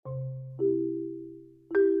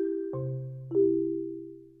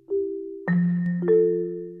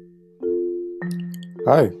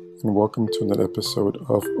Hi, and welcome to another episode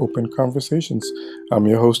of Open Conversations. I'm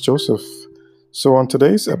your host, Joseph. So, on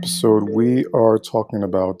today's episode, we are talking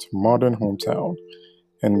about modern hometown.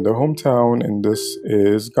 And the hometown in this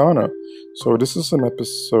is Ghana. So, this is an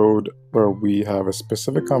episode where we have a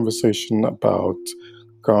specific conversation about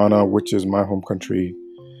Ghana, which is my home country.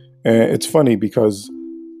 And it's funny because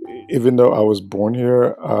even though I was born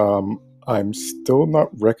here, I'm still not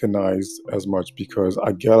recognized as much because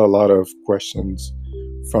I get a lot of questions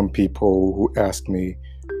from people who ask me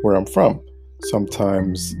where I'm from.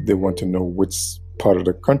 Sometimes they want to know which part of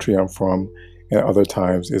the country I'm from, and other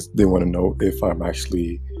times they want to know if I'm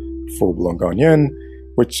actually full blown Ghanaian,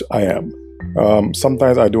 which I am.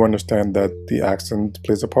 Sometimes I do understand that the accent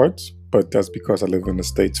plays a part, but that's because I live in the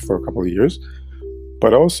States for a couple of years.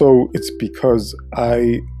 But also, it's because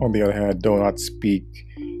I, on the other hand, do not speak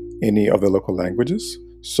any of the local languages.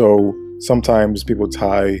 So sometimes people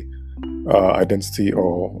tie identity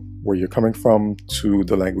or where you're coming from to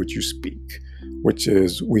the language you speak, which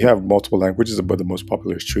is we have multiple languages, but the most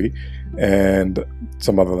popular is Tree, and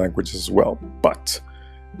some other languages as well. But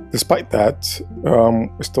despite that,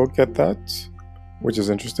 we still get that, which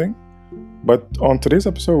is interesting. But on today's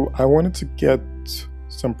episode, I wanted to get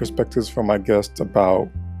some perspectives from my guests about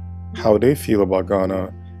how they feel about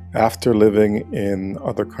Ghana after living in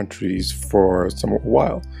other countries for some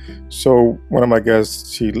while. So one of my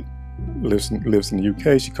guests, she lives in the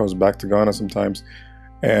UK. She comes back to Ghana sometimes,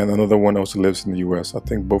 and another one also lives in the US. I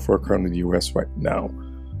think both are currently in the US right now.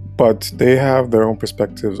 But they have their own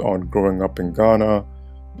perspectives on growing up in Ghana,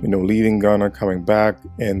 leaving Ghana, coming back,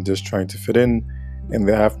 and just trying to fit in. And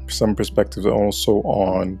they have some perspectives also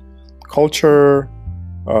on culture,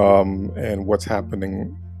 and what's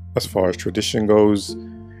happening as far as tradition goes.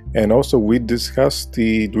 And also, we discussed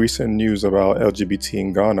the recent news about LGBT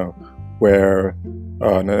in Ghana, where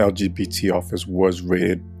an LGBT office was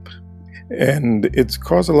raided. And it's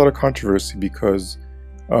caused a lot of controversy because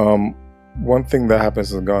one thing that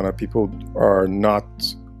happens in Ghana,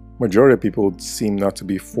 majority of people seem not to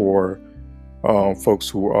be for folks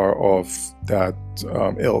who are of that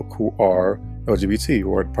ilk, who are LGBT,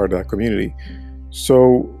 who are part of that community.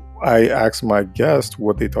 So I asked my guests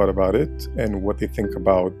what they thought about it and what they think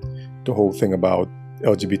about the whole thing about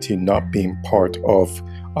LGBT not being part of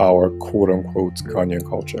our quote-unquote Ghanaian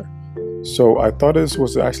culture. So I thought this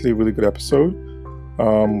was actually a really good episode.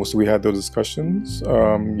 So we had those discussions.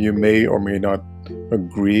 You may or may not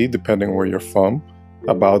agree, depending on where you're from,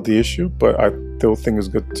 about the issue, but I still think it's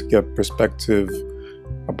good to get perspective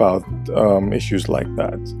about issues like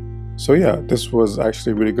that. So yeah, this was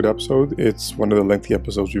actually a really good episode. It's one of the lengthy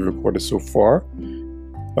episodes we've recorded so far.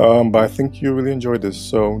 But I think you really enjoyed this.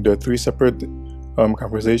 So there are 3 separate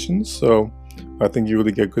conversations. So I think you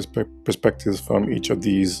really get good perspectives from each of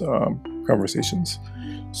these conversations.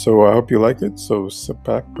 So I hope you like it. So sit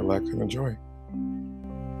back, relax, and enjoy.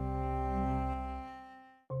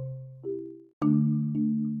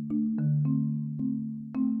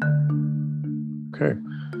 Okay,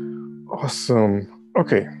 awesome.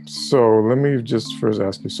 Okay, so let me just first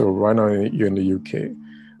ask you. So right now you're in the UK,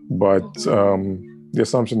 but the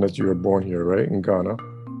assumption that you were born here, right, in Ghana?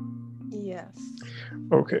 Yes.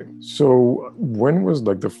 Okay, so when was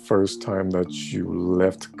like the first time that you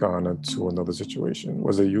left Ghana to another situation?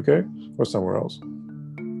 Was it UK or somewhere else?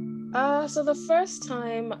 So the first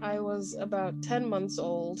time I was about 10 months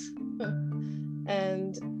old,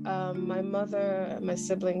 and my mother, my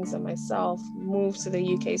siblings, and myself moved to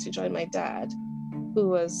the UK to join my dad, who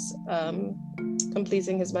was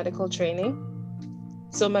completing his medical training.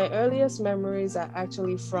 So my earliest memories are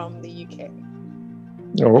actually from the UK.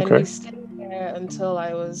 Oh, And we okay. stayed there until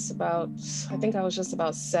I was I think I was just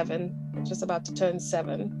about 7, just about to turn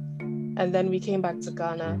 7. And then we came back to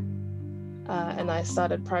Ghana, and I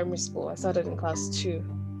started primary school. I started in class 2.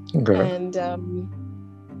 Okay. And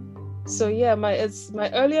so yeah, my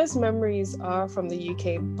earliest memories are from the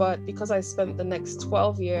UK, but because I spent the next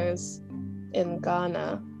 12 years in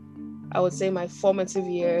Ghana, I would say my formative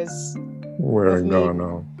years Where have in made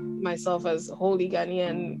Ghana? myself as wholly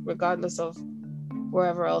Ghanaian, regardless of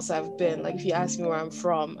wherever else I've been. Like if you ask me where I'm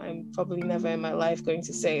from, I'm probably never in my life going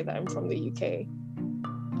to say that I'm from the UK,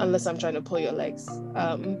 unless I'm trying to pull your legs.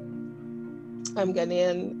 I'm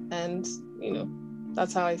Ghanaian, and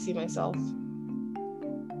that's how I see myself.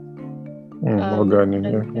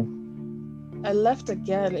 Ghanaian. I left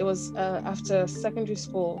again. It was after secondary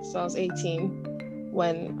school, so I was 18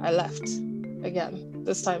 when I left again,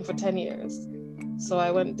 this time for 10 years. So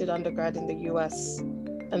I did undergrad in the US,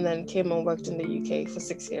 and then came and worked in the UK for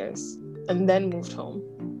 6 years, and then moved home.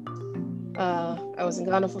 I was in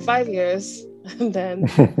Ghana for 5 years, and then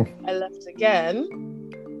I left again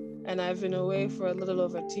and I've been away for a little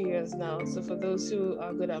over 2 years now. So for those who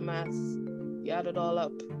are good at maths, you add it all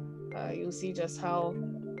up, you'll see just how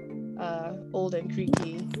old and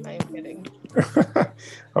creaky I am getting.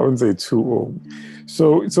 I wouldn't say too old.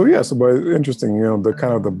 So yeah, so but interesting, the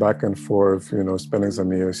kind of the back and forth, spending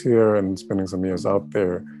some years here and spending some years out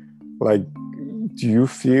there. Like, do you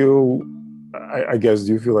feel, I guess,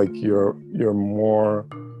 do you feel like your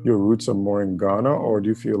roots are more in Ghana, or do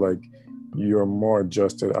you feel like you're more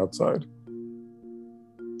adjusted outside?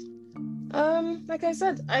 Like I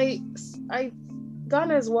said,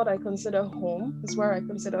 Ghana is what I consider home. It's where I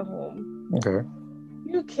consider home. Okay.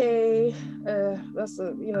 UK, that's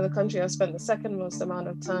the country I've spent the second most amount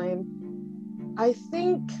of time. I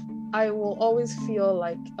think I will always feel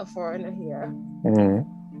like a foreigner here.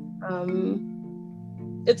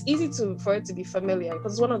 It's easy for it to be familiar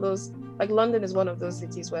because it's one of those, like London is one of those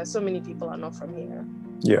cities where so many people are not from here.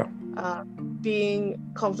 Yeah. Being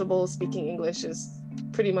comfortable speaking English is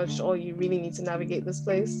pretty much all you really need to navigate this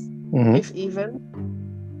place, if even.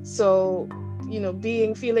 So,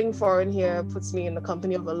 feeling foreign here puts me in the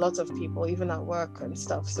company of a lot of people, even at work and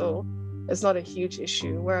stuff. So it's not a huge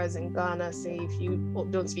issue. Whereas in Ghana, say, if you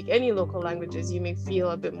don't speak any local languages, you may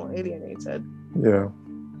feel a bit more alienated. Yeah.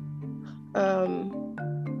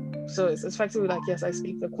 So it's effectively like, yes, I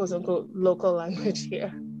speak the quote unquote local language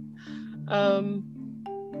here.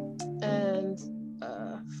 And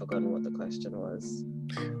forgotten what the question was.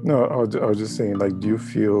 No, I was just saying, like, do you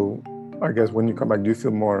feel, I guess when you come back, do you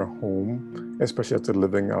feel more at home, especially after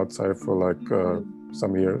living outside for like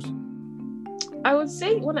some years? I would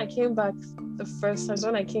say when I came back the first time, so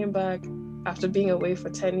when I came back after being away for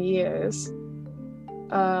 10 years,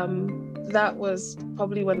 that was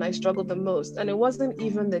probably when I struggled the most. And it wasn't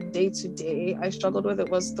even the day-to-day I struggled with, it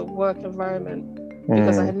was the work environment,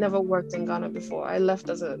 because I had never worked in Ghana before. I left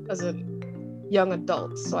as a young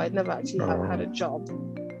adult, so I'd never actually had a job.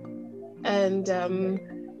 And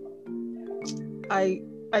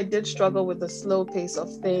I did struggle with the slow pace of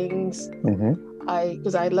things.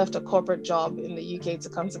 Because I left a corporate job in the UK to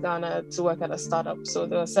come to Ghana to work at a startup. So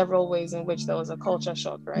there were several ways in which there was a culture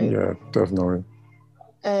shock, right? Yeah, definitely.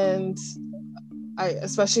 And I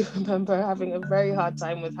especially remember having a very hard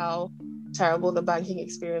time with how terrible the banking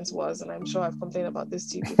experience was. And I'm sure I've complained about this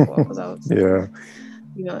to you before, because I was,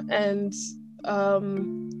 and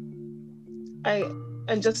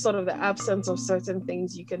and just sort of the absence of certain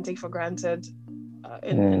things you can take for granted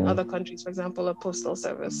in other countries. For example, a postal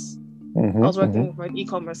service. I was working for an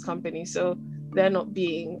e-commerce company, so there not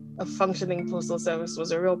being a functioning postal service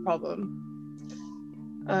was a real problem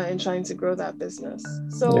in trying to grow that business.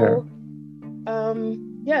 So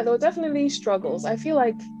there were definitely struggles. I feel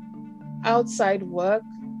like outside work,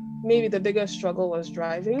 maybe the biggest struggle was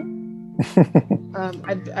driving.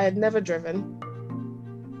 I had never driven.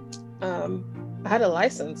 I had a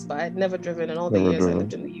license, but I had never driven in all the years I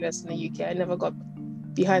lived in the US and the UK. I never got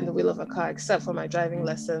behind the wheel of a car except for my driving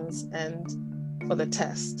lessons and for the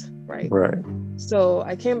test, right? So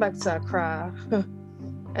I came back to Accra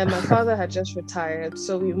and my father had just retired.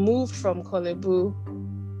 So we moved from Korle Bu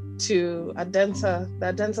to the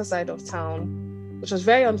Adenta side of town, which was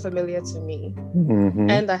very unfamiliar to me.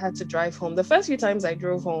 And I had to drive home. The first few times I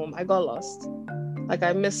drove home, I got lost. Like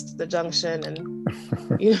I missed the junction and,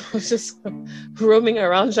 just roaming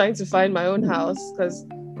around trying to find my own house, because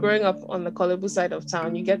growing up on the Korle Bu side of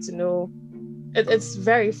town, you get to know it's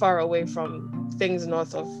very far away from things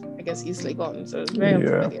north of, I guess, East Legon. So it's very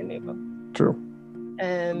unfamiliar neighbor. True.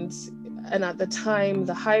 And at the time,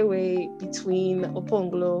 the highway between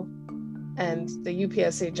Oponglo and the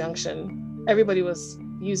UPSA junction, everybody was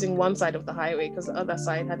using one side of the highway because the other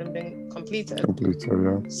side hadn't been completed.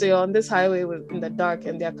 So you're on this highway in the dark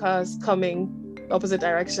and there are cars coming opposite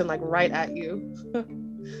direction, like right at you.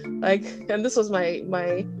 And this was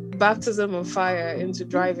my baptism of fire into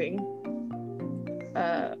driving.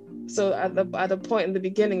 So at the point in the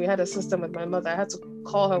beginning, we had a system with my mother. I had to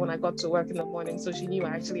call her when I got to work in the morning so she knew I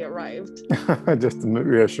actually arrived. Just to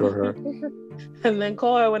reassure her. And then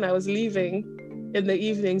call her when I was leaving in the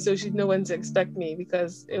evening so she'd know when to expect me,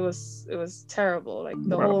 because it was terrible. Like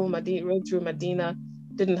the whole road through Medina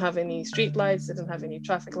didn't have any street lights, didn't have any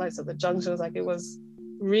traffic lights at the junctions. Like it was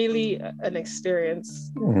really an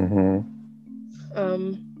experience.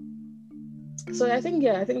 So I think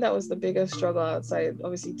that was the biggest struggle outside,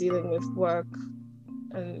 obviously dealing with work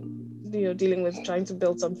and dealing with trying to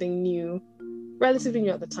build something new, relatively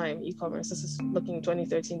new at the time, e-commerce. This is looking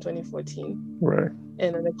 2013, 2014. Right.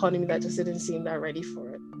 In an economy that just didn't seem that ready for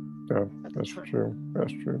it. Yeah, that's true.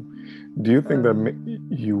 That's true. Do you think that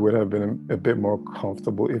you would have been a bit more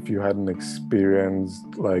comfortable if you hadn't experienced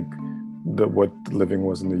like what living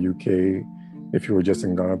was in the UK if you were just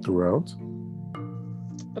in Ghana throughout?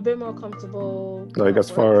 A bit more comfortable Like at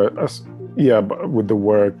as work. far as yeah, but with the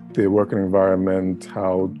working environment,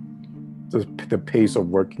 how the pace of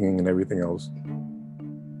working and everything else.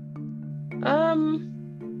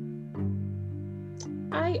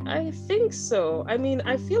 I think so. I mean,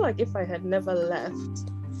 I feel like if I had never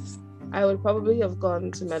left, I would probably have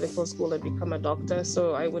gone to medical school and become a doctor.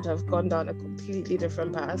 So I would have gone down a completely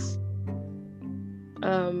different path.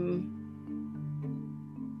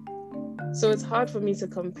 So it's hard for me to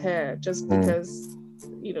compare just because,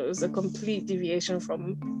 you know, it was a complete deviation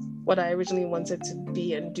from what I originally wanted to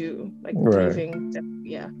be and do, like Right. leaving.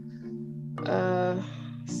 Yeah.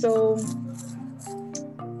 So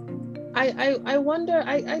I wonder,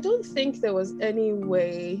 I don't think there was any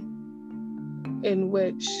way in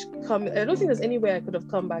which I don't think there's any way I could have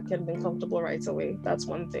come back and been comfortable right away. That's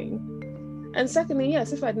one thing. And secondly,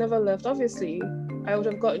 yes, if I'd never left, obviously I would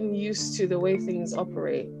have gotten used to the way things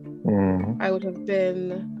operate. I would have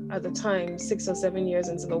been at the time 6 or 7 years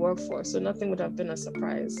into the workforce, so nothing would have been a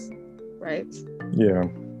surprise, right? Yeah.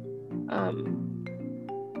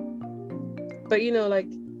 But you know, like,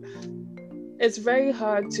 it's very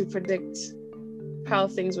hard to predict how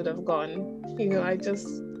things would have gone. You know,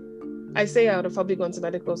 I say I would have probably gone to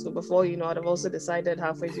medical school before, you know, I'd have also decided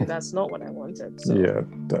halfway through that's not what I wanted. So yeah,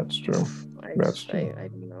 that's true. That's true. I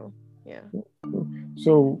don't know. Yeah.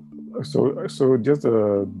 So just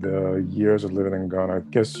the years of living in Ghana, I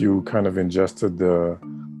guess you kind of ingested the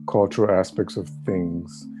cultural aspects of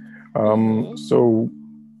things. So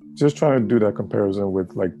just trying to do that comparison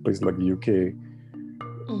with like places like the UK.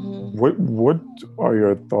 What are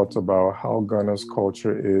your thoughts about how Ghana's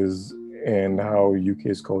culture is and how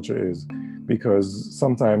UK's culture is? Because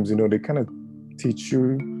sometimes, you know, they kind of teach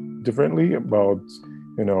you differently about,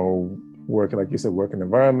 you know, work, like you said, working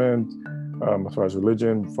environment, as far as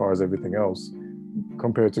religion, as far as everything else,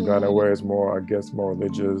 compared to Ghana, where it's more, I guess, more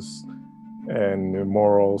religious and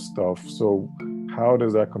moral stuff. So how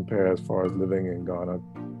does that compare as far as living in Ghana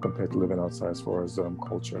compared to living outside as far as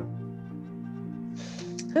culture?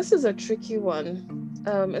 This is a tricky one,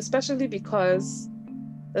 especially because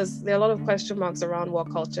there are a lot of question marks around what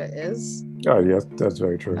culture is. Oh, yes, that's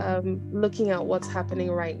very true. Looking at what's happening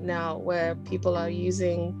right now, where people are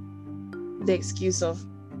using the excuse of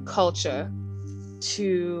culture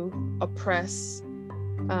to oppress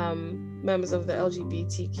members of the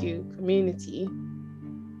LGBTQ community,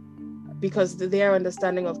 because their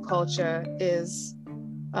understanding of culture is,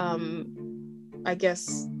 I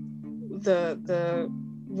guess, the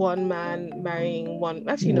one man marrying one,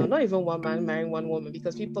 actually no, not even one man marrying one woman,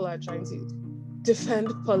 because people are trying to defend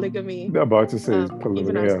polygamy. They're about to say polygamy,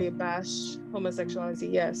 even as they bash homosexuality.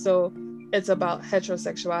 Yeah, so it's about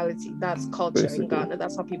heterosexuality. That's culture in Ghana.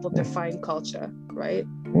 That's how people define culture, right?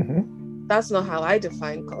 That's not how I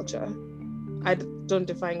define culture. I don't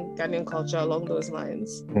define Ghanaian culture along those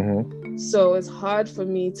lines. So it's hard for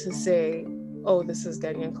me to say, oh, this is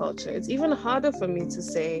Ghanaian culture. It's even harder for me to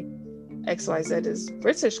say XYZ is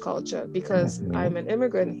British culture, because I'm an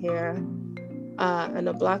immigrant here, and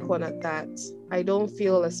a Black one at that. I don't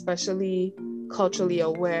feel especially culturally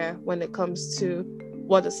aware when it comes to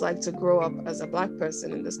what it's like to grow up as a Black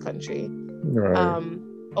person in this country, right.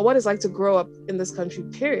 Or what it's like to grow up in this country,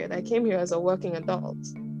 period. I came here as a working adult,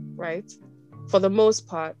 right? For the most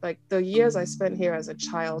part, like the years I spent here as a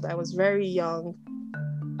child, I was very young,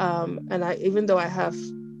 and even though I have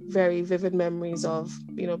very vivid memories of,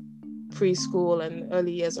 you know, preschool and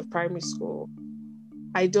early years of primary school,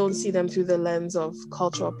 I don't see them through the lens of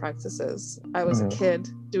cultural practices. I was a kid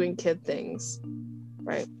doing kid things,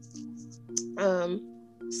 right?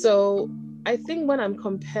 So I think when I'm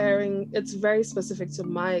comparing, it's very specific to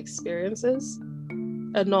my experiences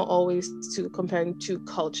and not always to comparing two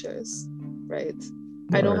cultures, right?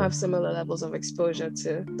 I don't have similar levels of exposure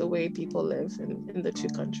to the way people live in the two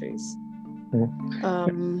countries.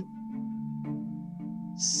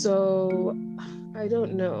 So I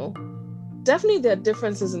don't know. Definitely there are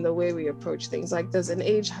differences in the way we approach things. Like there's an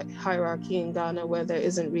age hierarchy in Ghana where there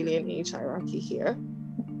isn't really an age hierarchy here.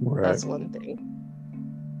 Right. That's one thing.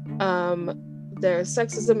 There's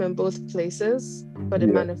sexism in both places, but it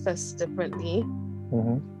manifests differently.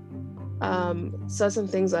 Certain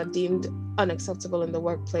things are deemed unacceptable in the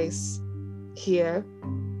workplace here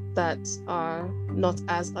that are not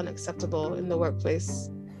as unacceptable in the workplace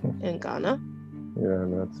in Ghana. Yeah,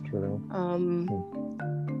 that's true.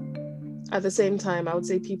 At the same time, I would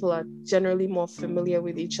say people are generally more familiar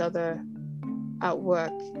with each other at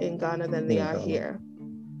work in Ghana than they are here.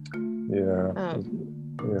 Yeah.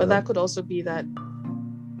 But that could also be that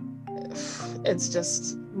it's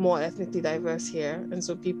just more ethnically diverse here, and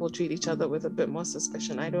so people treat each other with a bit more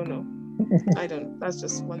suspicion. I don't know. That's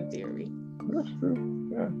just one theory. That's true.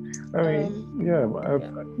 Yeah. I mean,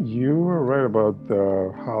 you were right about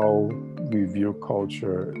how we view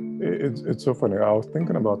culture. It's so funny. I was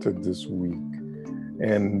thinking about it this week.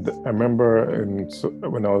 And I remember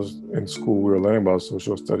when I was in school, we were learning about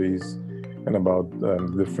social studies and about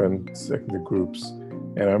different ethnic groups.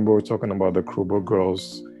 And I remember we were talking about the Krobo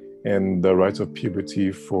girls and the rights of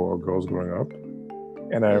puberty for girls growing up.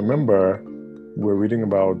 And I remember we're reading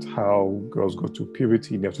about how girls go to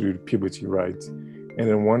puberty and you have to do the puberty right. And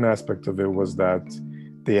then one aspect of it was that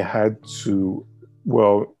they had to,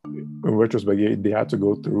 well, in retrospect, they had to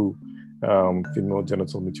go through female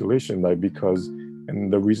genital mutilation, like because,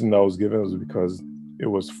 and the reason that was given was because it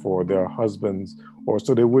was for their husbands, or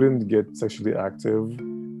so they wouldn't get sexually active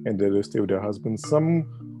and they would stay with their husbands. Some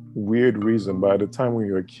weird reason. By the time when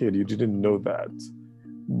you were a kid, you didn't know that.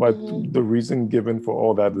 But the reason given for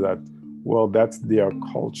all that is that, well, that's their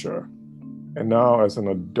culture. And now as an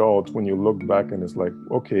adult, when you look back and it's like,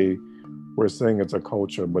 okay, we're saying it's a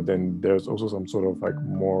culture, but then there's also some sort of like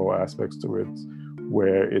moral aspects to it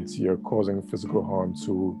where it's you're causing physical harm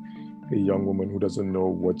to a young woman who doesn't know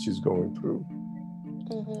what she's going through.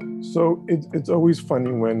 So it's always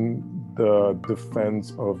funny when the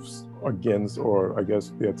defense against, or I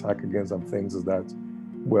guess the attack against some things is that,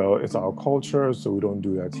 well, it's our culture, so we don't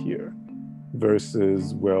do that here.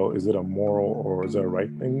 Versus, well, is it a moral or is it a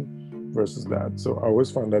right thing versus that? So I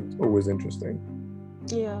always find that always interesting.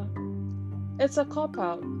 Yeah. It's a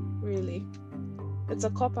cop-out, really. It's a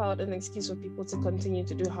cop-out, an excuse for people to continue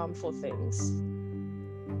to do harmful things.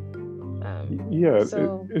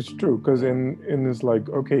 It's true, because it's like,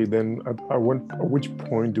 okay, then at which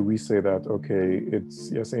point do we say that, okay,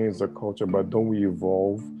 you're saying it's a culture, but don't we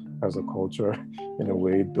evolve as a culture in a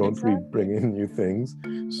way? Don't we bring in new things?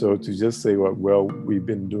 So to just say, well, we've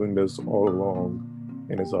been doing this all along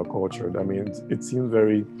and it's our culture, I mean, it seems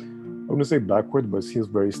very, I'm going to say backward, but it seems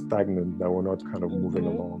very stagnant that we're not kind of moving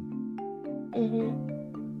along.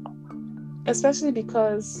 Especially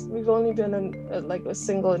because we've only been a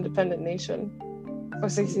single independent nation for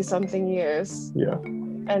 60-something years. Yeah.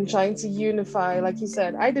 And trying to unify, like you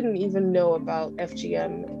said, I didn't even know about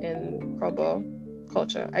FGM in Krobo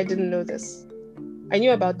culture. I didn't know this. I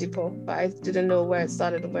knew about Dipo, but I didn't know where it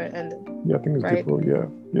started and where it ended. Yeah, I think it's right?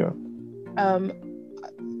 Dipo, yeah.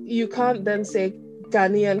 You can't then say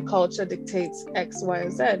Ghanaian culture dictates X, Y,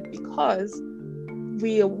 and Z, because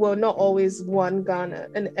we were not always one Ghana,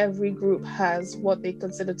 and every group has what they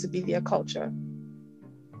consider to be their culture.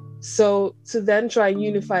 So to then try and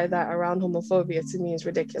unify that around homophobia, to me, is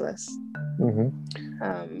ridiculous.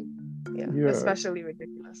 Especially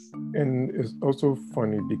ridiculous. And it's also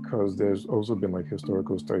funny because there's also been like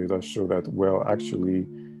historical studies that show that, well, actually,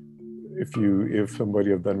 if somebody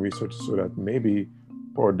have done research so that maybe,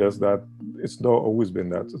 or does that, it's not always been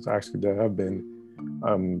that. It's actually, there have been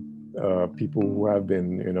people who have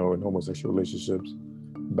been, in homosexual relationships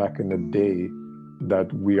back in the day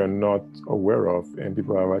that we are not aware of, and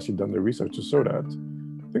people have actually done the research to show that.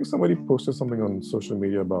 I think somebody posted something on social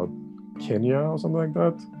media about Kenya or something like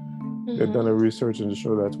that. They've done a research and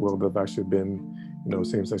show that, well, there've actually been,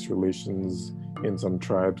 same-sex relations in some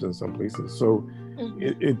tribes in some places. So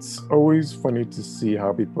it's always funny to see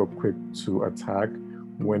how people are quick to attack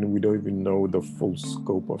when we don't even know the full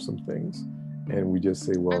scope of some things. And we just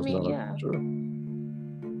say, well, it's not a culture.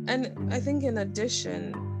 And I think in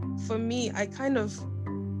addition, for me, I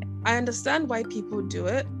understand why people do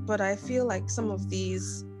it, but I feel like some of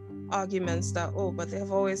these arguments that, but there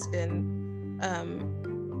have always been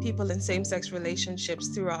people in same-sex relationships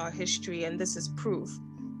throughout our history, and this is proof.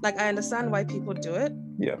 Like, I understand why people do it.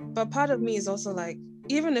 Yeah. But part of me is also like,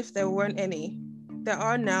 even if there weren't any, there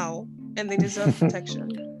are now, and they deserve protection.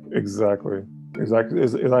 Exactly. It's like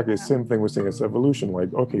the same thing we're saying. It's evolution.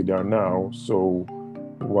 Like, okay, they are now, so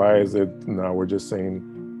why is it now we're just saying,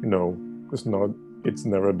 it's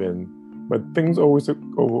never been. But things always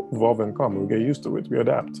evolve and come. We get used to it. We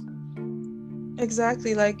adapt.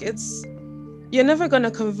 Exactly. Like, you're never going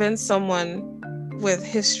to convince someone with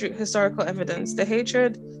historical evidence. The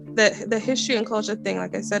hatred, the history and culture thing,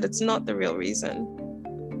 like I said, it's not the real reason.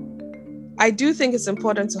 I do think it's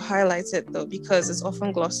important to highlight it, though, because it's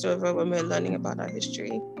often glossed over when we're learning about our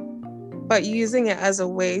history. But using it as a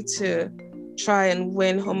way to try and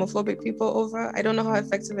win homophobic people over, I don't know how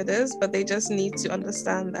effective it is, but they just need to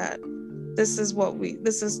understand that this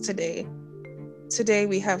is today. Today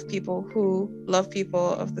we have people who love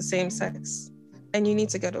people of the same sex, and you need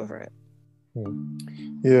to get over it.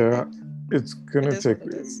 Yeah, it's gonna take.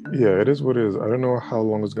 Yeah, it is what it is. I don't know how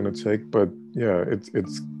long it's gonna take, but Yeah,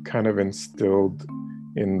 it's kind of instilled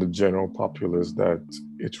in the general populace that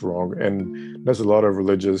it's wrong, and there's a lot of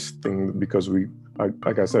religious thing because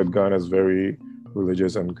like I said, Ghana is very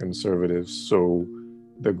religious and conservative, so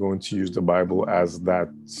they're going to use the Bible as that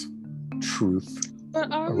truth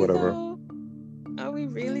But are or we whatever. though? Are we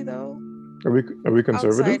really though? Are we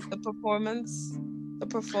conservative? Outside the performance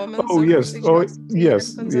Oh of yes, oh religiosity and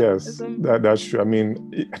yes. conservatism. That's true. I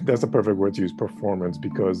mean, that's the perfect word to use, performance,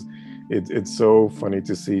 because it's so funny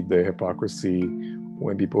to see the hypocrisy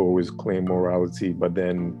when people always claim morality, but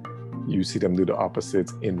then you see them do the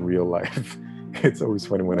opposite in real life. It's always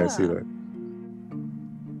funny when I see Yeah. that.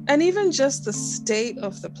 And even just the state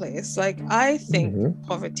of the place. Like I think Hmm.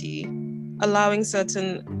 poverty, allowing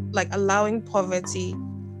poverty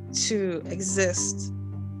to exist,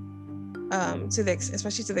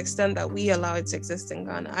 especially to the extent that we allow it to exist in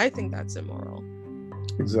Ghana, I think that's immoral.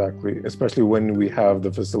 Exactly, especially when we have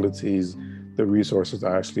the facilities, the resources to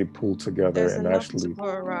actually pull together There's and enough to actually, go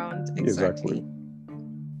around, exactly. exactly.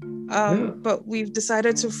 Yeah. But we've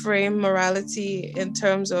decided to frame morality in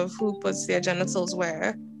terms of who puts their genitals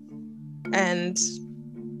where, and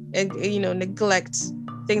neglect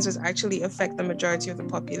things that actually affect the majority of the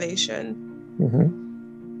population.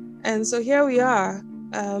 Hmm. And so here we are,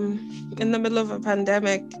 in the middle of a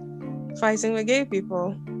pandemic, fighting with gay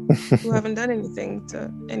people who haven't done anything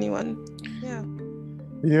to anyone. Yeah.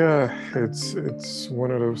 Yeah, it's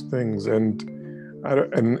one of those things, and I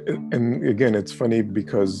don't, and again, it's funny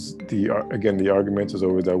because the argument is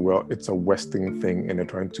always that, well, it's a Western thing, and they're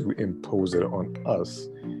trying to impose it on us,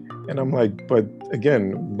 and I'm like, but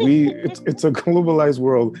again, it's a globalized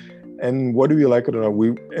world, and whether we like it or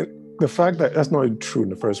not, the fact that that's not true in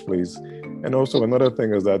the first place, and also another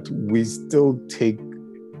thing is that we still take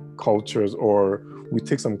cultures, or we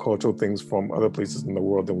take some cultural things from other places in the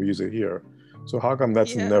world and we use it here. So how come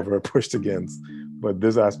that's Yeah. never pushed against? But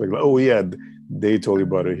this aspect, like, oh yeah, they totally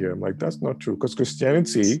brought it here. I'm like, that's not true. Because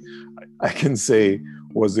Christianity, I can say,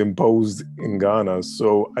 was imposed in Ghana.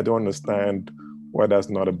 So I don't understand why that's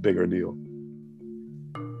not a bigger deal.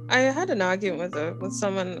 I had an argument with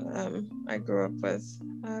someone I grew up with.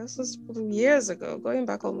 This was years ago, going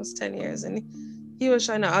back almost 10 years, and he was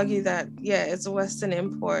trying to argue that yeah, it's a Western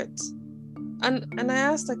import. And I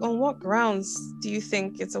asked, like, on what grounds do you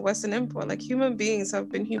think it's a Western import? Like, human beings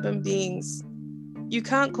have been human beings. You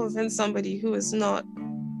can't convince somebody who is not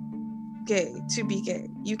gay to be gay.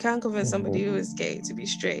 You can't convince somebody who Mm-hmm. is gay to be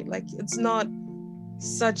straight. Like, it's not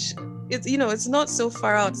such it's not so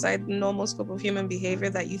far outside the normal scope of human behavior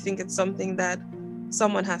that you think it's something that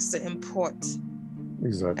someone has to import. And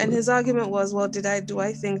Exactly. his argument was, well, do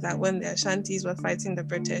I think that when the Ashantis were fighting the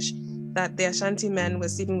British, that the Ashanti men were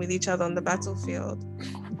sleeping with each other on the battlefield?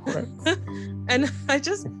 What? And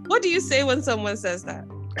what do you say when someone says that?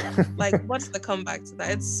 Like, what's the comeback to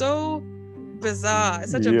that? It's so bizarre.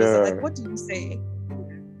 It's such a bizarre, like, Yeah. what do you say?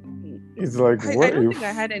 It's like, I what don't if? think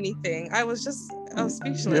I had anything. I was Yeah,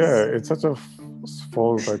 speechless. it's such a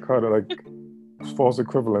false dichotomy, like false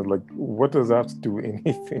equivalent. Like, what does that have to do with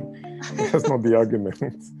anything? That's not the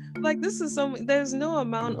argument. Like, this is there's no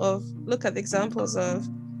amount of look at examples of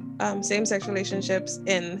same-sex relationships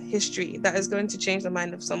in history that is going to change the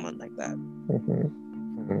mind of someone like that.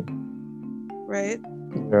 Right?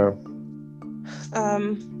 Yeah.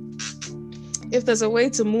 If there's a way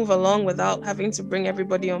to move along without having to bring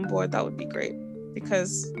everybody on board, that would be great,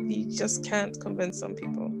 because you just can't convince some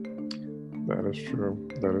people. That is true.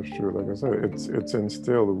 That is true. Like I said, it's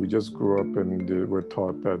instilled. We just grew up and we're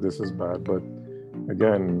taught that this is bad. But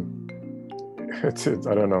again, it's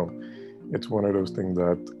I don't know. It's one of those things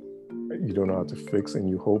that you don't know how to fix, and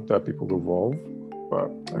you hope that people evolve. But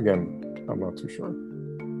again, I'm not too sure.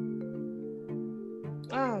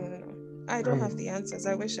 I don't know. I don't have Um, the answers.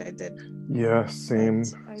 I wish I did, yeah, but same,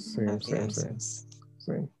 I don't same, have the same, same, answers.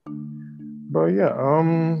 same. But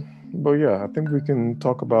yeah, I think we can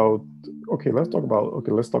talk about. Let's talk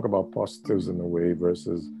about positives in a way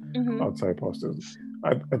versus Mm-hmm. outside positives.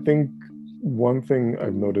 I think one thing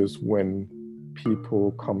I've noticed when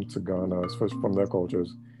people come to Ghana, especially from their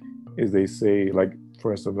cultures, is they say, like,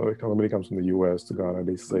 for instance, like somebody comes from the US to Ghana,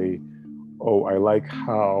 they say, oh, I like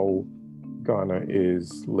how Ghana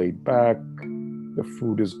is laid back, the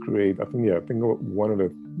food is great. I think one of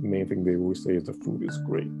the main things they always say is the food is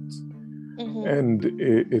great. Mm-hmm. And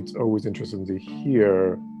it's always interesting to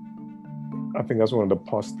hear. I think that's one of the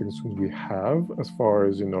positive things we have as far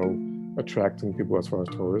as, attracting people as far as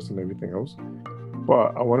tourists and everything else.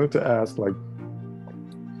 But I wanted to ask, like,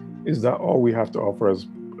 is that all we have to offer as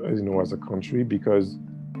a country? Because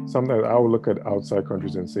sometimes I would look at outside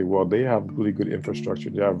countries and say, well, they have really good infrastructure,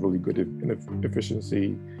 they have really good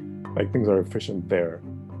efficiency, like things are efficient there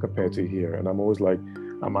compared to here. And I'm always like,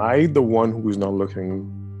 am I the one who is not looking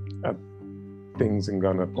at things in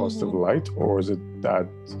Ghana positive light, or is it that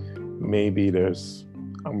maybe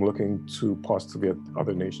I'm looking too positively at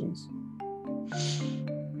other nations?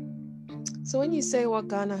 So when you say what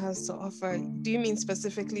Ghana has to offer, do you mean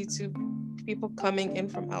specifically to people coming in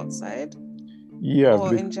from outside? Yeah,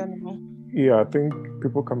 or in general? Yeah, I think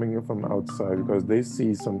people coming in from outside, because they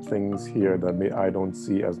see some things here that I don't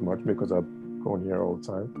see as much because I've gone here all the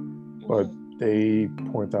time. But they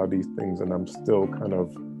point out these things, and I'm still kind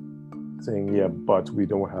of saying, yeah, but we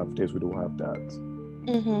don't have this, we don't have that.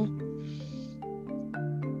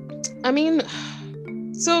 I mean,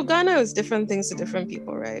 so Ghana is different things to different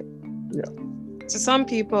people, right? Yeah. To some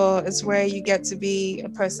people, it's where you get to be a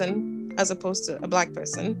person as opposed to a Black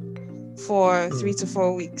person for 3 to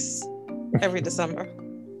 4 weeks every December,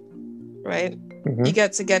 right? You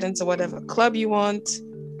get into whatever club you want.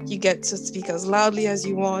 You get to speak as loudly as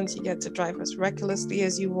you want. You get to drive as recklessly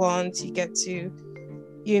as you want. You get to,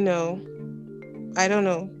 I don't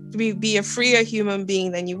know, be a freer human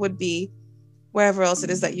being than you would be wherever else it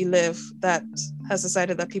is that you live that has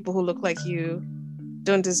decided that people who look like you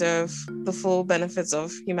don't deserve the full benefits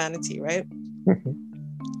of humanity, right?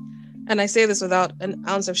 And I say this without an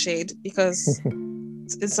ounce of shade, because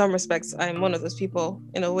in some respects, I'm one of those people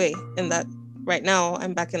in a way, in that right now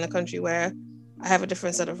I'm back in a country where I have a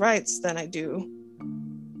different set of rights than I do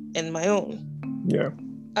in my own. Yeah.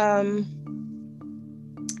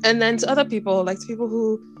 And then to other people, like to people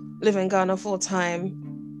who live in Ghana full time,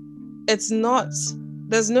 it's not,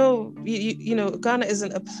 there's no, Ghana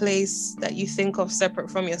isn't a place that you think of separate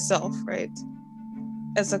from yourself, right?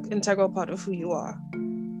 It's an integral part of who you are.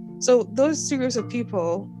 So those two groups of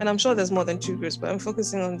people, and I'm sure there's more than two groups, but I'm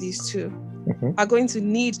focusing on these two, are going to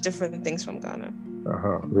need different things from Ghana.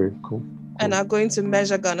 Very cool. And are going to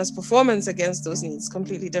measure Ghana's performance against those needs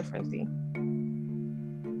completely differently.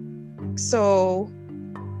 So,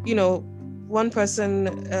 one person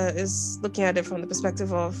is looking at it from the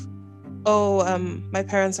perspective of, my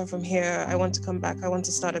parents are from here. I want to come back. I want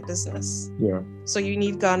to start a business. Yeah. So you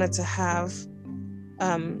need Ghana to have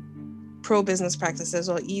pro-business practices,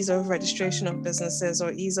 or ease of registration of businesses,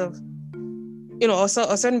 or ease of, or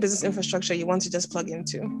certain business infrastructure you want to just plug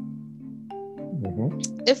into.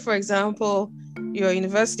 If, for example, you're a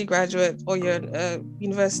university graduate, or you're a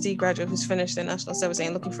university graduate who's finished their national service and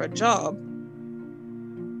you're looking for a job,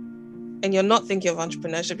 and you're not thinking of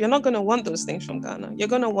entrepreneurship, you're not going to want those things from Ghana. You're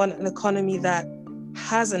going to want an economy that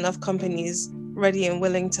has enough companies ready and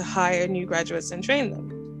willing to hire new graduates and train them.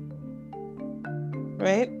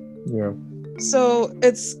 Right? Yeah. So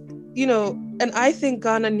it's, and I think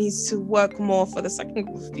Ghana needs to work more for the second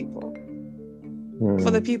group of people.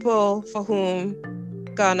 For the people for whom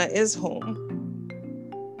Ghana is home.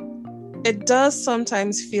 It does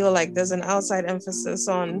sometimes feel like there's an outside emphasis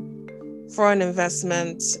on foreign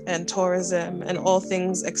investment and tourism and all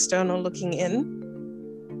things external looking in.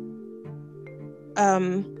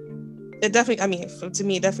 It definitely, to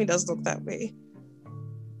me, it definitely does look that way.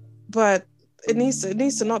 But it needs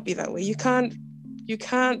to not be that way. You can't,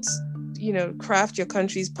 craft your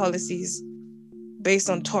country's policies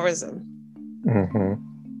based on tourism.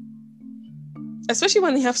 Especially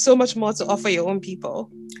when you have so much more to offer your own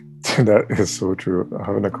people. That is so true.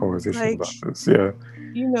 Having a conversation about this, yeah.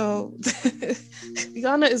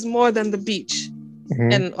 Ghana is more than the beach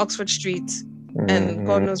and Oxford Street and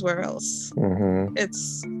God knows where else.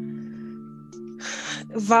 It's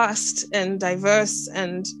vast and diverse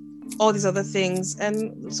and all these other things,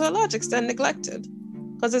 and to a large extent neglected,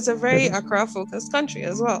 because it's a very Accra-focused country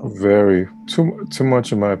as well. Very. Too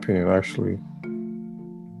much in my opinion, actually.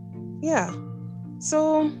 Yeah.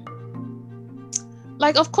 So,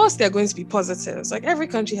 of course there are going to be positives. Every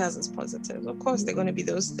country has its positives. Of course there are going to be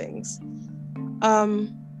those things.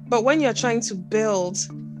 But when you're trying to build,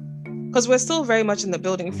 because we're still very much in the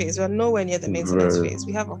building phase, we're nowhere near the maintenance phase.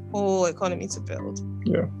 We have a whole economy to build.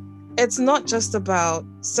 Yeah. It's not just about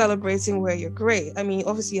celebrating where you're great.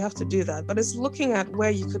 Obviously you have to do that, but it's looking at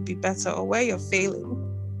where you could be better or where you're failing,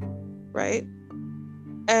 right?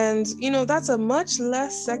 And, that's a much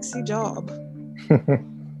less sexy job.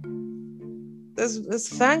 It's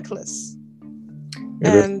thankless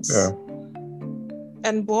and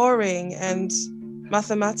boring and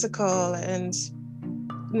mathematical and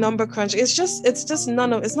number crunch. It's just it's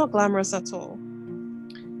not glamorous at all.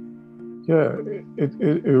 Yeah,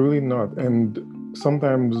 it really not. And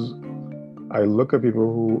sometimes I look at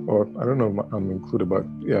people who, or I don't know if I'm included, but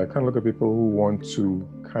yeah, I kind of look at people who want to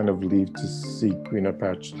kind of leave to seek greener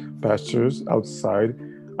pastures outside.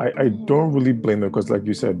 I don't really blame them, because like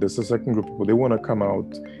you said, there's a second group of people, they want to come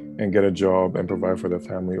out and get a job and provide for their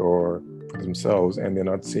family or for themselves, and they're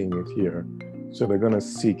not seeing it here. So they're going to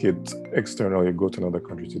seek it externally, go to another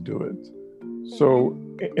country to do it. So,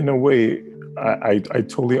 in a way, I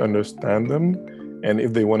totally understand them. And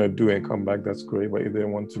if they want to do it and come back, that's great. But if they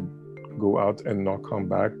want to go out and not come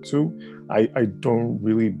back too, I don't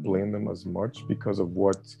really blame them as much because of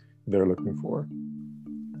what they're looking for.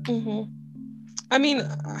 I mean,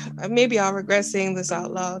 maybe I'll regret saying this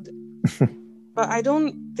out loud, but I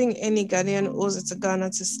don't think any Ghanaian owes it to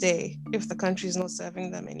Ghana to stay if the country is not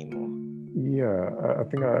serving them anymore. Yeah, I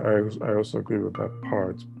think I also agree with that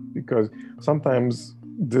part because sometimes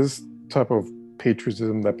this type of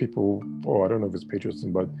patriotism that people, or I don't know if it's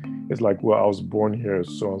patriotism, but it's like, well, I was born here,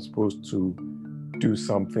 so I'm supposed to do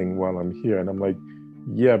something while I'm here. And I'm like,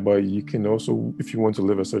 yeah, but you can also, if you want to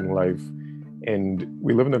live a certain life, and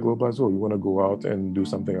we live in a globalized world, you want to go out and do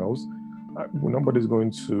something else.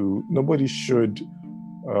 Nobody should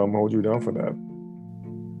hold you down for that.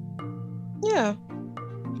 Yeah.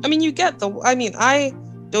 I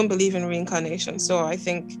don't believe in reincarnation, so I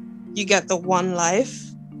think you get the one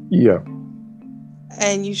life. Yeah.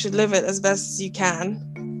 And you should live it as best as you can.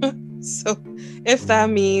 So if that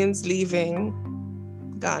means leaving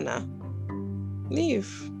Ghana,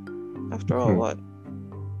 leave. After all, what?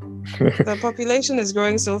 The population is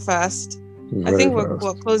growing so fast. I think we're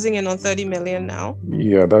closing in on 30 million now.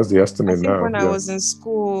 Yeah, that's the estimate now. I think when I was in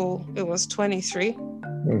school, it was 23.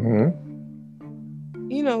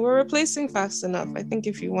 We're replacing fast enough. I think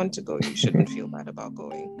if you want to go, you shouldn't feel bad about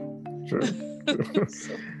going. True.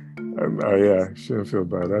 Yeah, shouldn't feel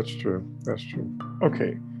bad. That's true.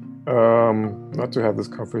 Okay. Not to have this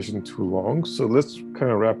conversation too long, so let's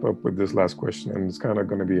kind of wrap up with this last question, and it's kind of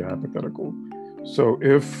going to be a hypothetical. So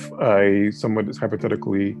if somebody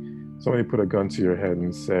put a gun to your head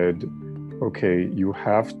and said, okay, you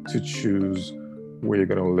have to choose where you're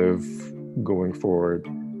going to live going forward,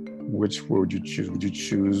 which would you choose? Would you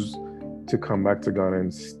choose to come back to Ghana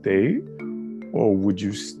and stay, or would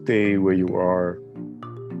you stay where you are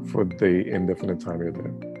for the indefinite time you're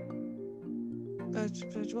there?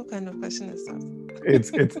 What kind of question is that?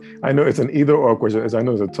 It's I know it's an either or question. I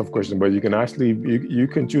know it's a tough question, but you can actually you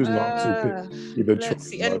can choose not to pick either choice. Let's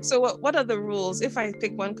see. And so what are the rules? If I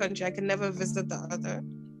pick one country, I can never visit the other.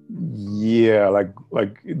 Yeah, like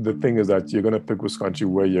the thing is that you're gonna pick which country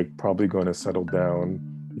where you're probably gonna settle down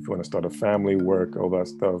if you want to start a family, work, all that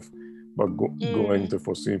stuff. But going to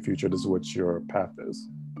foreseeing future, this is what your path is.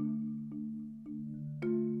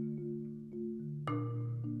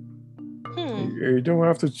 You don't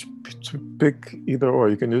have to pick either or.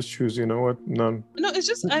 You can just choose, you know what, none. No, it's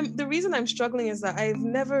just the reason I'm struggling is that I've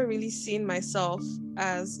never really seen myself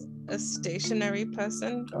as a stationary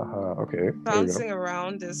person. Okay. Bouncing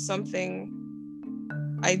around is something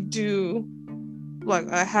I do, like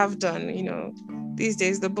I have done, these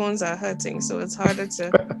days the bones are hurting, so it's harder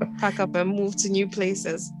to pack up and move to new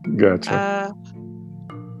places. Gotcha.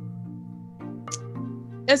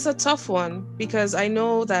 It's a tough one because I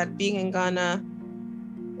know that being in Ghana,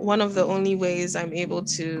 one of the only ways I'm able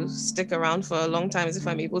to stick around for a long time is if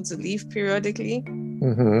I'm able to leave periodically.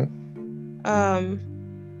 But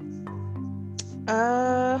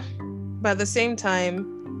at the same time,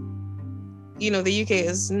 the UK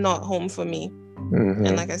is not home for me.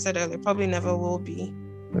 And like I said earlier, probably never will be.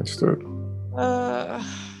 Understood.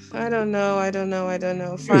 I don't know.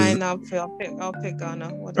 Fine, I'll pick Ghana.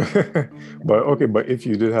 Whatever. But if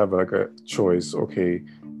you did have like a choice, okay,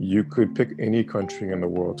 you could pick any country in the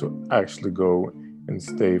world to actually go and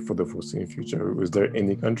stay for the foreseeing future. Is there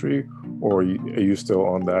any country, or are you still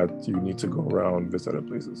on that you need to go around, visit other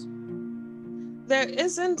places? There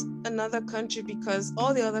isn't another country because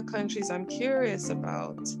all the other countries I'm curious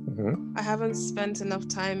about, I haven't spent enough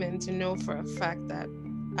time in to know for a fact that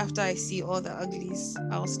after I see all the uglies,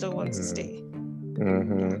 I'll still want to stay.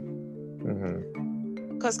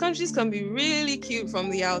 Because countries can be really cute from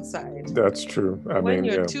the outside. That's true. When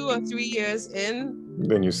you're 2 or 3 years in,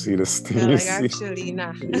 then you see this thing. Actually,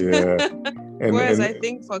 nah. Yeah. Whereas I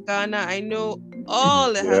think for Ghana, I know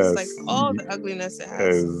all it has, like all the ugliness it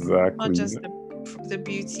has. Exactly. Not just the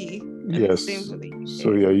beauty. Yes.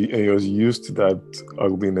 So you're used to that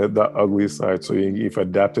ugliness, that ugly side. So you've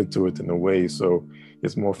adapted to it in a way. So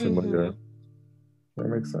it's more familiar. That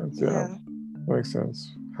makes sense. Yeah. That makes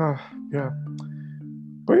sense. Yeah.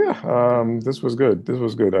 But yeah, this was good.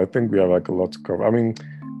 I think we have like a lot to cover. I mean,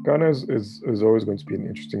 Ghana is always going to be an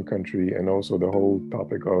interesting country, and also the whole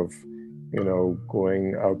topic of,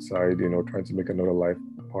 going outside, trying to make another life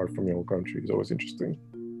apart from your own country is always interesting.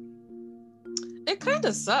 It kind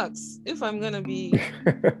of sucks, if I'm gonna be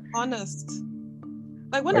honest.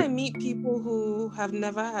 Like when Like, I meet people who have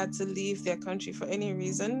never had to leave their country for any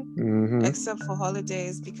reason, mm-hmm. except for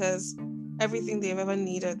holidays, because everything they've ever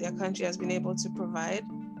needed, their country has been able to provide,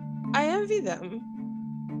 I envy them.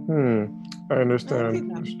 I I envy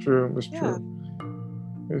understand. them. It's true. It's Yeah. true.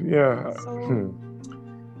 Yeah. So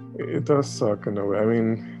It does suck in a way. I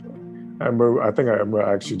mean, I think I remember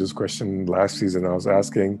actually this question last season. I was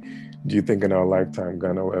asking, do you think in our lifetime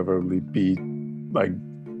Ghana will ever be like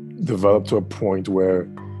developed to a point where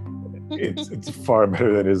it's far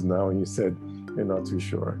better than it is now? And you said you're not too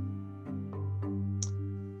sure.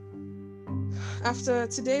 after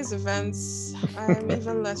today's events, I'm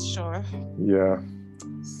even less sure. Yeah,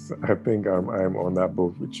 I think I'm on that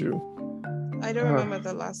boat with you. I don't remember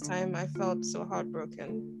the last time I felt so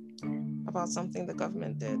heartbroken about something the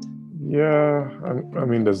government did. Yeah, I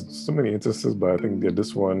mean, there's so many instances, but I think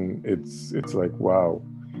this one, it's like, wow,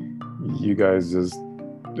 you guys just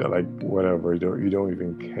like whatever. You don't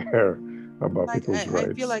even care about Like people's I feel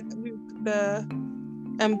rights. like the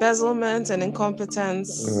embezzlement and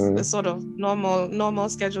incompetence, the sort of normal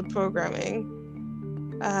scheduled programming,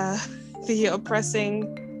 the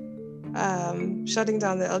oppressing, shutting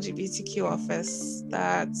down the LGBTQ office,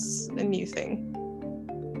 that's a new thing.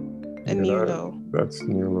 A new low. That's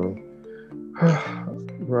new low. Yeah.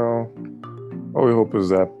 Well, all we hope is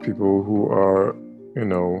that people who are,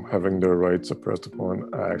 having their rights suppressed upon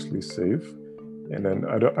are actually safe. And then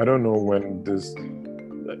I don't know when this,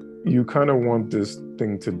 you kind of want this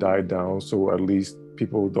thing to die down, so at least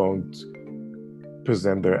people don't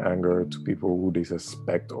present their anger to people who they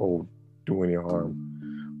suspect or do any harm.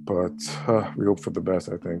 But we hope for the best,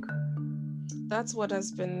 I think. That's what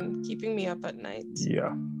has been keeping me up at night.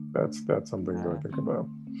 Yeah, that's something to think about.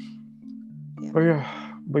 Yeah.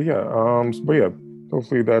 But yeah,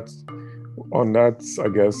 hopefully that's on that, I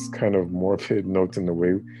guess, kind of morbid note in a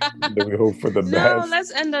way that we hope for the No, best.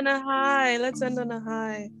 let's end on a high.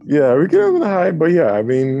 Yeah, we can end on a high, but yeah, I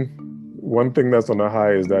mean, one thing that's on a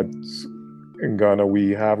high is that in Ghana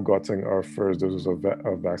we have gotten our first doses of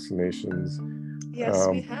vaccinations. Yes,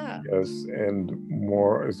 we have. Yes, and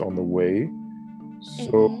more is on the way.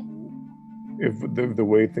 So if the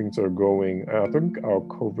way things are going, I think our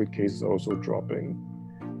COVID cases are also dropping.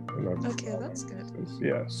 Okay, that's good.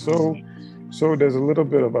 Yeah, so there's a little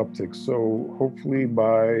bit of uptick. So hopefully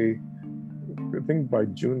I think by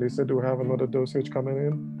June they said we'll have another dosage coming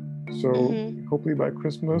in. So hopefully by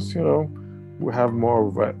Christmas, we'll have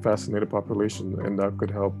more vaccinated population, and that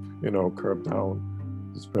could help, curb down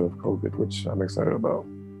the spread of COVID, which I'm excited about.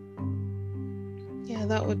 Yeah,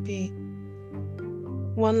 that would be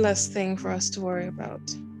one less thing for us to worry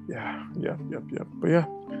about. Yeah.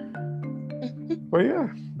 But yeah,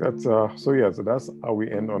 that's so that's how we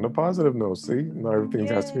end on a positive note. See, not everything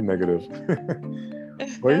has to be negative.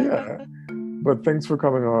 But thanks for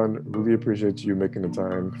coming on. Really appreciate you making the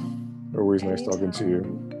time. Always nice talking to you.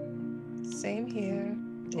 Same here.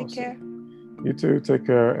 Take care. You too. Take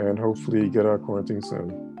care, and hopefully get out of quarantine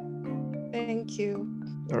soon. Thank you.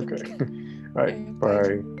 Okay. All right. Bye.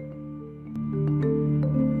 Alrighty.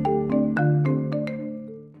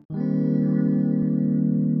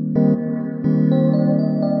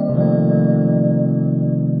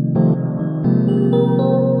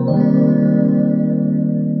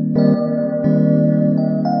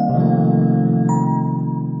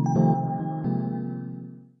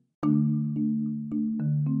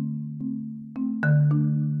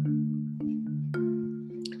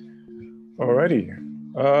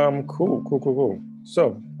 Cool.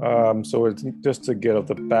 So, it's just to get off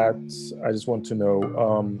the bat, I just want to know,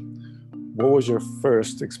 what was your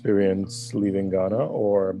first experience leaving Ghana,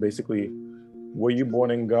 or basically, were you born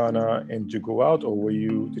in Ghana and did you go out, or were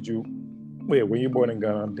you born in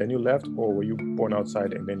Ghana, then you left, or were you born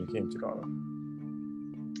outside and then you came to Ghana?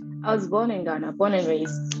 I was born in Ghana, born and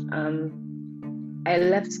raised. I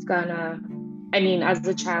left Ghana. I mean, as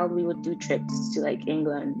a child, we would do trips to like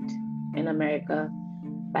England and America,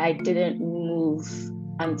 but I didn't move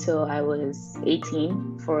until I was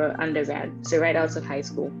 18 for undergrad, so right out of high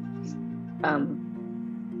school. But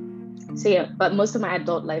most of my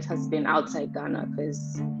adult life has been outside Ghana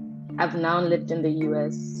because I've now lived in the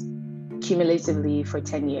US cumulatively for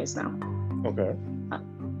 10 years now. Okay.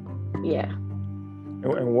 Yeah.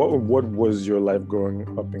 And what was your life growing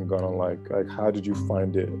up in Ghana like? Like, how did you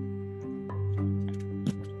find it?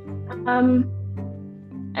 I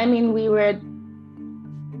mean, we were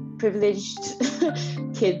privileged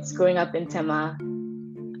kids growing up in Tema.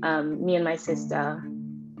 Me and my sister.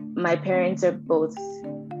 My parents are both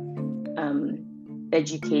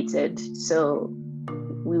educated, so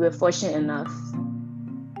we were fortunate enough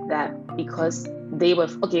that because they were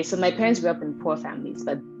okay. So my parents grew up in poor families,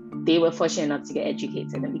 but they were fortunate enough to get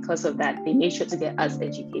educated, and because of that, they made sure to get us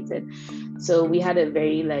educated. So we had a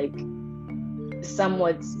very like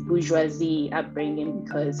somewhat bourgeoisie upbringing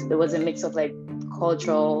because there was a mix of like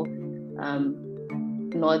cultural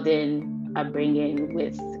northern upbringing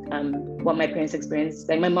with what my parents experienced.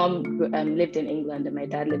 Like my mom lived in England and my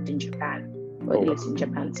dad lived in Japan, or they lived in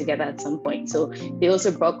Japan together at some point. So they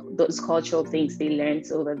also brought those cultural things they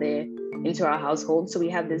learned over there into our household. So we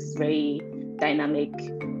had this very dynamic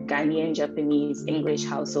Ghanaian, Japanese, English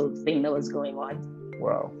household thing that was going on.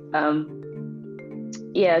 Wow.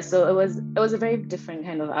 Yeah, so it was a very different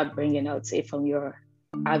kind of upbringing, I would say, from your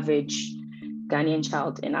average Ghanaian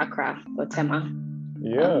child in Accra or Tema.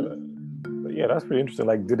 Yeah, that's pretty interesting.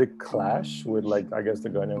 Like, did it clash with, like, I guess the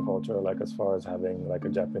Ghanaian culture, like as far as having like a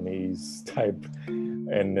Japanese type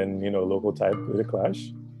and then, local type? Did it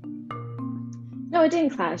clash? No, it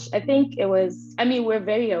didn't clash. I think it was, I mean, we're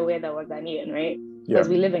very aware that we're Ghanaian, right? Because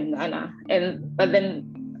we live in Ghana. But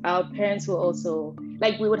then our parents will also,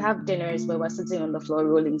 like, we would have dinners where we're sitting on the floor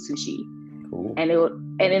rolling sushi. Cool.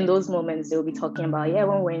 And in those moments, they'll be talking about, yeah,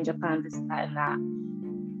 when we're in Japan, this, that, and that.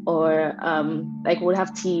 Or like we'd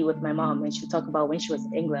have tea with my mom and she'd talk about when she was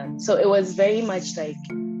in England. So it was very much like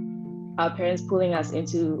our parents pulling us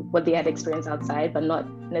into what they had experienced outside, but not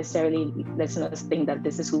necessarily letting us think that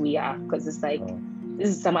this is who we are. Because it's like, this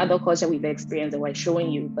is some other culture we've experienced and we're showing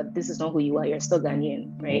you, but this is not who you are. You're still Ghanaian,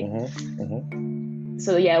 right?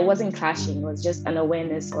 So yeah, it wasn't clashing. It was just an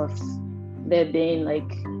awareness of there being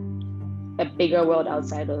like a bigger world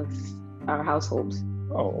outside of our household.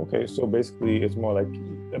 Oh, okay. So basically it's more like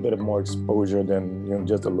a bit of more exposure than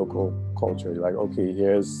just the local culture. Like, okay,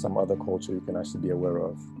 here's some other culture you can actually be aware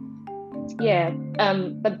of. Yeah,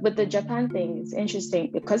 but with the Japan thing, it's interesting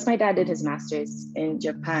because my dad did his master's in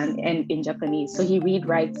Japan and in Japanese, so he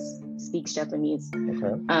writes, speaks Japanese.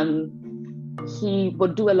 Okay. He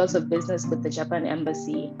would do a lot of business with the Japan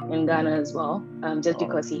embassy in Ghana as well, just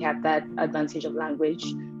because he had that advantage of language.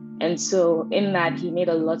 And so in that, he made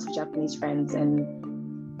a lot of Japanese friends,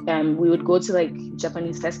 and we would go to like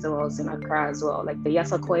Japanese festivals in Accra as well. Like the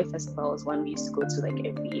Yasakoi festival was one we used to go to like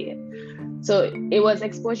every year. So it was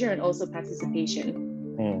exposure and also participation.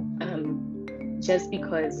 Just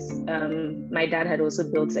because my dad had also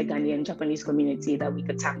built a Ghanaian Japanese community that we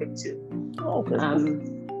could tap into. Okay.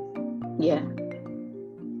 Yeah.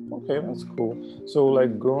 Okay, that's cool. So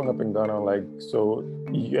like growing up in Ghana, like, so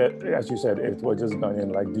as you said, it was just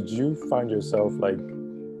Ghanaian. Like, did you find yourself like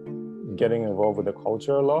getting involved with the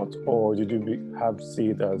culture a lot, or did you see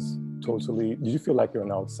it as totally, did you feel like you're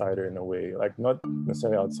an outsider in a way? Like not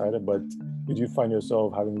necessarily outsider, but did you find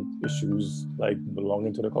yourself having issues like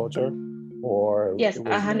belonging to the culture? Or yes,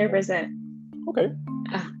 100%. Okay.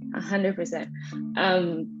 100%.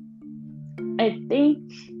 I think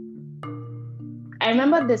I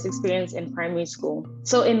remember this experience in primary school.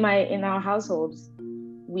 So in our household,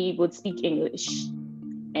 we would speak English.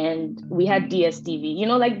 And we had DSTV,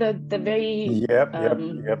 like the very yep. I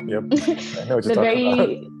know what you're the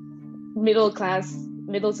very middle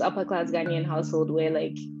to upper class Ghanaian household where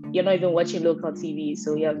like you're not even watching local TV,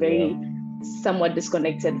 so you're very somewhat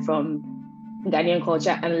disconnected from Ghanaian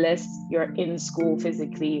culture unless you're in school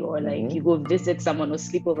physically or like you go visit someone or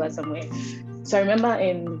sleep over somewhere. So I remember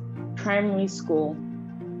in primary school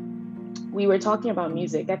we were talking about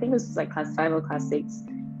music. I think this was like class 5 or class 6,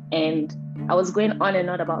 and I was going on and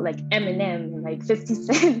on about like Eminem, like 50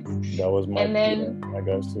 Cent. That was my, and then I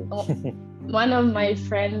guess too. One of my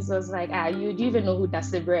friends was like, you do you even know who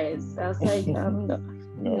Dasibre is? I was like,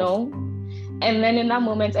 no. And then in that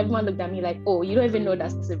moment, everyone looked at me like, oh, you don't even know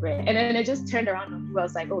Dasibre. And then I just turned around and I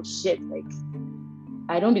was like, oh shit, like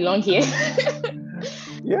I don't belong here.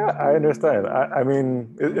 Yeah, I understand. I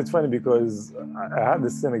mean, it's funny because I had the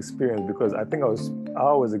same experience because I think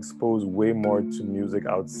I was exposed way more to music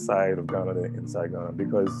outside of Ghana than inside Ghana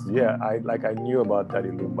because I knew about Daddy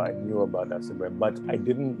Lumba, I knew about Dasibre, but I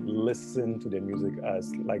didn't listen to their music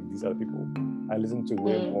as like these other people. I listened to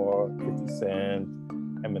way more 50 Cent,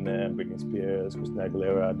 Eminem, Britney Spears, Christina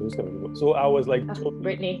Aguilera, those kind of people. So I was like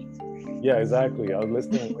Britney. Yeah, exactly. I was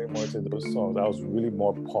listening way more to those songs. I was really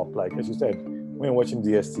more pop, like as you said. When you're watching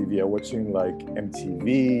DSTV, you're watching like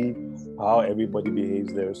MTV, how everybody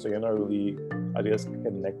behaves there. So you're not really, I guess,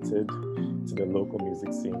 connected to the local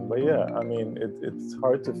music scene. But yeah, I mean, it's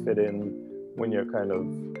hard to fit in when you're kind of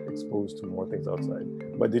exposed to more things outside.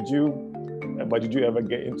 But did you ever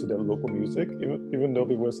get into the local music, even though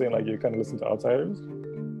people were saying like you kind of listen to outsiders?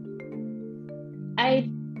 I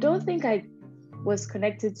don't think I was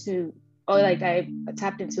connected to, or like I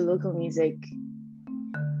tapped into local music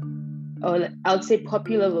or I would say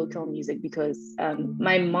popular local music, because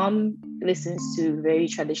my mom listens to very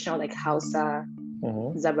traditional like Hausa,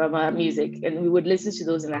 Zabrama music, and we would listen to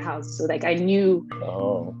those in the house. So like I knew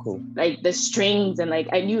cool. like the strings, and like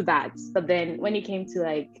I knew that. But then when it came to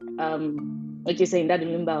like you're saying that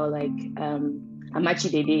Limba, or like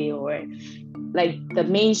Amachi Dede, or like the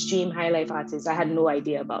mainstream high life artists, I had no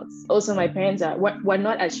idea about. Also, my parents were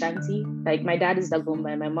not Ashanti. Like my dad is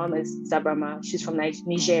Dagomba and my mom is Zabrama. She's from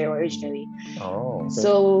Niger originally. Oh, okay.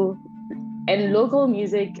 So, and local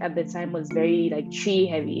music at the time was very like tree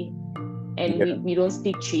heavy, and we don't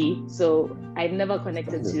speak tree, so I never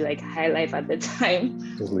connected to like high life at the time.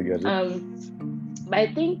 Totally get it. But I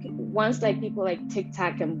think once like people like Tic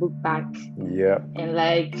Tac and Book Back, and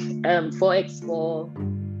like 4x4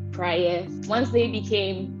 prior, once they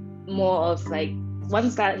became more of like,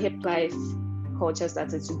 once that hip life culture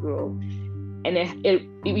started to grow, and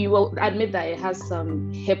we will admit that it has some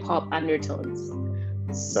hip hop undertones.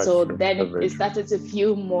 So then it started to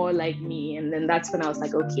feel more like me, and then that's when I was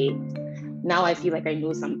like, okay, now I feel like I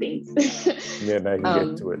know some things. Yeah, now you can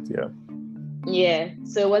get to it, Yeah,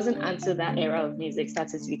 so it wasn't until that era of music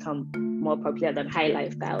started to become more popular than high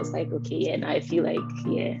life that I was like, okay, yeah, and I feel like,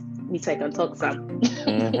 yeah, me too, I can talk some.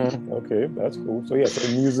 Okay, that's cool. So yeah, so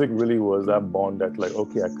music really was that bond that like,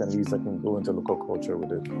 okay, at least I can go into local culture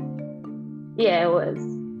with it. Yeah, it was.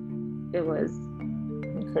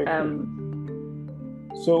 Okay, cool.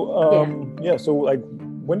 So so like,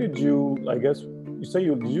 when did you, I guess you say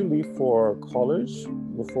did you leave for college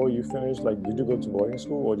before you finished? Like, did you go to boarding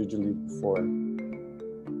school or did you leave before?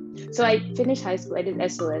 So I finished high school. I did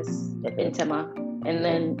SOS in Tema, and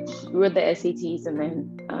then wrote the SATs, and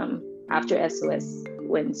then after SOS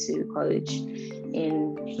went to college.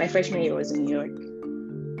 In my freshman year was in New York.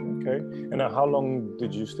 Okay, and how long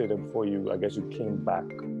did you stay there before I guess you came back?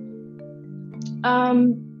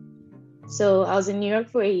 So I was in New York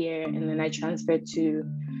for a year, and then I transferred to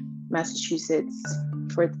Massachusetts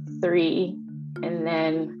for 3, and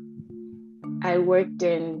then I worked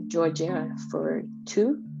in Georgia for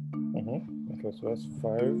 2. Okay, so that's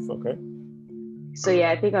 5. Okay. So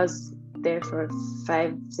yeah, I think I was there for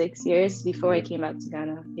 5-6 years before I came back to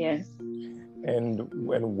Ghana. Yeah. And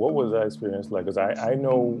what was that experience like? Because I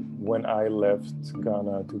know when I left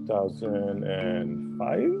Ghana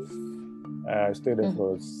 2005, I stayed there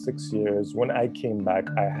for 6 years. When I came back,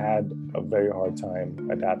 I had a very hard time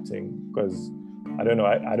adapting, because I don't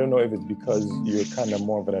know if it's because you're kind of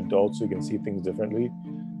more of an adult, so you can see things differently.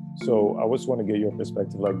 So I just want to get your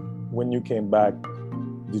perspective. Like, when you came back,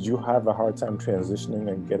 did you have a hard time transitioning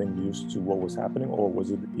and getting used to what was happening, or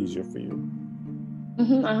was it easier for you?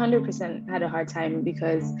 100% had a hard time,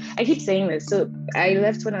 because I keep saying this. So I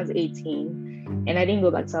left when I was 18, and I didn't go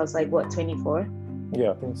back till I was like, what, 24?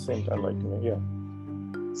 Yeah, I think same time like me, yeah.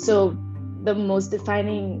 So the most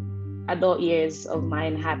defining adult years of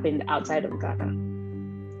mine happened outside of Ghana.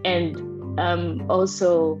 And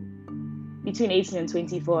also between 18 and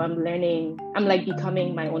 24, I'm like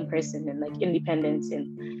becoming my own person, and like independent, and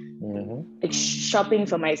like shopping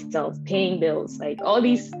for myself, paying bills, like all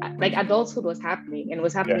these, like adulthood was happening, and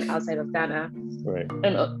was happening outside of Ghana. Right.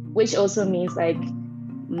 And which also means like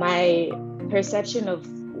my perception of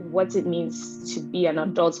what it means to be an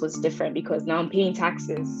adult was different, because now I'm paying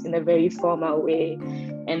taxes in a very formal way,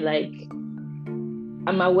 and like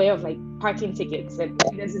I'm aware of like parking tickets, and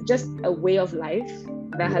there's just a way of life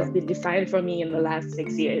that has been defined for me in the last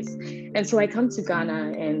 6 years. And so I come to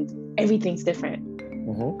Ghana and everything's different.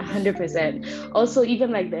 100%. Also,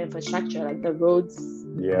 even like the infrastructure, like the roads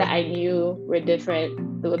that I knew were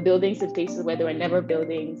different. There were buildings in places where there were never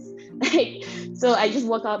buildings. Like, so I just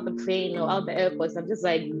walk out the plane or out the airports, I'm just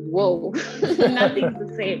like, whoa, nothing's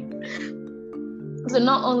the same. So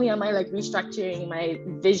not only am I like restructuring my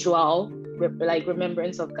visual like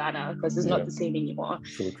remembrance of Ghana, because it's not the same anymore.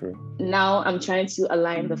 True. Now I'm trying to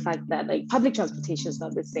align the fact that like public transportation is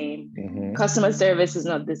not the same, customer service is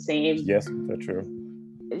not the same. Yes, that's true.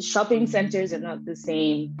 Shopping centers are not the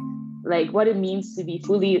same. Like what it means to be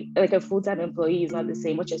fully like a full-time employee is not the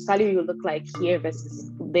same. What your salary will look like here versus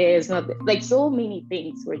there is not, like so many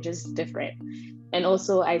things were just different. And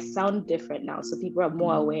also I sound different now, so people are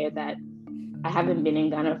more aware that I haven't been in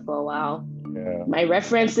Ghana for a while. My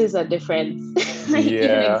references are different.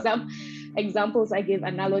 Examples I give,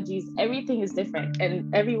 analogies, everything is different,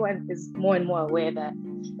 and everyone is more and more aware that,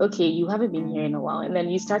 okay, you haven't been here in a while, and then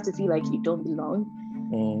you start to feel like you don't belong.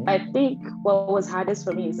 I think what was hardest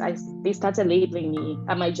for me is they started labeling me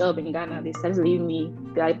at my job in Ghana. They started labeling me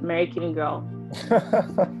the American girl.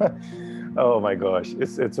 Oh my gosh,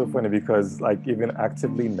 it's so funny, because like even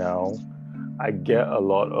actively now, I get a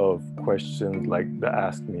lot of questions like that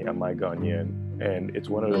ask me, "Am I Ghanaian?" And it's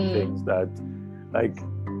one of the things that, like,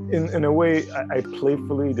 in a way, I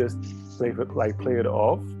playfully just play it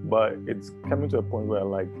off, but it's coming to a point where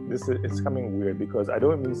like it's coming weird because I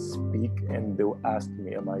don't even speak, and they'll ask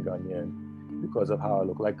me, "Am I Ghanaian?" because of how I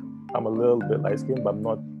look. Like I'm a little bit light skinned, but I'm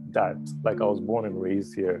not that. Like I was born and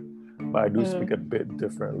raised here, but I do speak a bit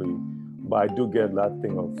differently. But I do get that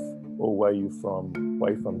thing of, "Oh, where are you from? Why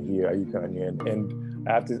are you from here? Are you Ghanaian?" And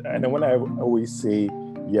I have to, and then when I always say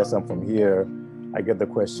yes, I'm from here, I get the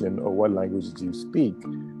question, "Oh, what language do you speak?"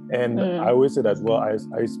 And I always say that, well,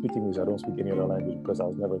 I speak English. I don't speak any other language because I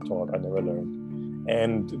was never taught. I never learned.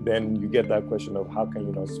 And then you get that question of, how can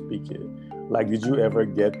you not speak it? Like, did you ever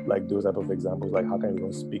get like those type of examples? Like, how can you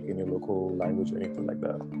not speak in your local language or anything like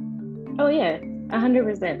that? Oh yeah,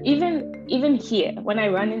 100%. Even here, when I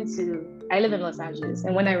live in Los Angeles,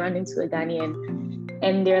 and when I run into a Ghanaian,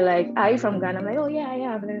 and they're like, "Are you from Ghana?" I'm like, "Oh yeah, I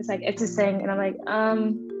am." And then it's like, "It's a saying," and I'm like,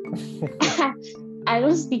 I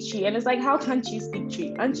don't speak Tree. And it's like, how can't you speak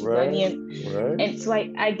Tree? Aren't you Ghanaian? Right. And so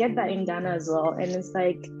I get that in Ghana as well. And it's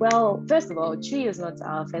like, well, first of all, Tree is not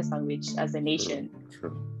our first language as a nation.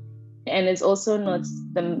 True. And it's also not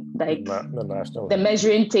the national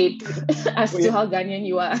measuring tape as to how Ghanaian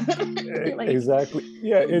you are. Like, exactly.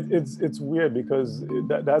 Yeah, it's weird because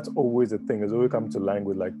that's always a thing. It's always come to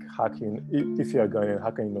language, like if you're Ghanaian,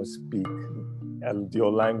 how can you not speak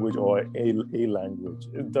your language or a language?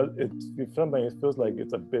 Sometimes it feels like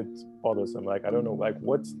it's a bit bothersome. Like, I don't know, like,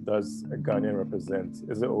 what does a Ghanaian represent?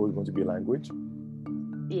 Is it always going to be language?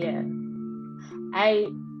 Yeah. I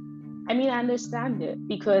mean, I understand it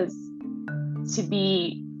because, to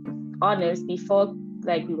be honest, before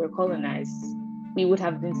like we were colonized, we would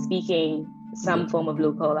have been speaking some form of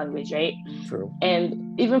local language, right? True.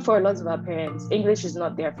 And even for a lot of our parents, English is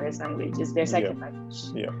not their first language, it's their second language.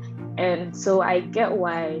 Yeah. And so I get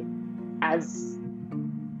why, as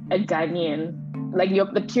a Ghanaian, like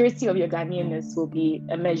the purity of your Ghanaianness will be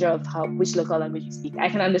a measure of which local language you speak. I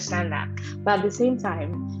can understand that. But at the same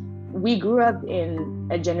time, we grew up in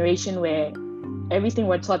a generation where everything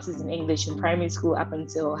we're taught is in English in primary school up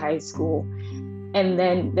until high school. And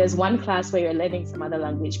then there's one class where you're learning some other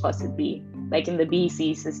language, possibly, like in the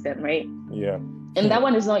BEC system, right? Yeah. And that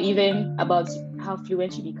one is not even about how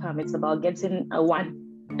fluent you become. It's about getting a 1.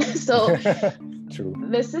 So True.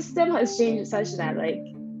 The system has changed such that, like,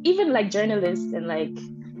 even like journalists and like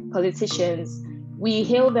politicians, we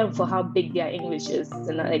hail them for how big their English is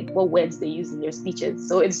and like what words they use in their speeches.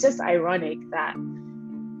 So it's just ironic that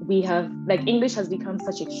we have, like, English has become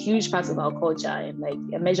such a huge part of our culture and like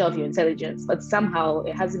a measure of your intelligence, but somehow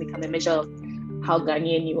it hasn't become a measure of how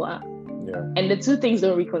Ghanaian you are. Yeah. And the two things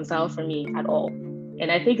don't reconcile for me at all.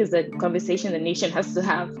 And I think it's a conversation the nation has to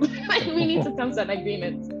have. Like, we need to come to an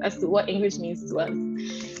agreement as to what English means to us.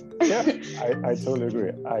 Yeah, I totally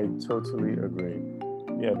agree.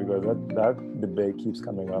 Yeah, because that debate keeps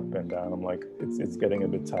coming up and down. I'm like, it's getting a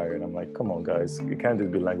bit tired. I'm like, come on, guys, it can't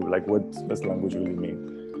just be language. Like, what does language really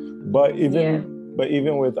mean? But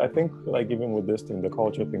even with, I think, like, even with this thing, the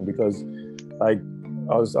culture thing, because like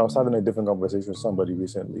I was having a different conversation with somebody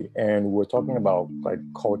recently, and we're talking about like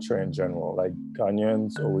culture in general. Like,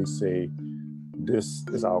 Ghanaians always say, this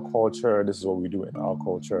is our culture, this is what we do in our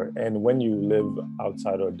culture. And when you live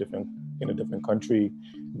outside or in a different country,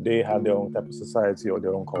 they have their own type of society or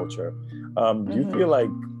their own culture. Do you feel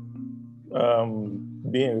like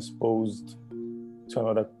being exposed to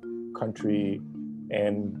another country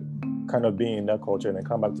and kind of being in that culture and then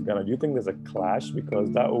come back to Ghana, do you think there's a clash?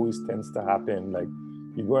 Because that always tends to happen. Like,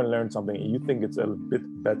 you go and learn something and you think it's a bit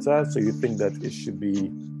better, so you think that it should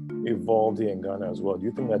be evolved here in Ghana as well. Do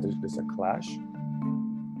you think that there's a clash?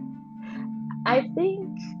 I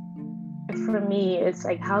think for me, it's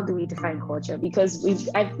like, how do we define culture? Because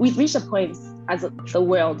we've reached a point as the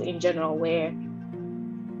world in general where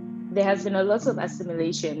there has been a lot of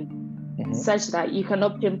assimilation, such that you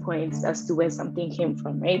cannot pinpoint as to where something came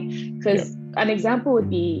from, right? Because an example would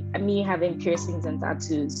be me having piercings and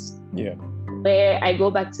tattoos. Yeah. Where I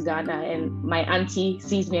go back to Ghana and my auntie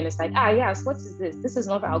sees me and it's like, yes, what is this? This is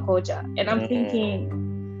not our culture. And I'm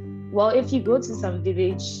thinking, well, if you go to some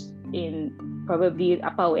village in probably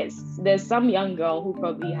Upper West, there's some young girl who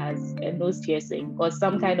probably has a nose piercing or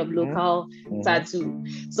some kind of local tattoo.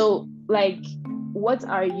 So, like, what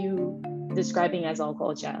are you describing as our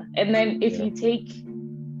culture? And then if you take,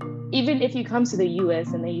 even if you come to the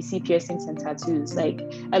US and then you see piercings and tattoos, like,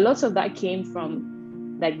 a lot of that came from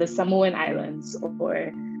like the Samoan Islands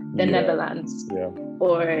or the Netherlands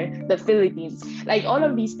or the Philippines. Like, all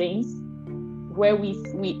of these things where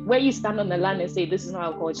where you stand on the land and say, this is not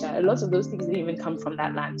our culture, a lot of those things didn't even come from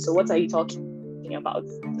that land. So what are you talking me about.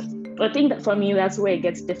 I think that for me, that's where it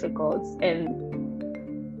gets difficult. And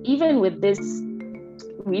even with this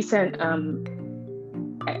recent,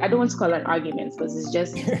 I don't want to call it an argument because it's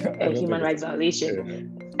just a human rights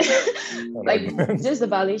violation. Like just the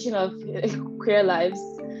violation of queer lives.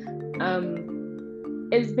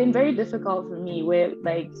 It's been very difficult for me where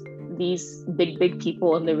like these big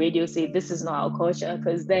people on the radio say this is not our culture,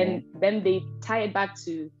 because then they tie it back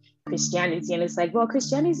to Christianity, and it's like, well,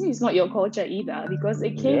 Christianity is not your culture either, because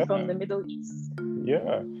it came from the Middle East.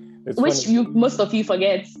 Yeah. Which most of you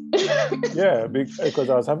forget. Yeah, because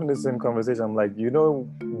I was having the same conversation. I'm like,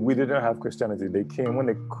 we didn't have Christianity. They came, when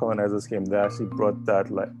the colonizers came, they actually brought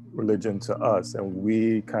that like religion to us, and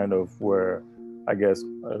we kind of were, I guess,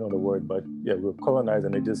 I don't know the word, but yeah, we were colonized,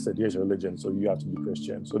 and they just said, here's your religion, so you have to be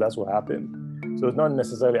Christian. So that's what happened. So it's not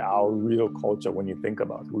necessarily our real culture when you think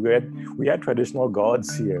about it. We had traditional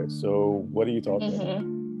gods here. So what are you talking about?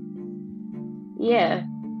 Yeah.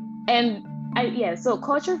 And so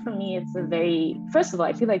culture for me, it's a very, first of all,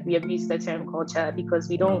 I feel like we abuse the term culture because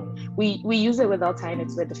we use it without tying it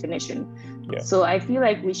to a definition. Yeah. So I feel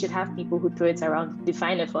like we should have people who throw it around,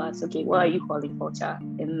 define it for us. Okay, what are you calling culture?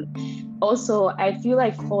 And also, I feel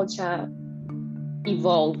like culture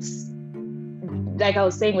evolves. Like I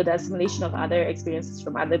was saying, with the assimilation of other experiences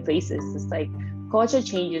from other places, it's like culture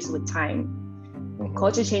changes with time.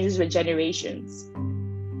 Culture changes with generations.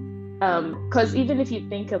 Because even if you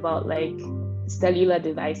think about like cellular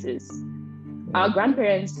devices, our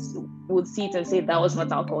grandparents would see it and say that was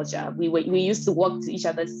not our culture. We used to walk to each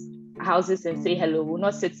other's houses and say hello. We'll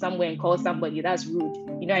not sit somewhere and call somebody. That's rude.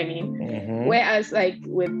 You know what I mean? Whereas like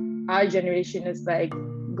with our generation, it's like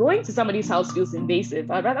going to somebody's house feels invasive.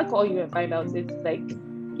 I'd rather call you and find out if like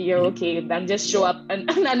you're okay than just show up and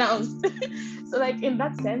unannounced. So like in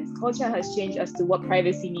that sense, culture has changed as to what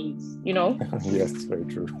privacy means, Yes, very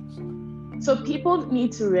true. So people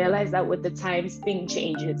need to realize that with the times, things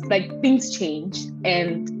change,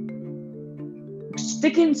 and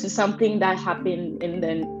sticking to something that happened in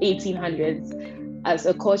the 1800s as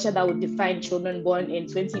a culture that would define children born in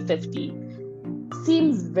 2050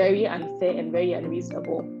 seems very unfair and very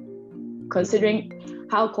unreasonable, considering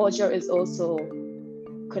how culture is also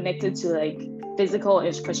connected to like physical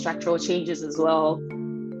infrastructural changes as well.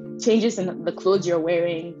 Changes in the clothes you're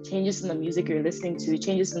wearing, changes in the music you're listening to,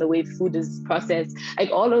 changes in the way food is processed.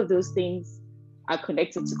 Like all of those things are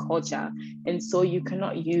connected to culture. And so you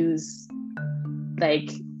cannot use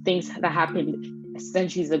like things that happened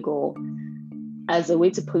centuries ago as a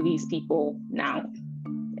way to police people now.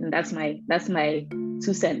 And that's my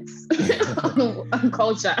 2 cents on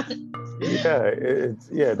culture. This, as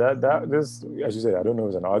you said, I don't know if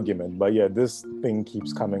it's an argument, but yeah, this thing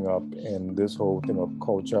keeps coming up, and this whole thing of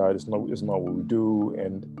culture is not what we do,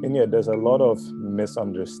 and yeah, there's a lot of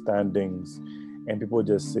misunderstandings, and people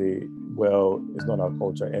just say, well, it's not our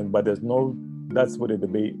culture, but there's no, that's where the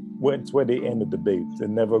debate, it's where they end the debate. They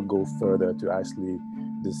never go further to actually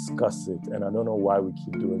discuss it, and I don't know why we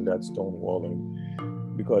keep doing that stonewalling,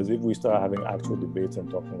 because if we start having actual debates and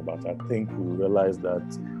talking about it, I think we realize that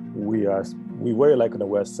we're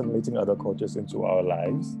assimilating other cultures into our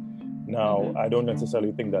lives. Now, I don't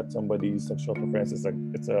necessarily think that somebody's sexual preference is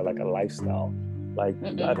like a lifestyle. Like,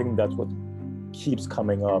 I think that's what keeps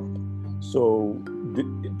coming up. So,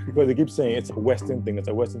 because they keep saying it's a Western thing, I'm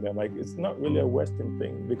like, it's not really a Western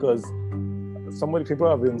thing, because people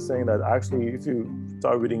have been saying that actually, if you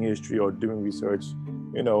start reading history or doing research,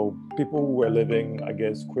 people who were living, I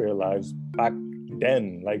guess, queer lives back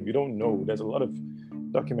then, like, you don't know. There's a lot of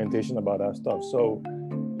documentation about that stuff. So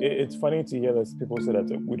it's funny to hear that people say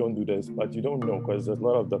that we don't do this, but you don't know, because there's a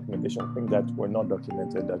lot of documentation, things that were not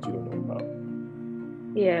documented that you don't know about.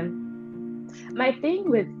 Yeah. My thing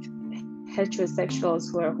with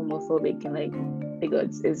heterosexuals who are homophobic and like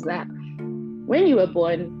bigots is that when you were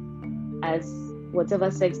born as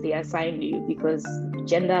whatever sex they assign you, because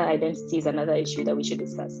gender identity is another issue that we should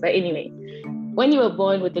discuss. But anyway, when you were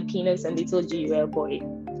born with a penis and they told you were a boy,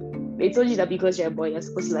 they told you that because you're a boy, you're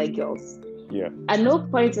supposed to like girls. Yeah. At no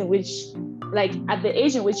point in which, like at the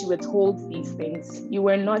age in which you were told these things, you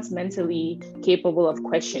were not mentally capable of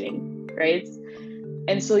questioning, right?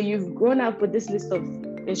 And so you've grown up with this list of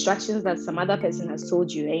instructions that some other person has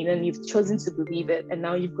told you, and then you've chosen to believe it. And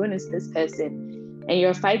now you've grown into this person and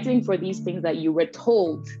you're fighting for these things that you were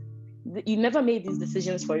told. You never made these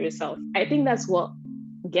decisions for yourself. I think that's what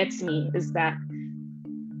gets me, is that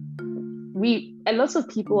a lot of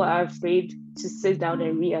people are afraid to sit down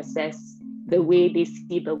and reassess the way they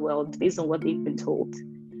see the world based on what they've been told.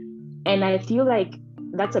 And I feel like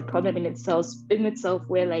that's a problem in itself,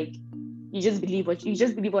 where like you just believe what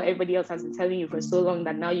everybody else has been telling you for so long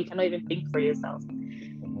that now you cannot even think for yourself.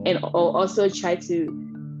 And also try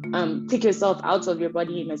to take yourself out of your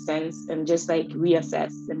body in a sense and just like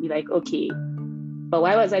reassess and be like, okay, but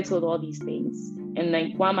why was I told all these things? And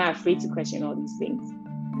like, why am I afraid to question all these things?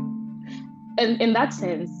 And in that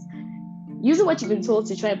sense, using what you've been told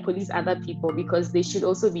to try and police other people because they should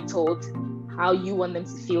also be told how you want them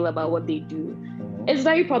to feel about what they do is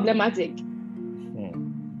very problematic.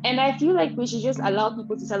 And I feel like we should just allow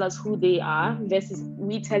people to tell us who they are versus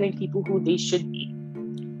we telling people who they should be.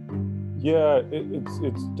 Yeah, it's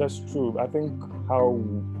that's true. I think how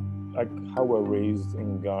we're raised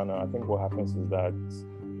in Ghana, I think what happens is that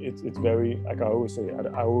it's very, like I always say,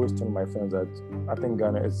 I always tell my friends that I think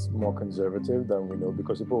Ghana is more conservative than we know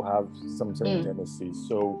because people have some certain tendencies.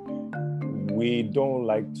 So we don't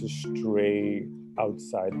like to stray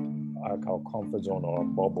outside our comfort zone or our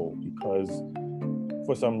bubble because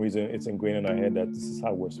for some reason it's ingrained in our head that this is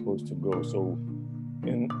how we're supposed to go. So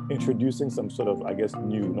in introducing some sort of, I guess, not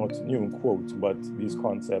new in quotes, but these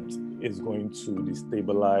concepts is going to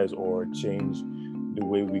destabilize or change the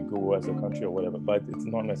way we go as a country or whatever. But it's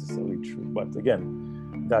not necessarily true. But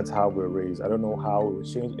again, that's how we're raised. I don't know how it will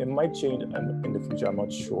change. It might change in the future. I'm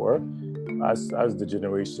not sure. As the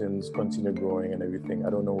generations continue growing and everything, I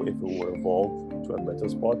don't know if it will evolve to a better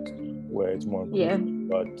spot where it's more inclusive. Yeah.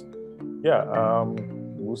 But yeah,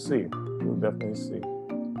 we'll see. We'll definitely see.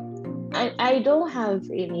 I don't have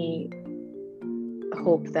any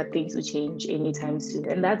hope that things will change anytime soon.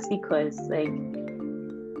 And that's because, like,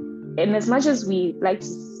 and as much as we like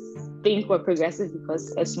to think we're progressive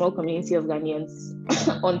because a small community of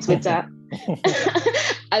Ghanaians on Twitter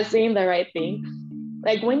are saying the right thing,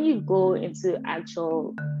 like when you go into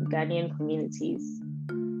actual Ghanaian communities,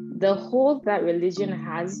 the hold that religion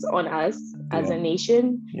has on us as a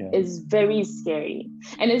nation is very scary.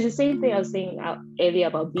 And it's the same thing I was saying earlier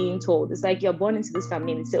about being told. It's like you're born into this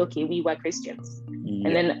family and you say, okay, we were Christians.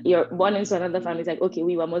 And then you're born into another family, it's like, okay,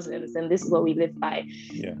 we were Muslims and this is what we live by.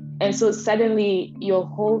 And so suddenly your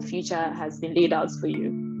whole future has been laid out for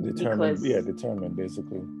you. Determined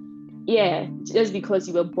basically. Yeah, just because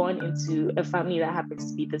you were born into a family that happens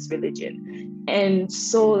to be this religion. And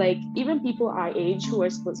so, like, even people our age who are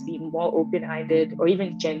supposed to be more open-minded, or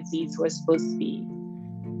even Gen Zs who are supposed to be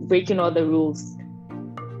breaking all the rules,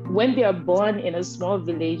 when they are born in a small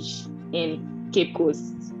village in Cape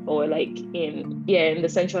Coast or like in the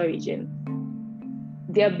central region,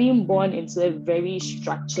 they are being born into a very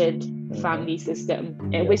structured family system,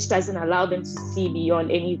 and which doesn't allow them to see beyond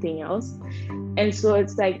anything else. And so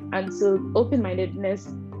it's like, until open-mindedness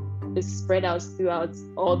is spread out throughout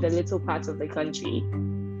all the little parts of the country,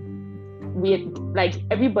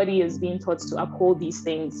 everybody is being taught to uphold these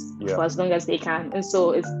things for as long as they can. And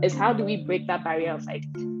so it's how do we break that barrier of like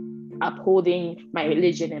upholding my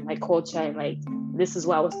religion and my culture and like, this is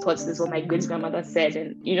what I was taught, this is what my great grandmother said,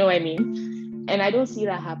 and you know what I mean? And I don't see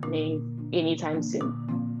that happening anytime soon.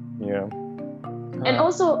 Yeah. And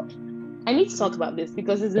also, I need to talk about this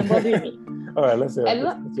because it's been bothering me. All right, let's hear it.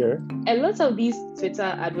 A lot of these Twitter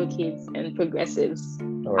advocates and progressives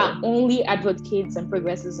are only advocates and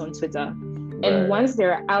progressives on Twitter. And once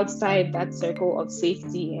they're outside that circle of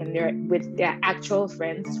safety and they're with their actual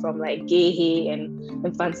friends from like Gehe and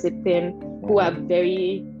Fansipin, who are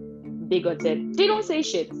very bigoted, they don't say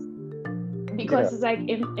shit. Because it's like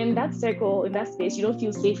in that circle, in that space, you don't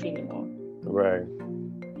feel safe anymore. Right.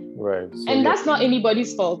 So, and that's not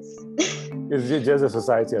anybody's fault. It's just a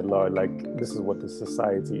society at large. Like, this is what the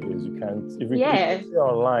society is. You can't, if you can say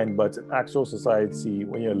online, but actual society,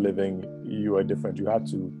 when you're living, you are different. You have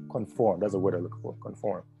to conform. That's the word I look for,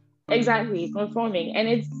 conform. Exactly, conforming.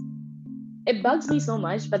 And it bugs me so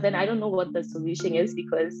much, but then I don't know what the solution is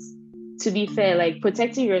because, to be fair, like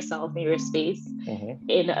protecting yourself in your space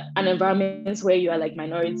in an environment where you are like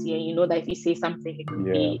minority and you know that if you say something, it could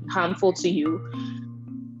be harmful to you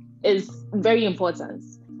is very important.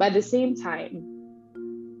 But at the same time,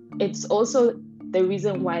 it's also the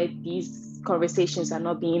reason why these conversations are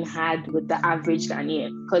not being had with the average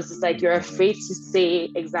Ghanaian, because it's like you're afraid to say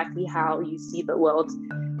exactly how you see the world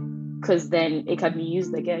because then it can be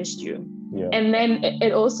used against you. And then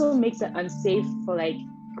it also makes it unsafe for like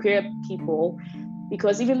queer people,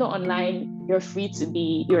 because even though online you're free to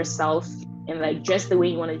be yourself and like dress the way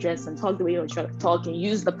you want to dress and talk the way you want to talk and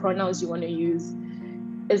use the pronouns you want to use,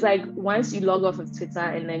 it's like once you log off of Twitter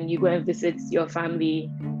and then you go and visit your family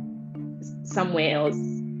somewhere else,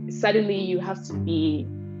 suddenly you have to be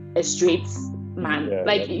a straight man.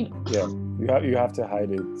 you have to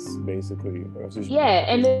hide it basically.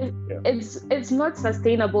 Yeah, and Yeah. it's not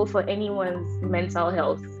sustainable for anyone's mental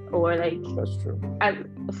health or like That's true.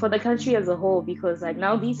 for the country as a whole, because like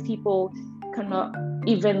now these people cannot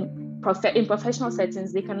even in professional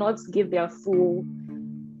settings, they cannot give their full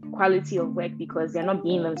quality of work because they're not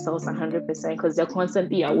being themselves 100% because they're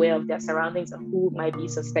constantly aware of their surroundings and who might be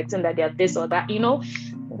suspecting that they're this or that,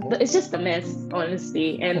 It's just a mess,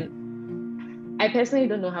 honestly. And I personally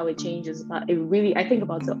don't know how it changes, but I think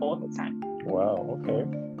about it all the time. Wow.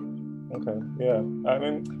 Okay. Yeah. I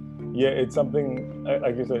mean, yeah, it's something,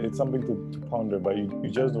 like you said, it's something to ponder, but you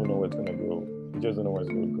just don't know where it's going to go. You just don't know where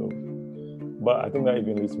it's going to go. But I think that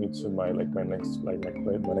even leads me to my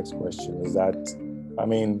next question is that, I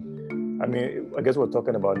mean, I guess we're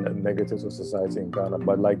talking about negatives of society in Ghana,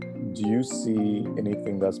 but like, do you see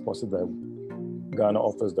anything that's positive that Ghana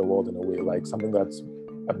offers the world in a way, like something that's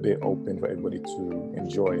a bit open for everybody to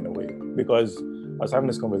enjoy in a way? Because I was having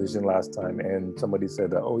this conversation last time and somebody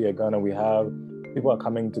said that, oh yeah, Ghana, people are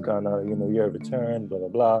coming to Ghana, year of return, blah, blah,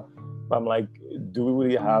 blah. But I'm like, do we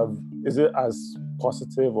really is it as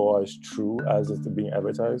positive or as true as it's being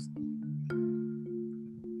advertised?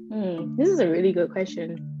 This is a really good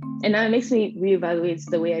question. And that makes me reevaluate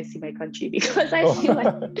the way I see my country, because I feel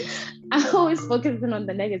like I'm always focusing on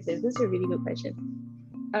the negative. This is a really good question.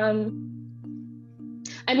 I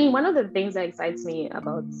mean, one of the things that excites me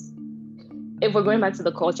about, if we're going back to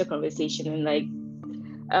the culture conversation and like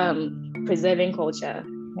preserving culture,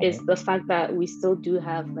 is the fact that we still do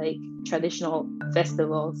have like traditional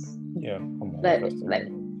festivals. Yeah. Like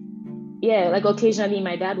occasionally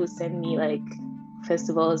my dad would send me like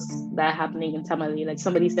festivals that are happening in Tamale. Like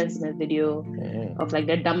somebody sends me a video of like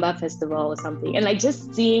the Damba festival or something, and like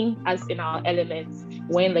just seeing us in our elements,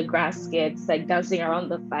 wearing the grass skirts, like dancing around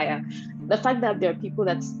the fire. The fact that there are people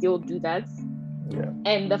that still do that,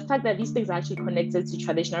 and the fact that these things are actually connected to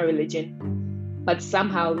traditional religion, but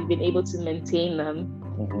somehow we've been able to maintain them.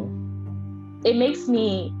 It makes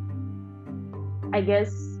me, I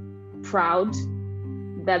guess, proud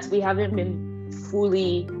that we haven't been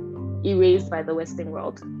fully erased by the Western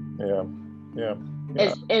world. Yeah.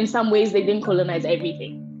 In some ways, they didn't colonize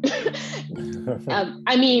everything.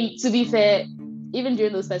 I mean, to be fair, even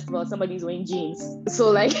during those festivals, somebody's wearing jeans. So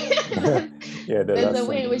like, there's a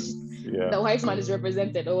way in which the white man is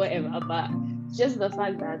represented or whatever. But just the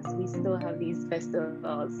fact that we still have these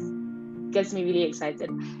festivals gets me really excited.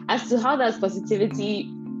 As to how that's positivity,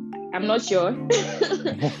 I'm not sure.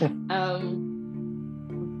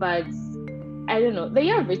 But I don't know. The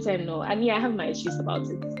year of return, no. I mean, I have my issues about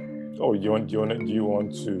it. Oh, do you want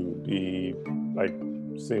to be like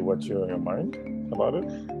say what's on your mind about it?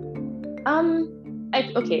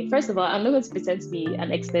 Okay. First of all, I'm not going to pretend to be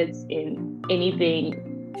an expert in anything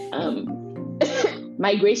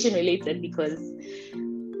migration related, because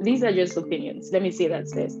these are just opinions. Let me say that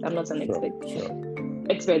first. I'm not an expert. Sure.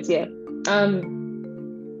 Expert, yeah.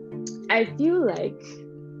 I feel like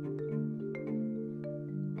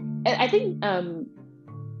I think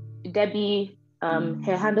Debbie,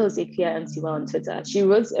 her handle is Ikuya Antiwa on Twitter. She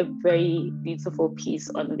wrote a very beautiful piece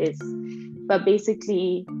on this, but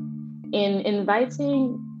basically in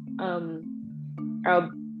inviting our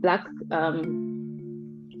Black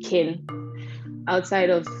kin outside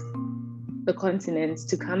of the continent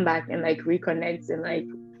to come back and like reconnect and like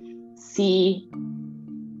see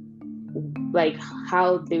like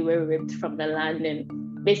how they were ripped from the land, and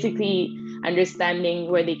basically understanding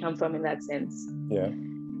where they come from in that sense. Yeah.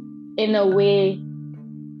 In a way,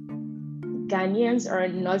 Ghanaians are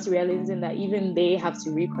not realizing that even they have to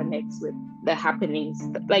reconnect with the happenings,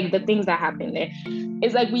 like the things that happen there.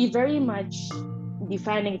 It's like we very much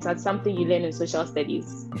defining it as something you learn in social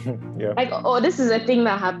studies. Yeah. Like, oh, this is a thing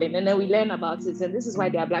that happened, and then we learn about it, and this is why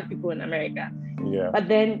there are Black people in America. Yeah. But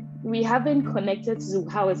then we haven't connected to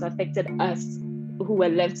how it's affected us who were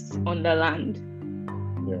left on the land.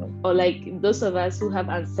 Yeah. Or like those of us who have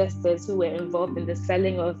ancestors who were involved in the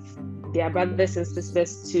selling of their brothers and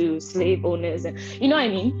sisters to slave owners, and you know what I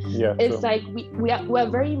mean? Yeah. It's true. Like we're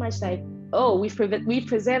very much like, oh, we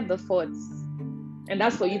preserve the forts, and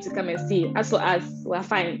that's for you to come and see. As for us, we're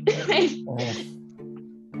fine.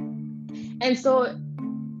 And so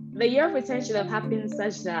the year of return should have happened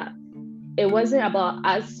such that it wasn't about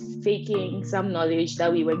us faking some knowledge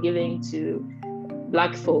that we were giving to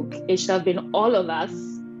Black folk. It should have been all of us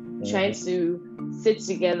trying to sit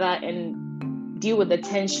together and deal with the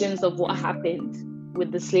tensions of what happened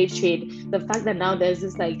with the slave trade. The fact that now there's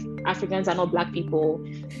this like Africans are not Black people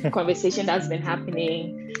conversation that's been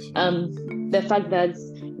happening. The fact that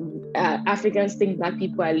Africans think Black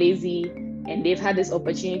people are lazy and they've had this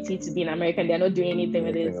opportunity to be in America and they're not doing anything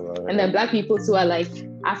with it. about And then Black people too are like,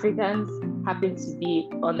 Africans happen to be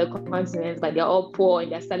on the continent, but they're all poor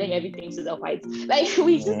and they're selling everything to the whites. Like,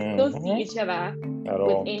 we just don't see each other At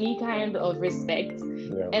with all. any kind of respect.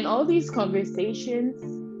 Yeah. And all these conversations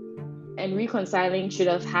and reconciling should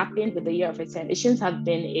have happened with the year of return. It shouldn't have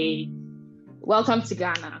been a welcome to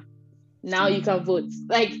Ghana. Now you can vote.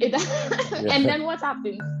 Like, and then what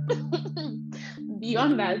happens?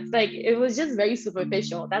 Beyond that, like, it was just very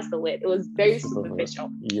superficial. That's the word. It was very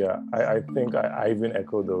superficial. Yeah, I think I even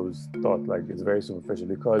echo those thoughts. Like, it's very superficial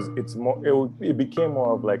because it's more. It became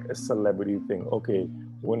more of like a celebrity thing. Okay,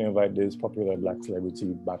 we're gonna invite this popular Black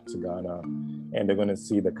celebrity back to Ghana, and they're gonna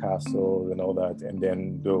see the castle and all that, and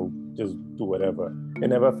then they'll just do whatever. It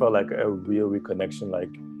never felt like a real reconnection.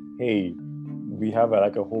 Like, hey, we have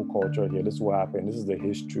like a whole culture here. This is what happened. This is the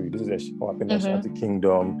history. This is what happened in the Ashanti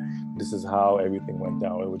Kingdom. This is how everything went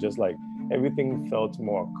down. It was just like everything felt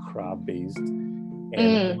more crowd based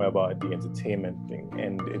and more about the entertainment thing,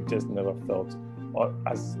 and it just never felt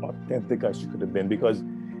as authentic as you could have been because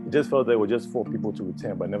it just felt like it was just for people to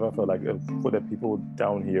attend, but never felt like for the people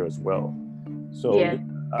down here as well. So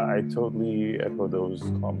I totally echo those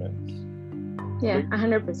comments. Yeah,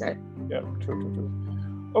 100%. Yeah, true.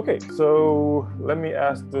 Okay, so let me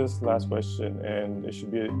ask this last question, and it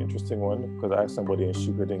should be an interesting one because I asked somebody and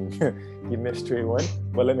she couldn't give me a straight one.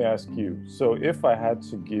 But let me ask you. So if I had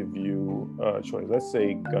to give you a choice, let's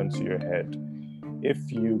say gun to your head, if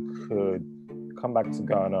you could come back to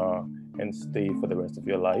Ghana and stay for the rest of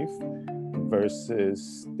your life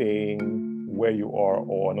versus staying where you are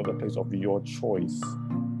or another place of your choice,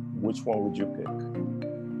 which one would you pick?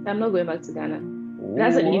 I'm not going back to Ghana.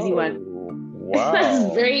 That's an easy one. Wow.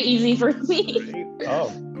 That's very easy for me.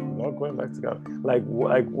 Not going back to Ghana.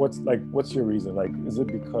 What's your reason? Like, is it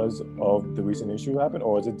because of the recent issue happened,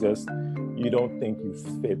 or is it just you don't think you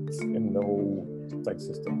fit in the whole like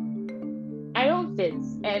system? I don't fit,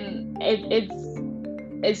 and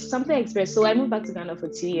it's something I experienced. So I moved back to Ghana for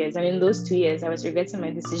 2 years, and in those 2 years, I was regretting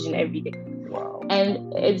my decision every day. Wow.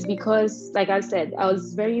 And it's because, like I said, I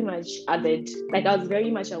was very much othered. Like, I was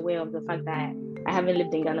very much aware of the fact that I haven't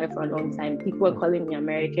lived in Ghana for a long time. People were calling me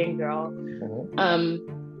American girl.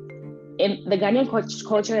 In the Ghanaian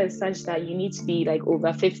culture is such that you need to be like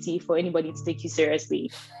over 50 for anybody to take you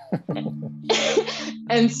seriously.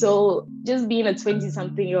 And so just being a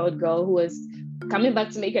 20-something-year-old girl who was coming back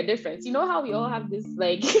to make a difference. You know how we all have this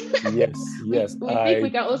like yes. we think we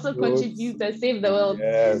can also contribute and save the world.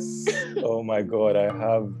 Yes. Oh my God, I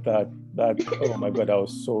have that. Oh my God, I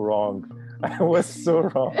was so wrong. I was so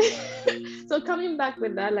wrong. So coming back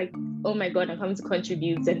with that, like, oh my God, I'm coming to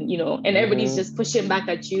contribute, and and everybody's just pushing back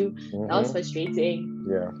at you. That was frustrating.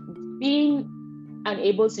 Yeah. Being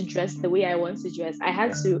unable to dress the way I want to dress, I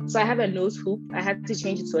had to. So I have a nose hoop. I had to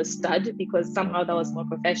change it to a stud because somehow that was more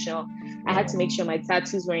professional. I had to make sure my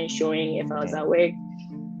tattoos weren't showing if I was at work.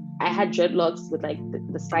 I had dreadlocks with like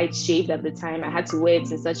the sides shaved at the time. I had to wear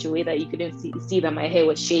it in such a way that you couldn't see that my hair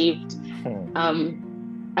was shaved.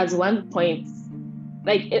 At one point,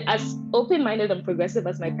 like as open-minded and progressive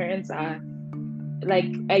as my parents are, like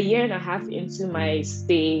a year and a half into my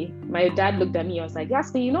stay, my dad looked at me and was like,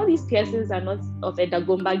 Yasmin, you know these piercings are not of a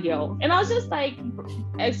Dagomba girl. And I was just like,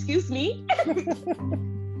 excuse me?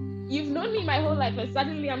 You've known me my whole life and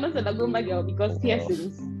suddenly I'm not a Dagomba girl because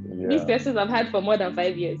piercings. Yeah. These piercings I've had for more than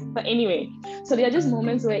 5 years. But anyway, so there are just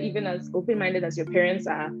moments where even as open-minded as your parents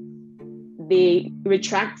are, they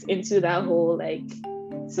retract into that whole like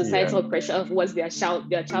societal pressure of what their child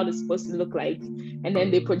is supposed to look like, and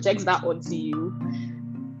then they project that onto you.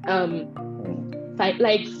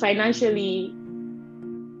 Like financially,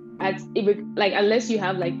 unless you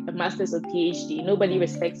have like a master's or PhD, nobody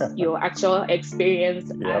respects your actual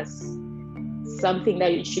experience as something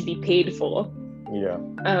that you should be paid for. Yeah.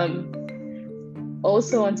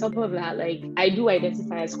 Also, on top of that, like I do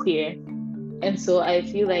identify as queer, and so I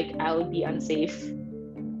feel like I would be unsafe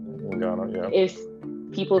if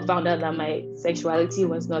people found out that my sexuality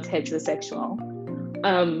was not heterosexual.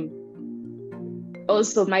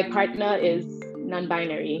 Also, my partner is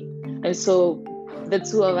non-binary, and so the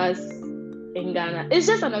two of us in Ghana, it's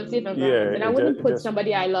just an unsafe environment, and I wouldn't put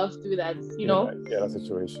somebody I love through that, you know? Yeah, that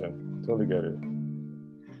situation. Totally get it.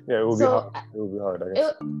 Yeah, it will be hard. It will be hard, I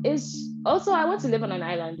guess. It's also, I want to live on an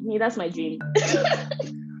island. That's my dream.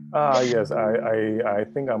 Yes, I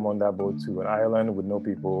think I'm on that boat too. An island with no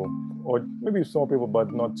people, or maybe some people,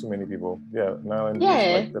 but not too many people. Yeah, an island is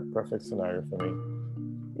like the perfect scenario for me.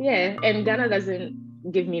 Yeah, and Ghana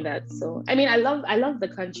doesn't give me that. So I mean, I love the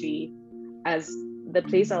country as the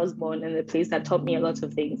place I was born and the place that taught me a lot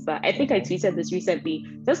of things. But I think I tweeted this recently.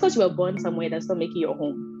 Just because you were born somewhere does not make it your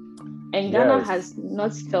home. And Ghana has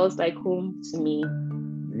not felt like home to me.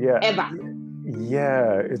 Yeah. Ever.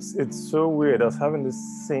 Yeah, it's so weird. I was having the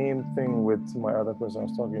same thing with my other person I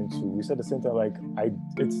was talking to. We said the same time, like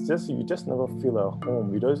it's just you just never feel at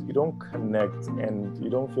home. You don't connect, and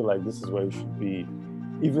you don't feel like this is where you should be,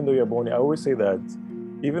 even though you're born. I always say that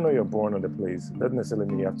even though you're born on the place, it doesn't necessarily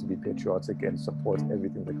mean you have to be patriotic and support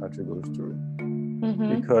everything the country goes through.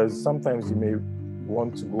 Because sometimes you may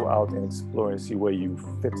want to go out and explore and see where you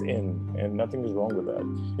fit in, and nothing is wrong with that.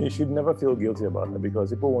 And you should never feel guilty about that,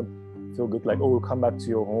 because people won't feel good like, oh, come back to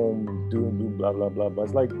your home, do blah blah blah. But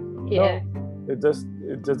it's like, no, it just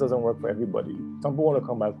doesn't work for everybody. Some people want to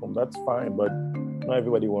come back home, that's fine, but not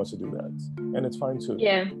everybody wants to do that, and it's fine too.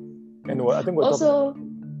 Yeah. And I think we're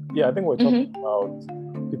talking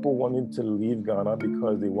about people wanting to leave Ghana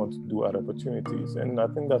because they want to do other opportunities, and I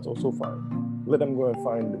think that's also fine. Let them go and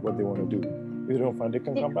find what they want to do. If they don't find, they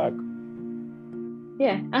can come back.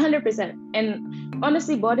 Yeah, 100%. And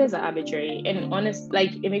honestly, borders are arbitrary. And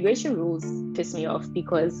like immigration rules piss me off,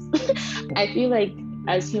 because I feel like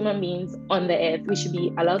as human beings on the earth, we should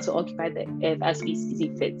be allowed to occupy the earth as we see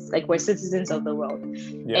fit. Like, we're citizens of the world.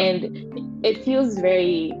 Yeah. And it feels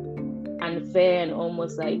very unfair and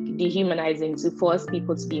almost like dehumanizing to force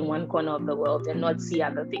people to be in one corner of the world and not see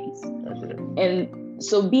other things. Okay. And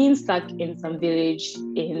so being stuck in some village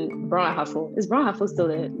in Brown Ahafo, is Brown Ahafo still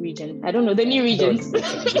a region? I don't know, the new regions.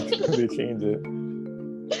 They changed it.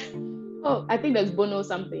 Oh, I think there's Bono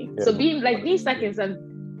something. Yeah. So being stuck in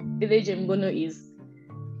some village in Bono is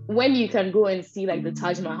when you can go and see like the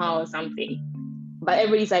Taj Mahal or something. But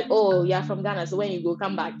everybody's like, oh, you're from Ghana, so when you go,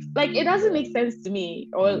 come back. Like, it doesn't make sense to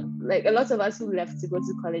me. Or like a lot of us who left to go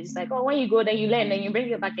to college, it's like, oh, when you go, then you learn, then you bring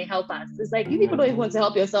it back and help us. It's like, you people don't even want to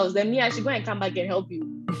help yourselves. Then me, I should go and come back and help you.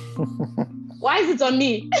 Why is it on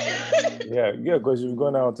me? yeah, because you've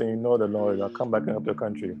gone out and you know the law. I'll come back and help your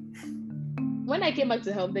country. When I came back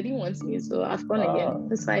to help, they didn't want me, so I've gone again.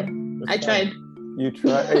 It's fine. I tried. You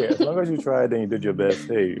tried. Hey, as long as you tried and you did your best,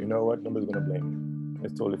 hey, you know what? Nobody's gonna blame you.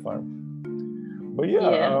 It's totally fine. But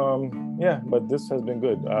but this has been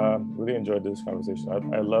good. Really enjoyed this conversation.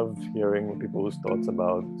 I love hearing people's thoughts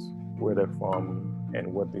about where they're from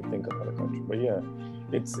and what they think about the country. But yeah,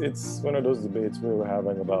 it's one of those debates where we're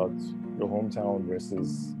having about your hometown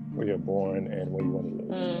versus where you're born and where you want to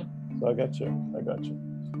live. So I got you.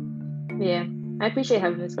 Yeah, I appreciate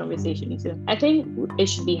having this conversation too. I think it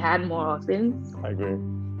should be had more often. I agree.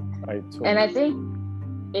 And I think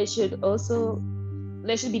it should also,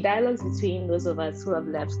 there should be dialogues between those of us who have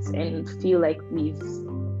left and feel like we've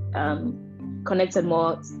connected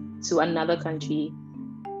more to another country,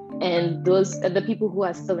 and the people who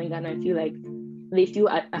are still in Ghana feel like they feel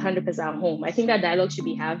 100% home. I think that dialogue should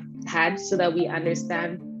be had so that we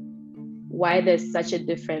understand why there's such a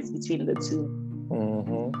difference between the two.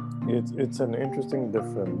 It's an interesting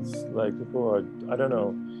difference. Like, people are, I don't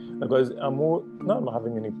know, because I'm not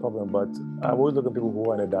having any problem, but I always look at people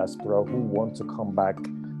who are in the diaspora who want to come back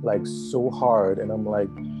like so hard, and I'm like,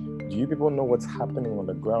 do you people know what's happening on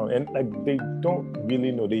the ground? And like, they don't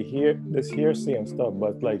really know. They hear this hearsay and stuff,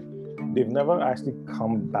 but like, they've never actually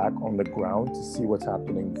come back on the ground to see what's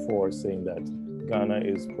happening before saying that Ghana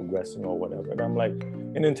is progressing or whatever. And I'm like,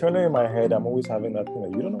 and internally in my head, I'm always having that thing,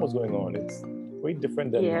 like, you don't know what's going on. It's way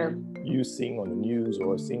different than you seeing on the news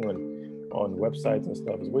or seeing on websites and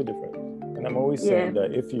stuff. It's way different. And I'm always saying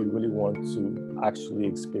that if you really want to actually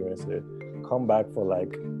experience it, come back for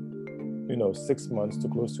like, 6 months to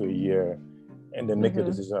close to a year, and then make a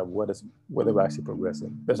decision of whether we're actually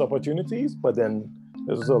progressing. There's opportunities, but then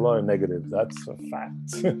there's also a lot of negatives. That's a fact.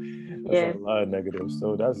 There's a lot of negatives.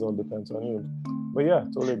 So that all depends on you. But yeah,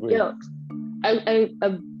 totally agree.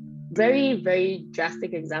 A very, very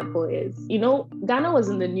drastic example is, Ghana was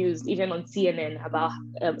in the news, even on CNN, about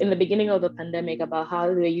in the beginning of the pandemic, about how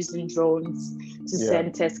they were using drones to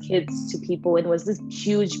send test kits to people. And it was this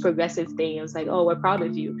huge progressive thing. It was like, oh, we're proud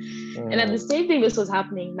of you. And at the same thing this was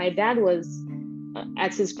happening, my dad was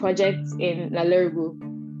at his project in Nalerugu,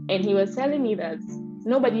 and he was telling me that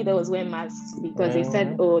nobody there was wearing masks because they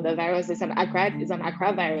said, oh, the virus is an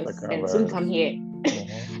Accra virus and soon come here.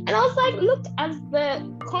 And I was like, look at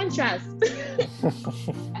the contrast.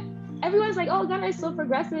 Everyone's like, oh, Ghana is so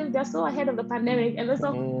progressive, they're so ahead of the pandemic. And there's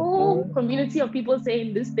a whole community of people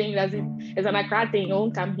saying this thing as it is an Accra thing, you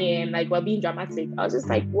won't come here, and like, we're being dramatic. I was just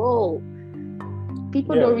like, whoa,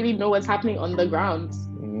 people don't really know what's happening on the ground.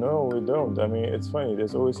 No, we don't. I mean, it's funny.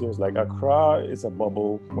 There's always here like Accra is a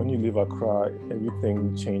bubble. When you leave Accra,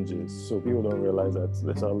 everything changes. So people don't realize that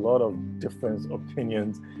there's a lot of different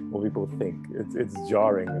opinions, what people think. It's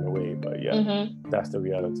jarring in a way, but yeah, that's the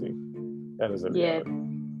reality. That is the reality.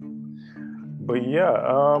 But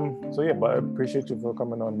yeah, but I appreciate you for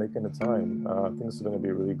coming on, making the time. I think this is going to be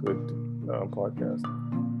a really good podcast.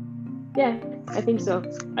 Yeah, I think so.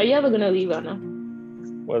 Are you ever going to leave Ghana?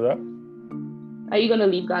 What's that? Are you going to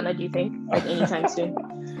leave Ghana, do you think, like anytime soon?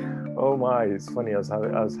 Oh my, it's funny. I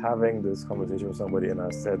was having this conversation with somebody, and I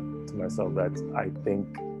said to myself that I think,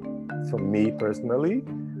 for me personally,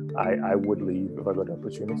 I would leave if I got the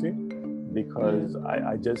opportunity, because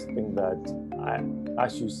I just think that,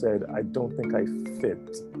 as you said, I don't think I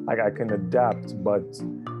fit. Like, I can adapt, but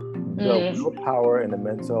the willpower and the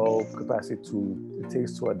mental capacity it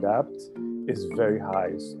takes to adapt is very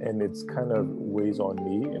high, and it's kind of weighs on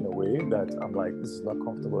me in a way that I'm like, this is not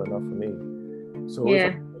comfortable enough for me. So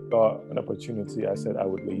if I got an opportunity, I said I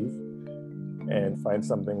would leave and find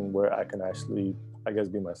something where I can actually, I guess,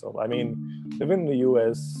 be myself. I mean, living in the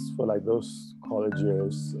US for like those college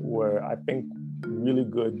years were, I think, really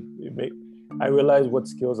good. I realized what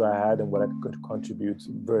skills I had and what I could contribute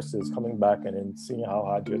versus coming back and then seeing how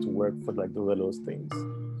hard you had to work for like the littlest things.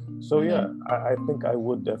 So yeah, I think I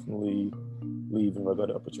would definitely leave if I got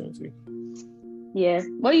the opportunity. Yeah,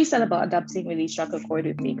 what you said about adapting really struck a chord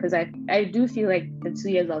with me, because I do feel like the 2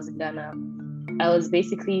 years I was in Ghana, I was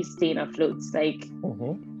basically staying afloat. Like,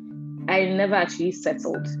 I never actually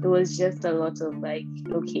settled. It was just a lot of like,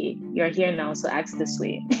 okay, you're here now, so act this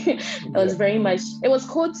way. It was very much, it was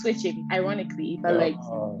code switching, ironically, but like,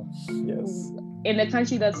 yes, in a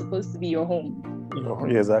country that's supposed to be your home.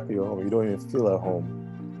 Yeah, exactly, your home. You don't even feel at home.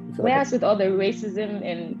 Whereas with all the racism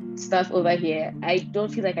and stuff over here, I don't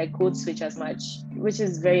feel like I code switch as much, which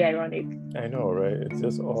is very ironic. I know, right? It's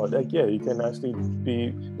just odd. Like, yeah, you can actually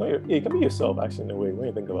be, you can be yourself actually in a way when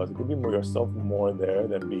you think about it. You can be yourself more there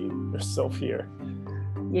than be yourself here.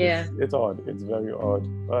 Yeah. It's odd. It's very odd.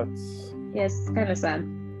 But yes, it's kind of sad.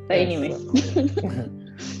 But anyway.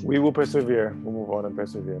 We will persevere. We'll move on and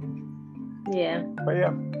persevere. Yeah. But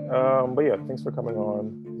yeah, thanks for coming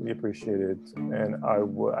on. We appreciate it, and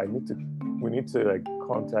we need to like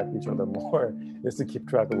contact each other more just to keep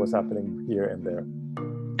track of what's happening here and there.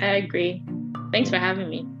 I agree. Thanks for having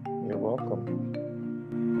me. You're welcome.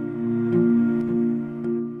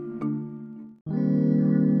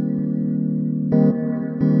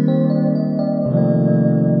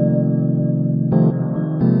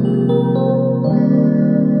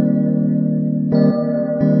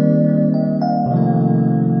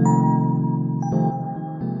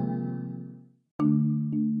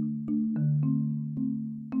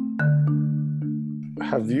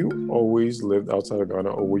 Have you always lived outside of Ghana,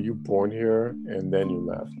 or were you born here and then you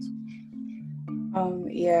left?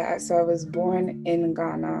 Yeah, so I was born in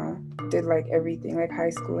Ghana, did like everything, like high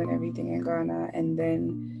school and everything in Ghana, and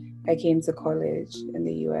then I came to college in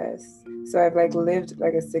the US. So I've like lived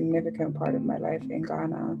like a significant part of my life in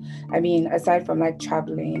Ghana. I mean, aside from like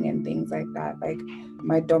traveling and things like that, like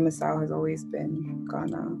my domicile has always been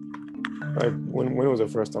Ghana. Like, when was the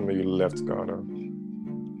first time that you left Ghana?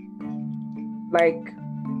 Like,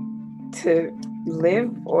 to live,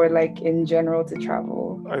 or like in general to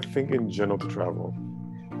travel? I think in general to travel.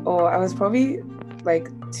 Oh, I was probably like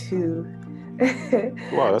 2.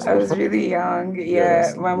 Wow, that's I was really young.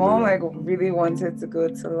 Yeah, my mom like really wanted to go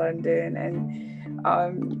to London,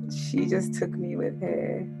 and she just took me with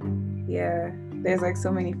her. Yeah, there's like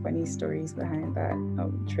so many funny stories behind that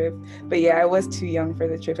trip. But yeah, I was too young for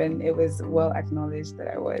the trip, and it was well acknowledged that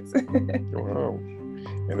I was. Wow.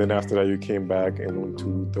 And then after that, you came back and went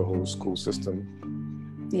to the whole school system.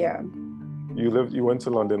 Yeah. You went to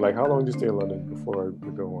London. Like, how long did you stay in London before we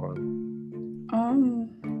go on?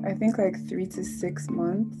 I think like 3 to 6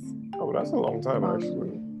 months. Oh, that's a long time,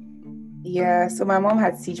 actually. Yeah, so my mom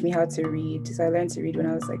had to teach me how to read. So I learned to read when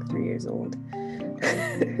I was like 3 years old.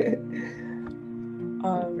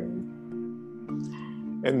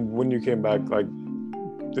 And when you came back, like,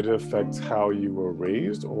 did it affect how you were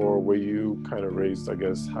raised, or were you kind of raised, I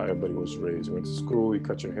guess, how everybody was raised? You went to school, you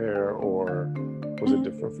cut your hair, or was it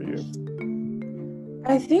different for you?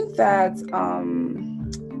 I think that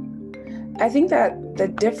the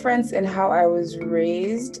difference in how I was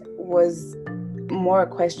raised was more a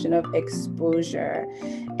question of exposure.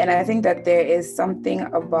 And I think that there is something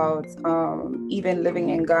about even living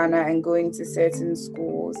in Ghana and going to certain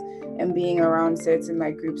schools and being around certain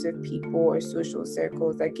like groups of people or social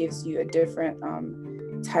circles that gives you a different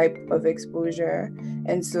type of exposure.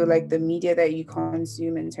 And so like the media that you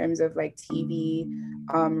consume in terms of like TV,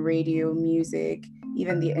 radio, music,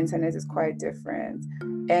 even the internet is quite different.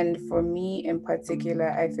 And for me in particular,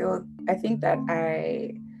 I think that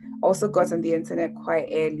I also got on the internet quite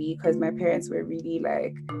early because my parents were really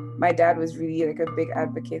like, my dad was really like a big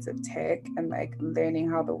advocate of tech and like learning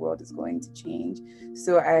how the world is going to change.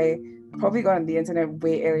 So I probably got on the internet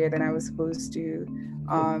way earlier than I was supposed to.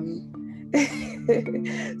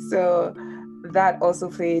 So that also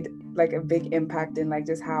played like a big impact in like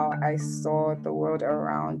just how I saw the world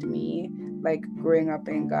around me, like growing up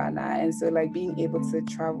in Ghana. And so like being able to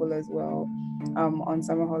travel as well on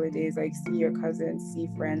summer holidays, like see your cousins, see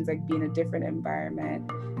friends, like be in a different environment,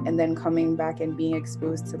 and then coming back and being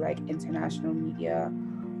exposed to like international media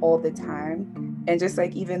all the time, and just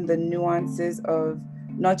like even the nuances of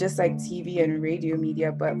not just like TV and radio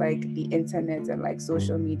media, but like the internet and like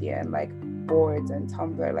social media and like boards and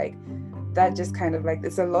Tumblr, like that just kind of like,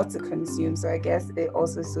 it's a lot to consume. So I guess it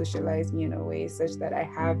also socialized me in a way such that I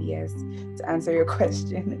have, yes, to answer your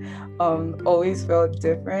question, always felt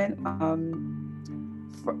different,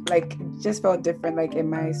 like just felt different like in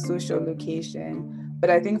my social location. But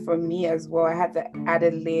I think for me as well, I had the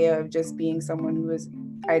added layer of just being someone who was,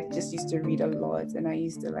 I just used to read a lot, and I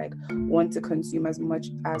used to like want to consume as much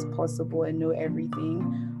as possible and know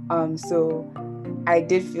everything. So I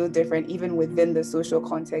did feel different even within the social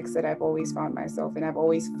context that I've always found myself in. I've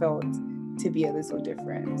always felt to be a little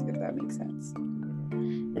different, if that makes sense.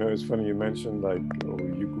 You know, it's funny you mentioned like, oh,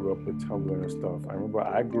 you grew up with Tumblr and stuff. I remember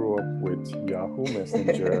I grew up with Yahoo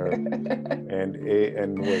Messenger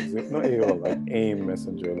and was it not AOL, like AIM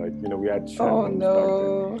Messenger. Like, you know, we had chat rooms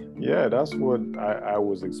back then. Yeah, that's what I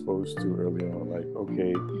was exposed to early on. Like,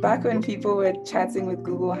 okay, back when people were chatting with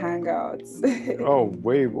Google Hangouts.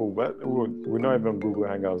 We're not even Google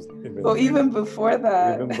Hangouts. Even before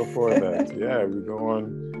that. Even before that, yeah, we go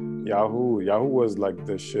on Yahoo. Yahoo was like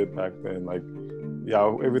the shit back then. Like,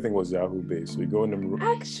 Yahoo, everything was Yahoo based. So you go in the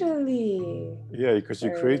actually. Yeah, because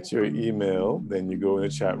you create your email, then you go in the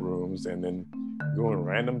chat rooms, and then go in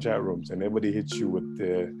random chat rooms, and everybody hits you with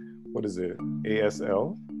the, what is it,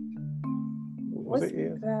 ASL? What's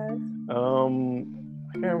that? I can't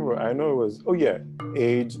remember. I know it was,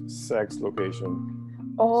 age, sex, location.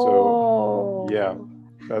 Oh. So yeah,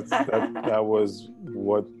 that's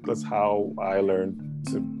how I learned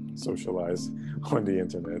to socialize on the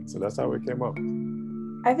internet. So that's how it came up.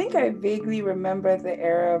 I think I vaguely remember the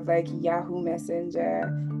era of like Yahoo Messenger,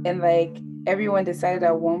 and like everyone decided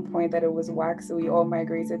at one point that it was whack, so we all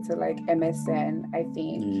migrated to like MSN, I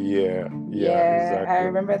think. Yeah, exactly. I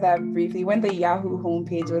remember that briefly when the Yahoo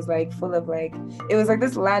homepage was like full of like, it was like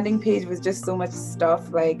this landing page with just so much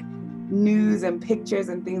stuff, like news and pictures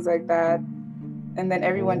and things like that. And then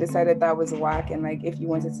everyone decided that was whack, and like if you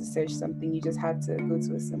wanted to search something, you just had to go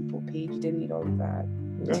to a simple page. You didn't need all of that.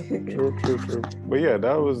 Yeah, true. But yeah,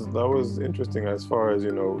 that was interesting as far as,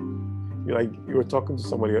 you know, you were talking to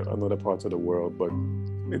somebody in another part of the world, but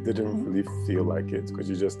it didn't really feel like it because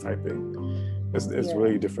you're just typing. It's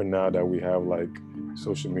really different now that we have like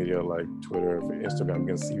social media like Twitter, Instagram. You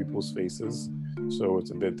can see people's faces, so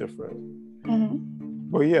it's a bit different.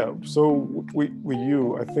 But yeah, so with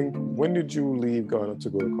you, I think, when did you leave Ghana to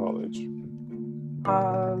go to college?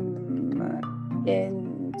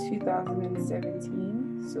 In 2017,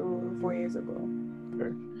 so 4 years ago.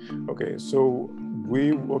 Okay, so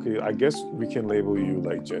I guess we can label you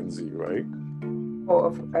like Gen Z, right?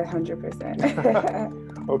 Oh,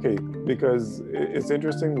 100%. Okay, because it's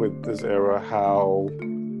interesting with this era how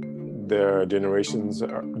their generations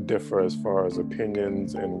differ as far as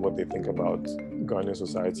opinions and what they think about Ghanaian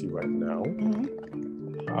society right now.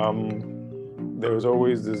 There's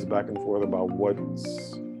always this back and forth about what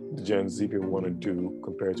the Gen Z people want to do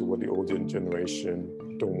compared to what the older generation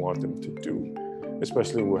don't want them to do,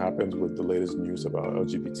 especially what happens with the latest news about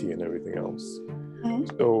LGBT and everything else.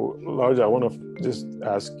 So, Larja, I want to just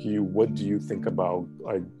ask you, what do you think about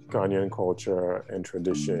like Ghanaian culture and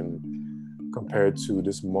tradition compared to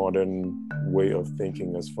this modern way of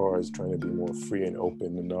thinking as far as trying to be more free and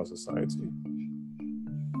open in our society?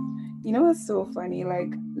 You know what's so funny?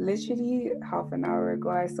 Like literally half an hour ago,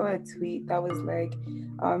 I saw a tweet that was like,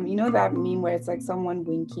 you know that meme where it's like someone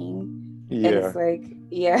winking? Yeah. And it's like,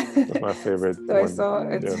 yeah. That's my favorite So one. I saw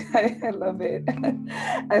I love it.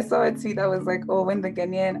 I saw a tweet that was like, oh, when the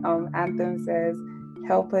Ghanaian anthem says,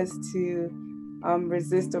 help us to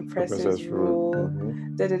resist oppressors' rule,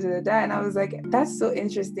 and I was like, that's so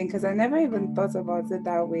interesting, because I never even thought about it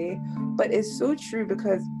that way. But it's so true,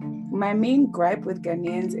 because my main gripe with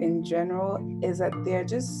Ghanaians in general is that they're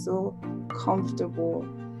just so comfortable.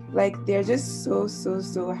 Like they're just so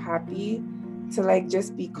happy to like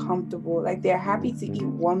just be comfortable. Like they're happy to eat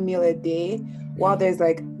one meal a day while there's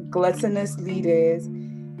like gluttonous leaders,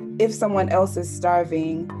 if someone else is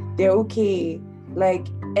starving, they're okay. Like,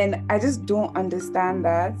 and I just don't understand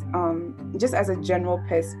that, just as a general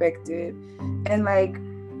perspective. And like,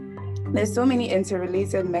 there's so many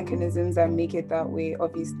interrelated mechanisms that make it that way,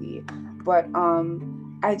 obviously. But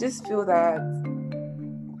I just feel that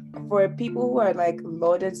for people who are like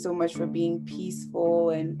lauded so much for being peaceful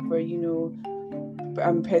and for,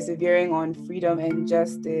 persevering on freedom and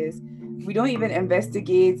justice, we don't even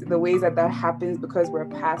investigate the ways that happens because we're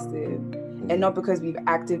passive and not because we've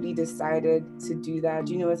actively decided to do that.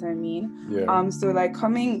 Do you know what I mean? Yeah. So like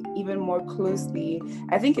coming even more closely,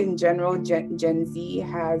 I think in general, Gen Z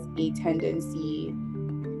has a tendency,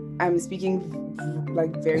 I'm speaking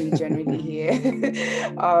like very generally here,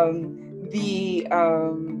 the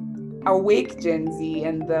awake Gen Z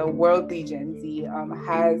and the worldly Gen Z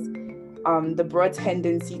has the broad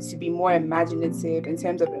tendency to be more imaginative in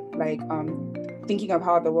terms of like thinking of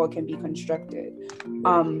how the world can be constructed.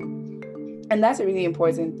 And that's a really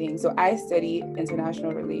important thing. So I study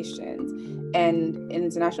international relations, and in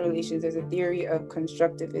international relations, there's a theory of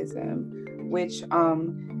constructivism, which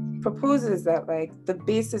proposes that like the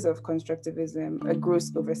basis of constructivism, a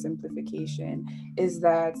gross oversimplification, is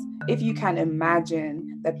that if you can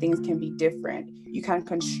imagine that things can be different, you can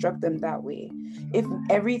construct them that way. If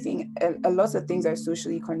everything, a lot of things are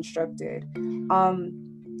socially constructed.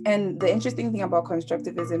 And the interesting thing about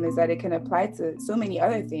constructivism is that it can apply to so many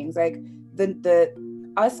other things, like the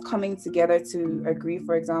us coming together to agree,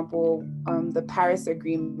 for example, the Paris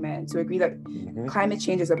Agreement, to agree that climate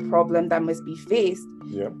change is a problem that must be faced.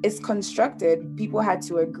 Yep. It's constructed. People had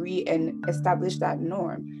to agree and establish that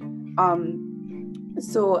norm.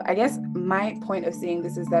 So I guess my point of saying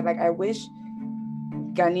this is that like I wish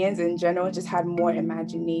Ghanaians in general just had more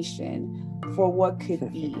imagination for what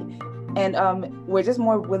could be. And we're just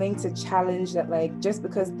more willing to challenge that, like, just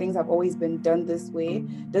because things have always been done this way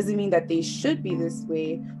doesn't mean that they should be this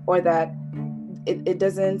way, or that it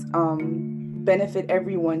doesn't benefit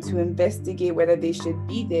everyone to investigate whether they should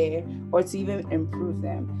be there or to even improve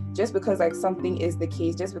them. Just because like something is the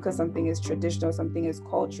case, just because something is traditional, something is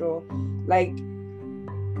cultural, like,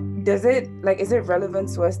 is it relevant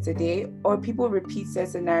to us today? Or people repeat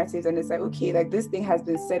certain narratives and it's like, okay, like this thing has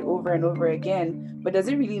been said over and over again, but does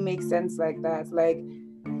it really make sense like that? Like,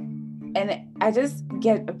 and I just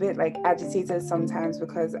get a bit like agitated sometimes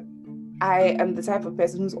because I am the type of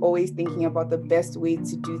person who's always thinking about the best way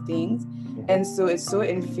to do things. And so it's so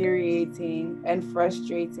infuriating and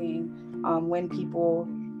frustrating when people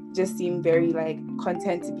just seem very like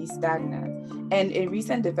content to be stagnant. And in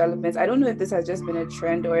recent developments, I don't know if this has just been a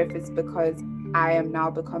trend or if it's because I am now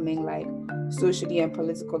becoming like socially and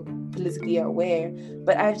politically aware,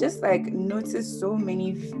 but I've just like noticed so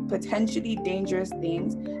many potentially dangerous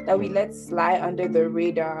things that we let slide under the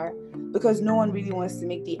radar because no one really wants to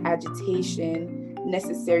make the agitation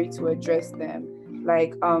necessary to address them.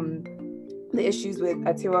 Like the issues with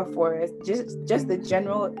Atewa Forest, just the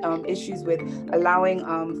general issues with allowing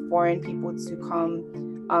foreign people to come.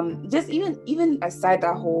 Just even aside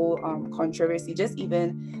that whole controversy, just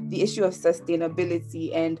even the issue of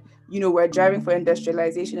sustainability, and we're driving for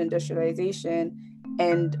industrialization,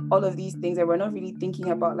 and all of these things, and we're not really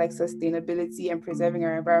thinking about like sustainability and preserving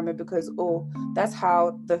our environment because that's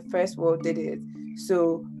how the first world did it,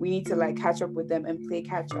 so we need to like catch up with them and play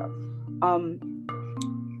catch up.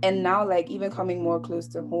 And now, like, even coming more close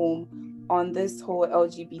to home on this whole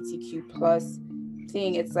LGBTQ plus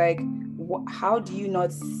thing, it's like, how do you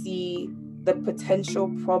not see the potential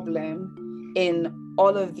problem in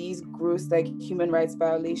all of these gross, like, human rights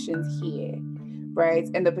violations here, right?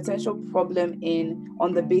 And the potential problem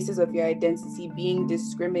on the basis of your identity being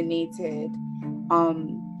discriminated,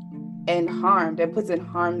 and harmed and put in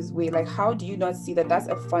harm's way. Like, how do you not see that that's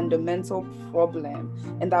a fundamental problem,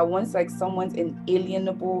 and that once like someone's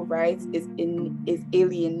inalienable rights is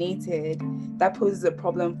alienated, that poses a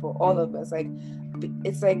problem for all of us. Like,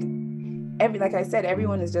 it's like like I said,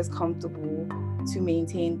 everyone is just comfortable to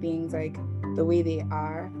maintain things like the way they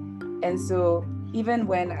are. And so even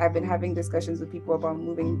when I've been having discussions with people about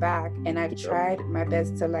moving back, and I've tried my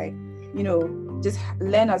best to like, just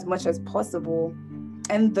learn as much as possible,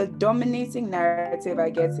 and the dominating narrative I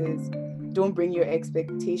get is, don't bring your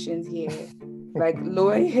expectations here. Like,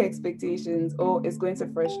 lower your expectations. It's going to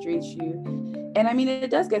frustrate you. And I mean, it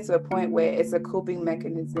does get to a point where it's a coping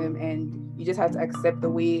mechanism and you just have to accept the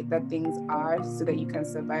way that things are so that you can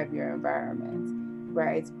survive your environment,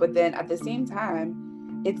 right? But then at the same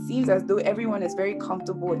time, it seems as though everyone is very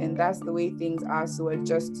comfortable and that's the way things are, so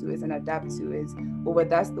adjust to it and adapt to it. But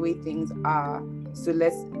that's the way things are, so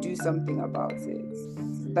let's do something about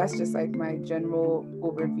it. that's just like my general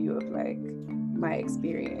overview of like my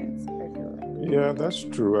experience, I feel like. Yeah, that's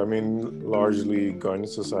true. I mean, largely Ghanaian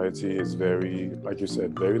society is very, like you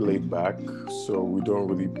said, very laid back. So we don't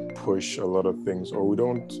really push a lot of things, or we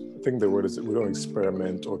don't, I think the word is, we don't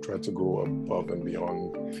experiment or try to go above and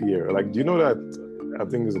beyond fear. Like, do you know that I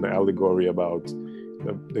think there's an allegory about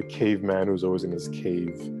the caveman who's always in his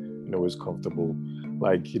cave and always comfortable.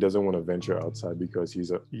 Like he doesn't want to venture outside because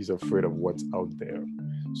he's afraid of what's out there.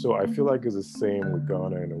 So I feel like it's the same with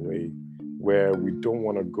Ghana in a way, where we don't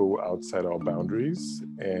want to go outside our boundaries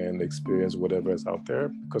and experience whatever is out there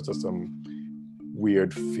because of some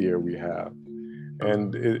weird fear we have.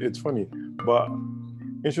 And it's funny, but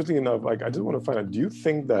interesting enough, like I just want to find out, do you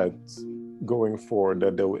think that going forward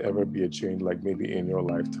that there will ever be a change, like maybe in your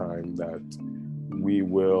lifetime, that we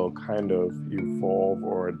will kind of evolve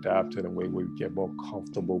or adapt in a way where we get more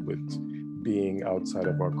comfortable with being outside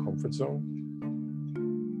of our comfort zone?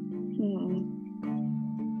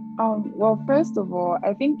 Well, first of all,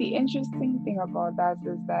 I think the interesting thing about that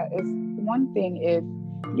is that it's one thing if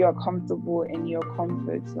you're comfortable in your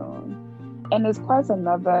comfort zone, and it's quite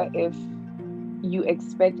another if you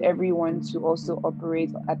expect everyone to also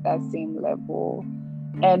operate at that same level.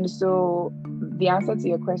 And so the answer to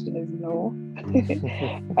your question is no.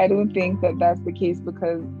 I don't think that that's the case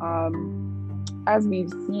because as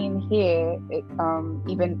we've seen here,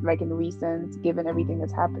 even like in recent, given everything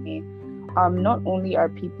that's happening, not only are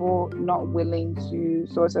people not willing to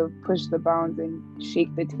sort of push the bounds and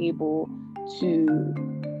shake the table to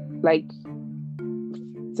like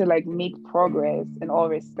make progress in all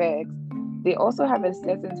respects, they also have a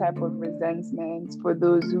certain type of resentment for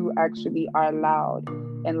those who actually are loud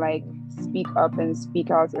and like speak up and speak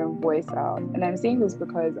out and voice out. And I'm saying this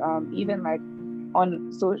because even like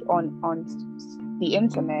on the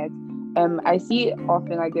internet, I see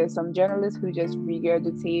often like there's some journalists who just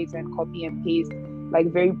regurgitate and copy and paste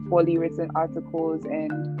like very poorly written articles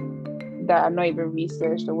and that are not even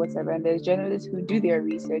researched or whatever. And there's journalists who do their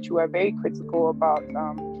research, who are very critical about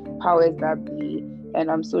powers that be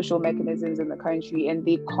and social mechanisms in the country, and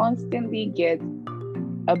they constantly get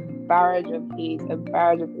a barrage of hate, a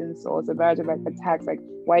barrage of insults, a barrage of like attacks. Like,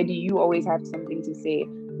 why do you always have something to say?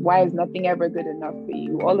 Why is nothing ever good enough for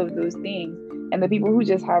you? All of those things. And the people who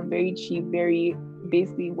just have very cheap, very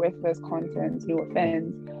basically worthless content, no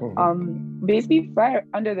offense, basically fly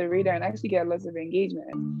under the radar and actually get lots of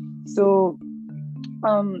engagement. So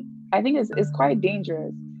I think it's quite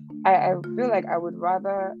dangerous. I feel like I would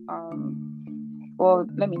rather well,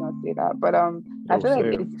 let me not say that, but I feel like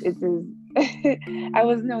it is I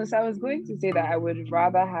was going to say that I would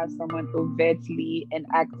rather have someone overtly and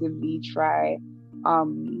actively try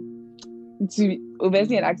to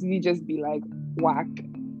overtly and actively just be like whack.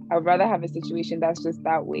 I'd rather have a situation that's just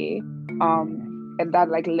that way and that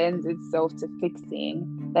like lends itself to fixing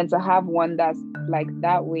than to have one that's like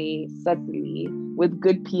that way subtly with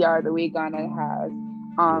good PR the way Ghana has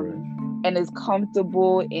and is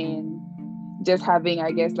comfortable in just having,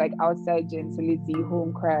 I guess, like outside gentility,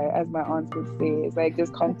 home cry, as my aunt would say. It's like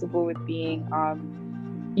just comfortable with being,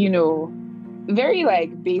 very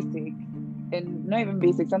like basic and not even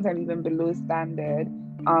basic, sometimes even below standard,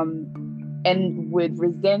 and would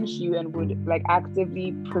resent you and would like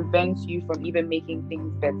actively prevent you from even making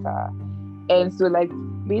things better. And so like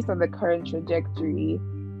based on the current trajectory,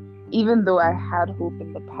 even though I had hope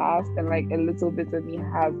in the past and like a little bit of me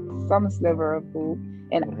has some sliver of hope,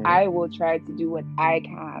 and I will try to do what I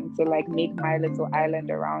can to like make my little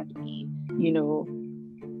island around me,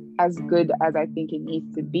 as good as I think it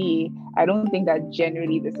needs to be, I don't think that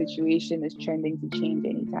generally the situation is trending to change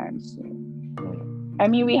anytime soon. I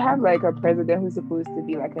mean, we have like a president who's supposed to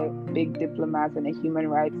be like a big diplomat and a human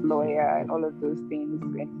rights lawyer and all of those things,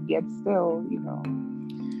 and yet still,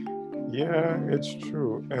 Yeah, it's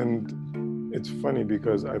true. And it's funny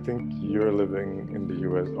because I think you're living in the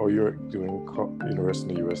US or you're doing university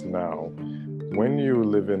in the US now. When you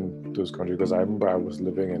live in those countries, because I remember I was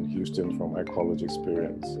living in Houston from my college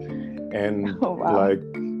experience. And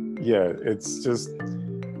it's just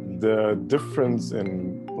the difference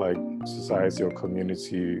in like society or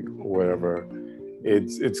community or whatever.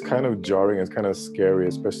 It's kind of jarring, it's kind of scary,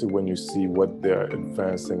 especially when you see what they're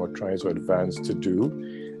advancing or trying to advance to do.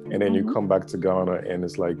 And then you come back to Ghana and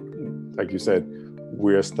it's like you said,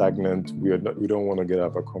 we're stagnant. We don't want to get out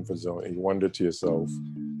of our comfort zone. And you wonder to yourself,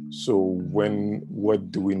 so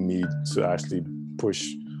what do we need to actually push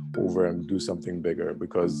over and do something bigger?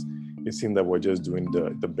 Because it seemed that we're just doing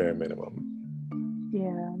the bare minimum.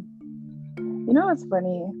 Yeah. What's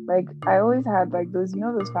funny? Like I always had like those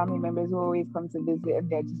family members who always come to visit and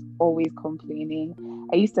they're just always complaining.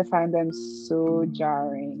 I used to find them so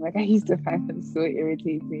jarring. Like I used to find them so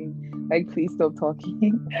irritating. Like, please stop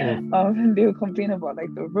talking. They would complain about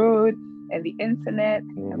like the road and the internet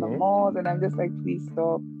and the malls, and I'm just like, please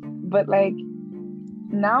stop. But like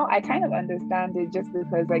now I kind of understand it, just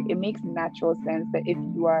because like it makes natural sense that if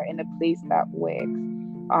you are in a place that works,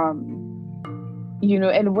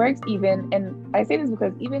 and works even, and I say this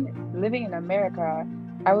because even living in America,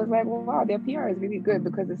 I was like, well, wow, their PR is really good,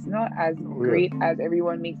 because it's not as great as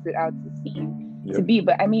everyone makes it out to seem to be.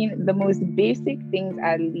 But I mean, the most basic things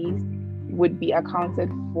at least would be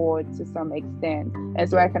accounted for to some extent. And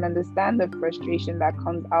so I can understand the frustration that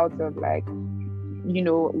comes out of like,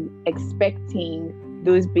 expecting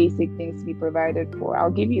those basic things to be provided for.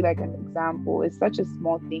 I'll give you like an example. It's such a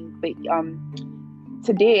small thing, but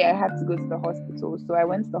today I had to go to the hospital. So I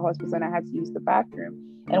went to the hospital and I had to use the bathroom.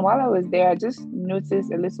 And while I was there, I just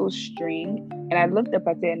noticed a little string, and I looked up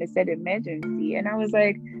at it and it said emergency. And I was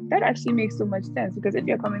like, that actually makes so much sense, because if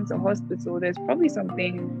you're coming to hospital, there's probably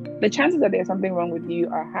the chances that there's something wrong with you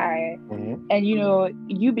are high. And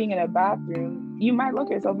you being in a bathroom, you might lock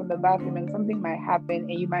yourself in the bathroom and something might happen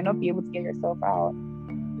and you might not be able to get yourself out.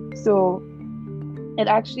 So it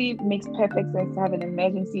actually makes perfect sense to have an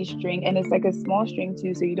emergency string, and it's like a small string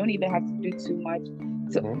too, so you don't even have to do too much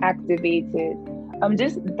to activate it.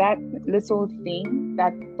 Just that little thing,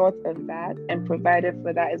 that thought of that and provided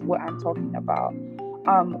for that is what I'm talking about.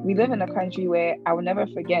 We live in a country where I will never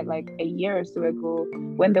forget, like a year or so ago,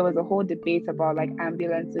 when there was a whole debate about like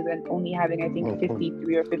ambulances and only having, I think,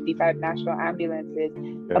 53 or 55 national ambulances.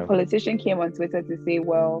 A politician came on Twitter to say,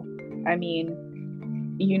 well, I mean,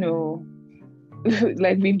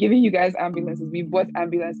 like, we've given you guys ambulances, we bought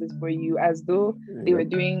ambulances for you, as though they were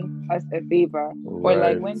doing us a favor. Or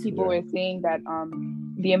like when people were saying that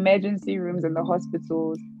the emergency rooms in the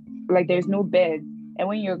hospitals, like there's no beds, and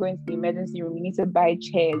when you're going to the emergency room, you need to buy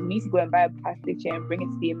chairs, you need to go and buy a plastic chair and bring it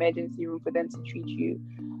to the emergency room for them to treat you.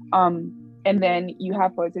 And then you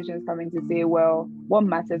have politicians coming to say, well, what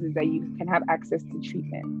matters is that you can have access to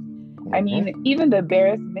treatment. I mean, even the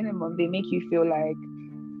barest minimum, they make you feel like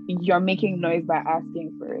you're making noise by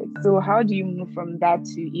asking for it. So how do you move from that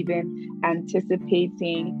to even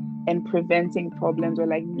anticipating and preventing problems, or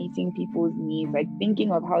like meeting people's needs, like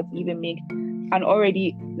thinking of how to even make and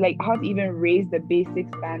already like how to even raise the basic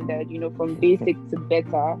standard, from basic to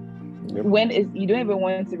better, when you don't even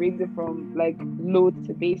want to raise it from like low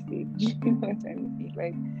to basic. You know what I mean?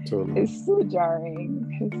 Like, it's so jarring.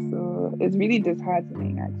 It's really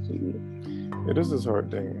disheartening, actually. It is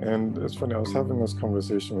disheartening, and it's funny. I was having this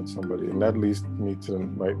conversation with somebody, and that leads me to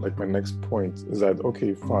my next point is that,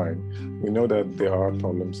 okay, fine, we know that there are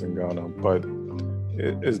problems in Ghana, but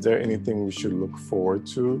is there anything we should look forward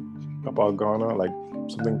to about Ghana, like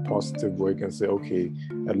something positive where you can say, okay,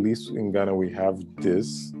 at least in Ghana we have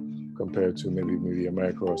this compared to maybe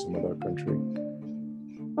America or some other country?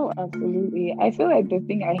 Oh, absolutely. I feel like the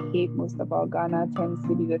thing I hate most about Ghana tends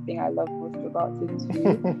to be the thing I love most about it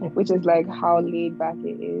too, which is like how laid back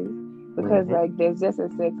it is. Because like there's just a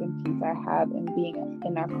certain peace I have in being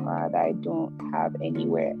in Accra that I don't have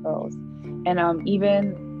anywhere else. And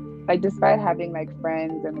even like, despite having like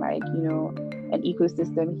friends and like, an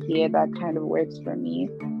ecosystem here that kind of works for me,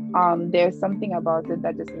 there's something about it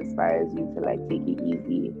that just inspires you to like take it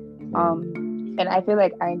easy. And I feel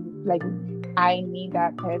like I need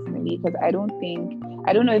that personally, because I don't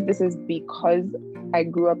know if this is because I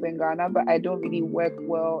grew up in Ghana, but I don't really work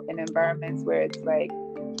well in environments where it's like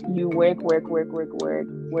you work to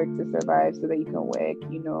survive so that you can work,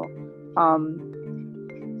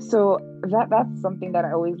 so that's something that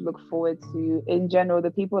I always look forward to. In general, the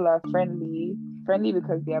people are friendly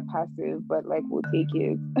because they are passive, but like we'll take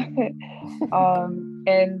it.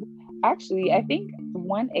 And actually, I think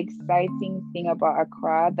one exciting thing about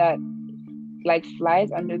Accra that like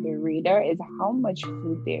flies under the radar is how much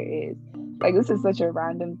food there is. Like, this is such a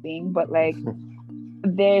random thing, but like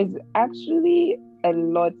there's actually a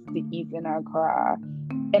lot to eat in Accra,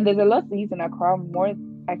 and there's a lot to eat in Accra,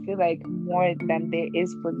 I feel like more than there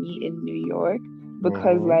is for me in New York,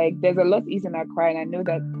 because like there's a lot to eat in Accra, and I know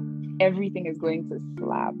that everything is going to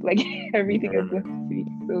slap, like everything is going to be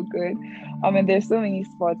so good. And there's so many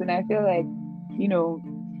spots, and I feel like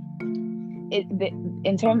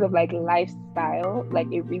in terms of like lifestyle,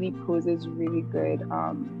 like it really poses really good.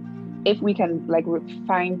 If we can like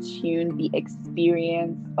fine tune the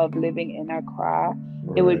experience of living in Accra,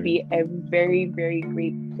 it would be a very, very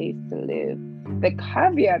great place to live. The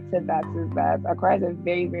caveat to that is that Accra is a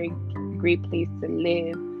very, very great place to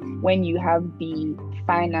live when you have the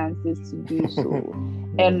finances to do so.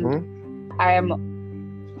 And I am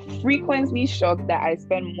frequently shocked that I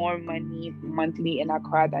spend more money monthly in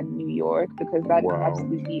Accra than New York, because that is Wow.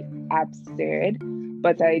 absolutely absurd.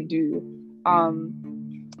 But I do.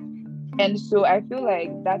 And so I feel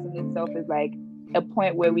like that in itself is like a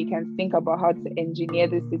point where we can think about how to engineer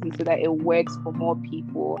the city so that it works for more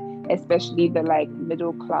people, especially the like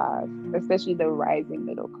middle class, especially the rising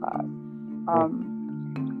middle class.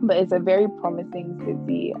 But it's a very promising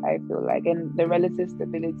city, I feel like, and the relative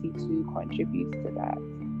stability too contributes to that.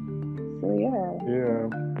 So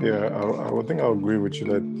Yeah. I would think I'll agree with you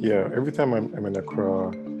that, yeah, every time I'm in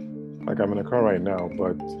Accra, like I'm in Accra right now,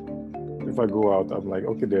 but if I go out, I'm like,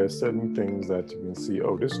 okay, there are certain things that you can see.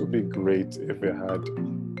 Oh, this would be great if it had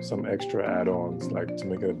some extra add-ons, like to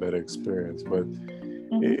make it a better experience. But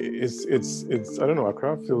it's I don't know.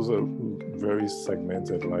 Accra feels very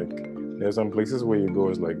segmented. Like there's some places where you go,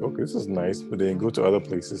 it's like, okay, this is nice, but then you go to other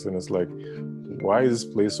places and it's like, why is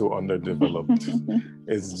this place so underdeveloped?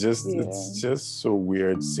 It's just so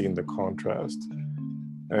weird seeing the contrast.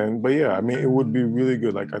 But yeah, I mean, it would be really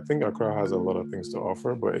good. Like, I think Accra has a lot of things to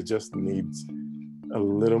offer, but it just needs a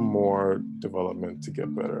little more development to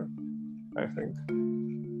get better, I think.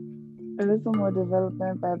 A little more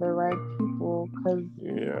development by the right people, because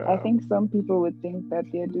I think some people would think that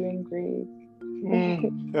they're doing great.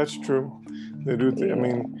 That's true. They do. I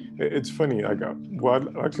mean, it's funny. I'd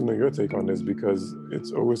like to know your take on this, because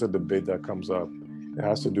it's always a debate that comes up. It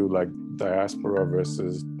has to do like diaspora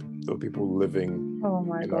versus the people living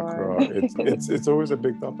in Accra. It's always a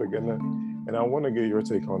big topic, and I want to get your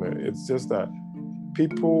take on it. It's just that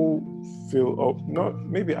people feel, not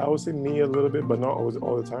maybe I would say me a little bit, but not always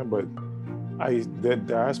all the time. But the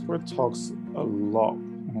diaspora talks a lot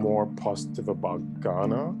more positive about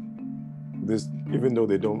Ghana. Even though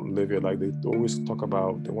they don't live here, like they always talk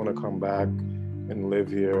about they want to come back and live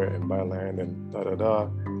here and buy land and da da da.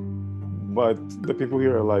 But the people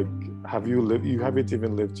here are like, you haven't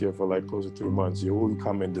even lived here for like close to 3 months. You will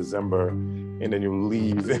come in December and then you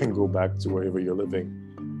leave and go back to wherever you're living.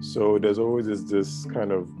 So there's always this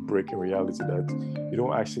kind of break in reality that you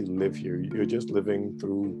don't actually live here. You're just living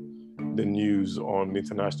through the news, on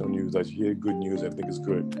international news, that you hear good news and think it's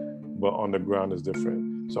good, but on the ground is different.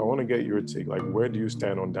 So I want to get your take, like where do you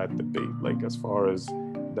stand on that debate? Like as far as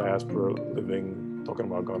diaspora living, talking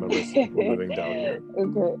about Ghana versus people living down here.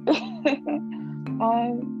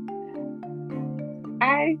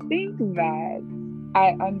 I think that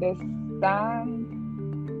I understand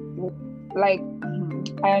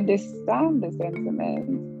the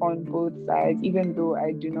sentiments on both sides, even though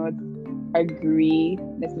I do not agree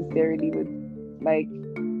necessarily with like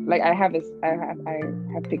I have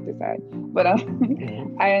picked a side, but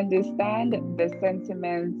I understand the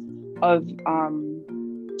sentiments of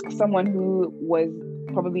someone who was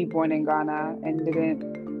probably born in Ghana and didn't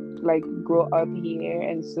like grow up here,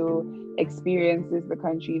 and so experiences the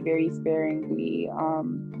country very sparingly,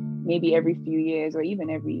 maybe every few years or even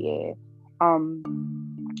every year, and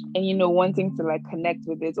wanting to like connect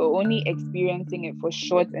with it, or only experiencing it for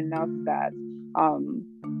short enough that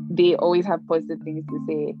they always have positive things to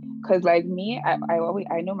say. Because like me, I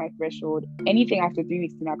know my threshold. Anything after 3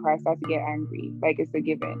 weeks in Accra, I start to get angry. Like it's a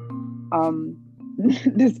given.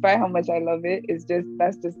 Despite how much I love it,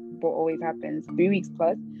 that's just what always happens. 3 weeks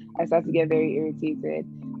plus, I start to get very irritated.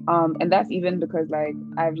 And that's even because like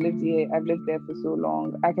I've lived there for so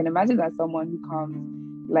long. I can imagine that someone who comes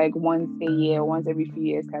like once a year, once every few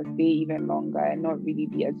years, can stay even longer and not really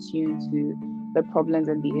be attuned to the problems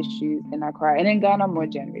and the issues in Accra and in Ghana more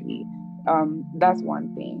generally. That's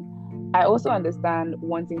one thing. I also understand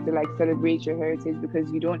wanting to like celebrate your heritage because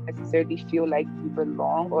you don't necessarily feel like you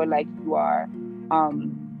belong, or like you are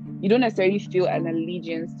you don't necessarily feel an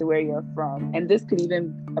allegiance to where you're from. And this could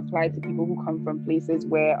even apply to people who come from places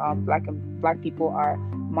where black people are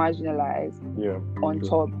marginalized on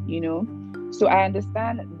top, So I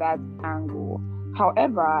understand that angle.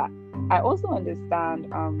 However, I also understand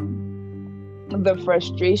the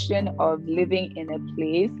frustration of living in a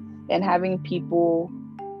place and having people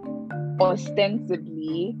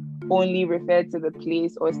ostensibly only refer to the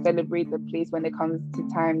place or celebrate the place when it comes to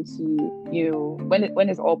time to, when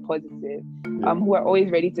it's all positive, who are always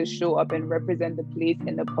ready to show up and represent the place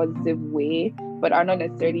in a positive way, but are not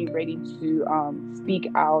necessarily ready to speak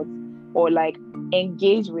out or like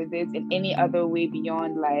engage with it in any other way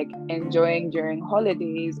beyond like enjoying during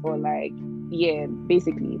holidays or like,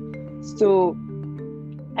 basically. So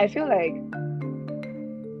I feel like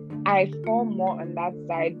I fall more on that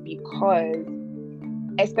side because,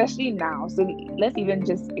 especially now, so let's even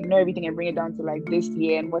just ignore everything and bring it down to like this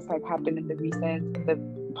year and what's like happened in the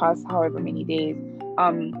past however many days.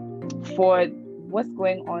 For what's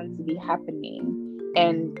going on to be happening,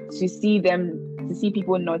 and to see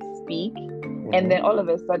people not speak, and then all of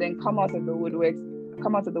a sudden come out of the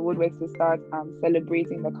woodworks to start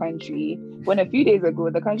celebrating the country, when a few days ago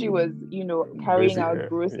the country was, carrying out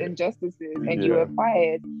gross injustices, and you were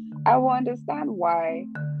quiet. I will understand why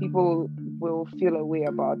people will feel a way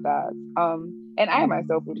about that. And I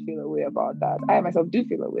myself would feel a way about that. I myself do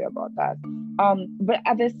feel a way about that. But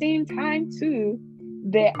at the same time too,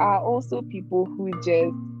 there are also people who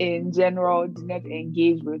just in general do not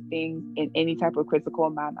engage with things in any type of critical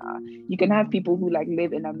manner. You can have people who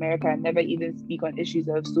live in America and never even speak on issues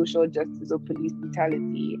of social justice or police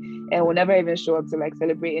brutality, and will never even show up to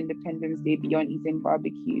celebrate Independence Day beyond eating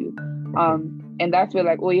barbecue. And that's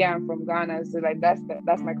where oh yeah, I'm from Ghana, so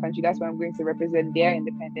that's my country. That's where I'm going to represent their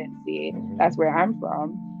Independence Day. That's where I'm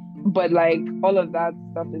from. But all of that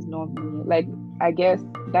stuff is not me. I guess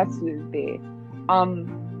that's who is there.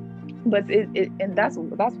 But and that's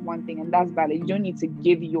one thing, and that's valid. You don't need to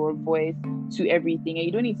give your voice to everything, and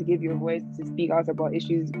you don't need to give your voice to speak out about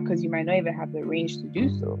issues because you might not even have the range to do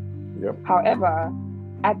so. Yep. However,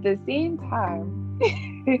 at the same time,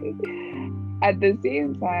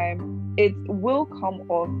 it will come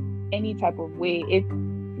off any type of way if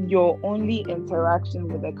your only interaction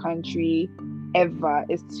with the country ever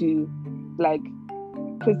is to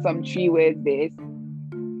put some 3 words there,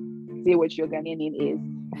 say what your Ghanaian name is,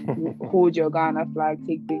 hold your Ghana flag,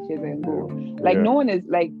 take pictures and go. No one is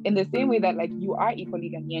in the same way that you are equally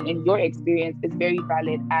Ghanaian and your experience is very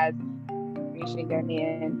valid as Asian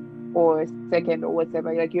Ghanaian or second or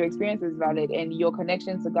whatever. Your experience is valid and your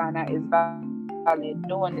connection to Ghana is valid.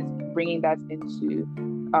 No one is bringing that into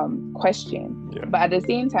question. Yeah. But at the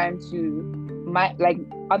same time too,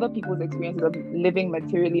 other people's experiences of living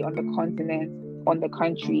materially on the continent, in the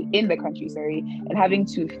country, and having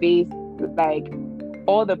to face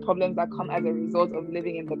all the problems that come as a result of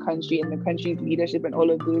living in the country and the country's leadership and all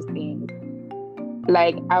of those things.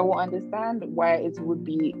 I will understand why it would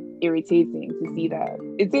be irritating to see that.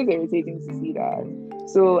 It is irritating to see that.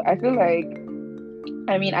 So I feel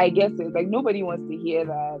I guess it's nobody wants to hear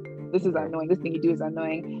that this is annoying, this thing you do is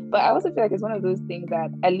annoying. But I also feel it's one of those things that,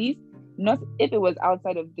 at least not if it was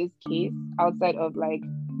outside of this case, outside of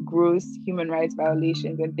gross human rights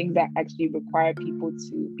violations and things that actually require people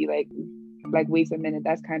to be wait a minute,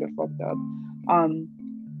 that's kind of fucked up.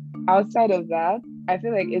 Outside of that, I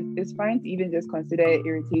feel it's fine to even just consider it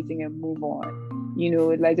irritating and move on.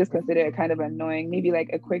 Just consider it kind of annoying, maybe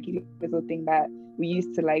a quirky little thing that we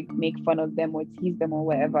used to make fun of them or tease them or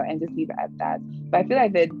whatever, and just leave it at that. But I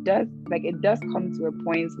feel it does come to a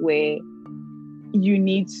point where you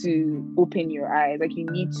need to open your eyes, you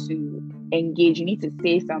need to engage, you need to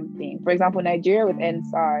say something. For example, Nigeria with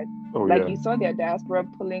NSARD, you saw their diaspora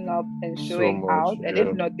pulling up and showing out, and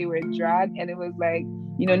if not, they were dragged, and it was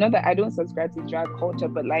not that I don't subscribe to drag culture,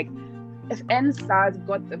 but if NSARD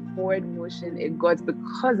got the forward motion it got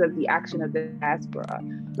because of the action of the diaspora.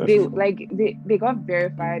 They got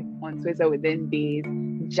verified on Twitter within days.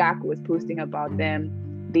 Jack was posting about them.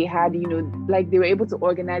 They had, they were able to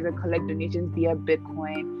organize and collect donations via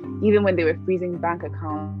Bitcoin. Even when they were freezing bank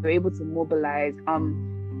accounts, they were able to mobilize.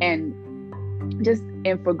 And just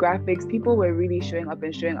infographics, people were really showing up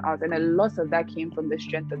and showing out. And a lot of that came from the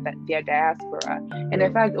strength of their diaspora. And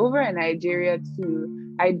in fact, over in Nigeria too,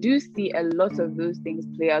 I do see a lot of those things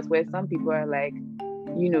play out where some people are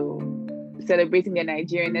celebrating their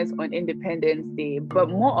Nigerianness on Independence Day. But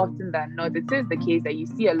more often than not, it is the case that you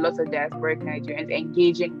see a lot of diasporic Nigerians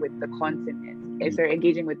engaging with the continent,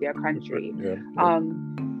 engaging with their country.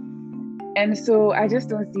 And so I just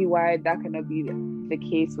don't see why that cannot be the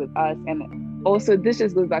case with us. And also, this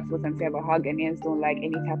just goes back to what I'm saying about how Ghanaians don't like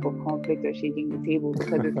any type of conflict or shaking the table,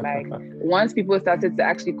 because it's once people started to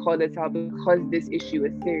actually call this out because this issue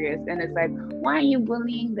is serious, and it's why are you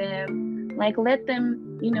bullying them? Let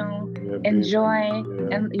them, enjoy,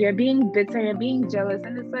 and you're being bitter, you're being jealous,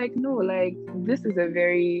 and it's no, this is a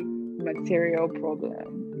very material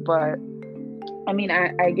problem. But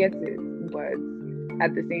I get it, but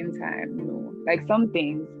at the same time, no, some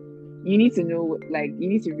things you need to know, you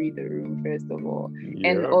need to read the room first of all.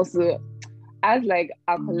 And also, as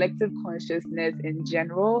our collective consciousness in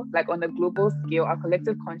general, on a global scale, our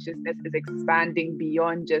collective consciousness is expanding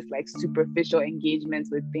beyond just superficial engagements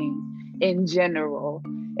with things in general.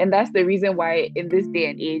 And that's the reason why in this day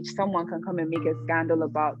and age, someone can come and make a scandal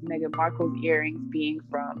about Meghan Markle's earrings being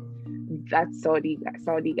from that Saudi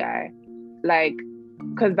guy.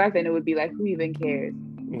 Because back then it would be who even cares?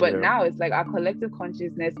 But now it's our collective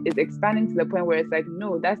consciousness is expanding to the point where it's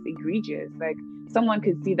no, that's egregious. Someone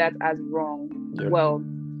could see that as wrong. Well,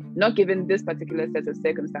 not given this particular set of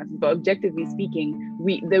circumstances, but objectively speaking,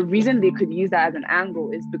 the reason they could use that as an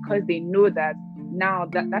angle is because they know that now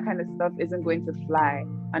that kind of stuff isn't going to fly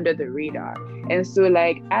under the radar. And so,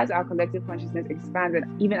 like, as our collective consciousness expands,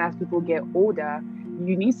 and even as people get older,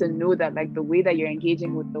 you need to know that, like, the way that you're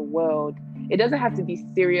engaging with the world, it doesn't have to be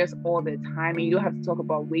serious all the time, and you don't have to talk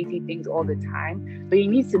about weighty things all the time, but you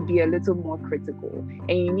need to be a little more critical, and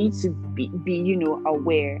you need to be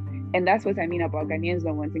aware. And that's what I mean about Ghanaians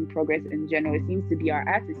not wanting progress in general. It seems to be our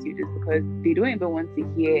attitude, is because they don't even want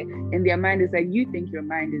to hear. In their mind, it's like, you think your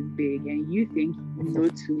mind is big, and you think you know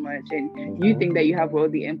too much, and you think that you have all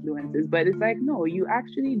the influences. But it's like, no, you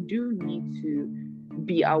actually do need to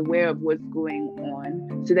be aware of what's going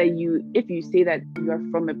on, so that if you say that you're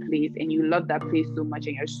from a place and you love that place so much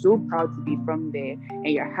and you're so proud to be from there and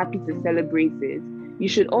you're happy to celebrate it, you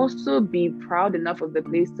should also be proud enough of the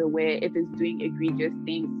place to where if it's doing egregious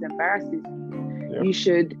things, it embarrasses you. Yep. You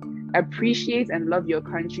should appreciate and love your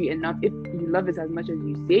country enough, if you love it as much as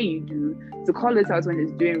you say you do, to call it out when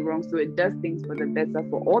it's doing wrong, so it does things for the better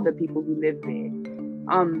for all the people who live there.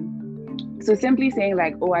 So simply saying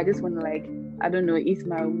like, oh, I just want to, like, I don't know, eat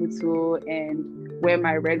my umuto and wear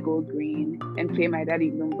my red, gold, green and play my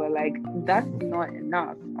daddy lumba, like, that's not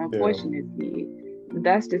enough, unfortunately. Yeah.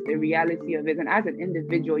 That's just the reality of it. And as an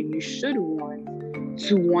individual, you should want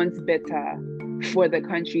better for the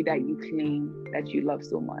country that you claim that you love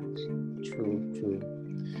so much. True.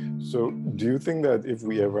 So do you think that if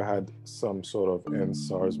we ever had some sort of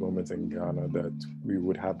EndSARS moment in Ghana, that we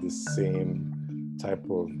would have the same type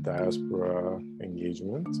of diaspora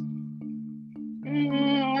engagement?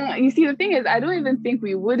 You see, the thing is, I don't even think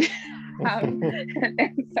we would have an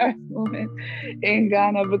EndSARS moment in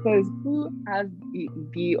Ghana, because who has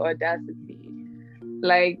the audacity?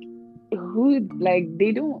 Like,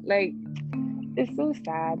 they don't, like, it's so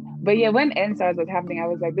sad. But yeah, when EndSARS was happening, I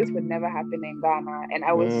was like, this would never happen in Ghana. And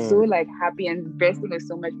I was so, like, happy and bursting with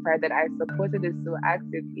so much pride that I supported it so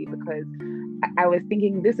actively, because I was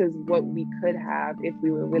thinking this is what we could have if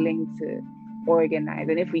we were willing to organize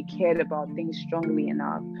and if we cared about things strongly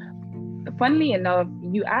enough. Funnily enough,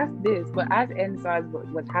 you asked this, but as EndSARS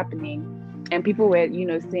was happening and people were,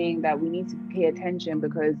 saying that we need to pay attention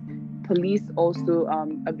because police also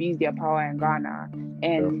abuse their power in Ghana,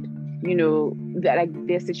 and that, like,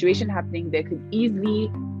 their situation happening there could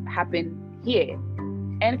easily happen here.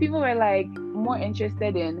 And people were like more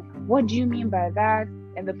interested in, what do you mean by that?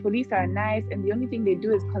 And the police are nice, and the only thing they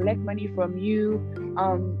do is collect money from you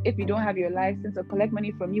if you don't have your license, or collect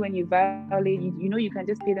money from you when you violate. You can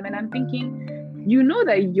just pay them. And I'm thinking,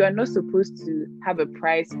 that you're not supposed to have a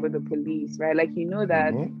price for the police, right? Like,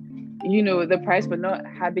 that the price for not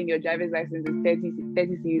having your driver's license is 30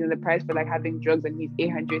 cedis, and the price for, like, having drugs and these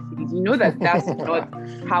 800 cedis. That's not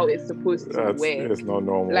how it's supposed to work. It's not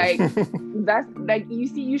normal. Like, that's, like,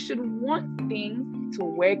 you should want things to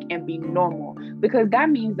work and be normal, because that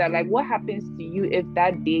means that, like, what happens to you if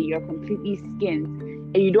that day you're completely skint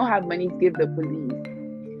and you don't have money to give the police?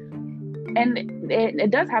 And it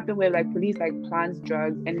does happen where, like, police, like, plants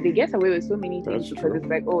drugs and they get away with so many things because it's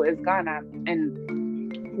like, oh, it's Ghana, and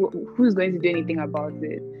who's going to do anything about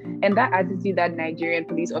it? And that attitude that Nigerian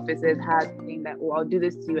police officers had, saying that, oh, I'll do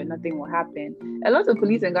this to you and nothing will happen. A lot of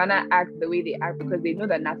police in Ghana act the way they act because they know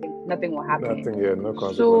that nothing will happen. No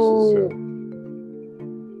consequences. So,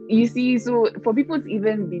 you see, so for people to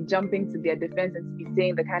even be jumping to their defense and to be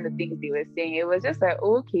saying the kind of things they were saying, it was just like,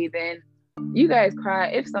 okay, then you guys cry.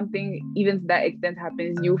 If something even to that extent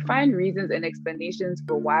happens, you find reasons and explanations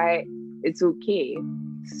for why it's okay.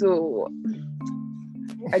 So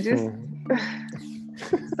I just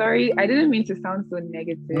sorry, I didn't mean to sound so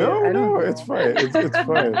negative. No, it's fine. It's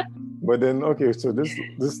fine. But then, okay, so this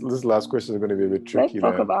last question is going to be a bit tricky.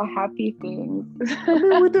 Let's talk about happy things.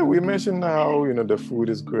 I mean, we mentioned how, the food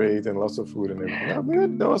is great and lots of food and everything. I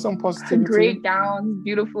mean, there was some positivity. Great gowns,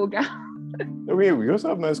 beautiful gowns. I mean, we also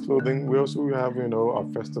have nice clothing. We also have, our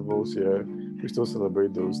festivals here. We still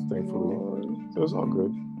celebrate those, thankfully. So it's all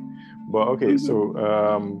good. But okay, so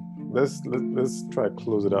let's try to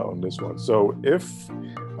close it out on this one. So if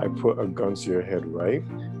I put a gun to your head, right,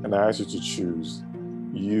 and I ask you to choose,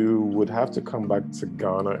 you would have to come back to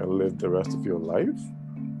Ghana and live the rest of your life,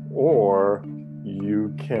 or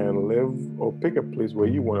you can live or pick a place where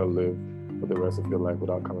you want to live for the rest of your life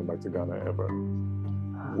without coming back to Ghana ever.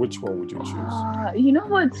 Which one would you choose? You know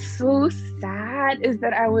what's so sad is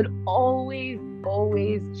that I would always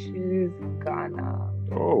choose Ghana.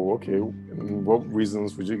 Oh, okay. What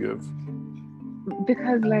reasons would you give?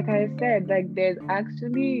 Because, like I said, like, there's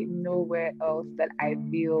actually nowhere else that I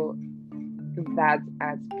feel that's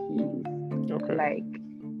at peace. Okay. Like,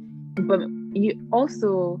 but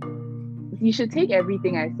you should take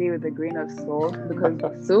everything I say with a grain of salt,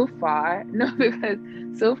 because so far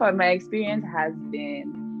my experience has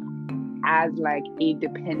been as like a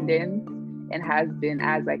dependent, and has been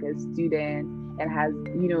as like a student, and has,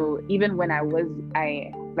 even when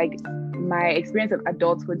my experience of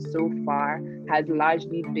adulthood so far has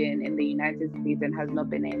largely been in the United States and has not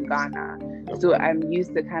been in Ghana. So I'm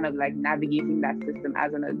used to kind of like navigating that system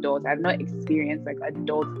as an adult. I've not experienced like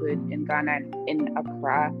adulthood in Ghana and in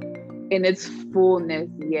Accra in its fullness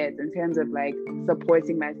yet, in terms of like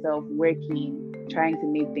supporting myself, working, trying to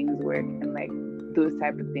make things work, and like those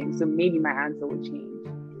type of things. So maybe my answer will change.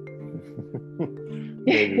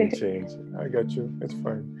 Maybe it change. I got you. It's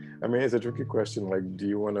fine. I mean, it's a tricky question. Like, do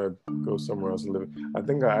you want to go somewhere else to live? I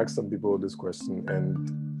think I asked some people this question,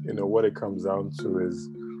 and what it comes down to is,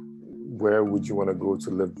 where would you want to go to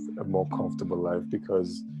live a more comfortable life?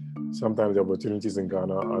 Because sometimes the opportunities in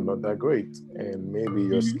Ghana are not that great, and maybe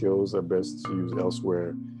your skills are best used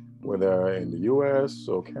elsewhere, whether in the US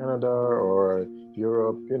or Canada or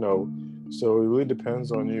Europe. So it really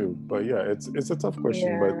depends on you. But yeah, it's a tough question.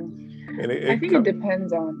 Yeah. But I think it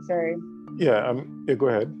depends on. Sorry. Yeah. Go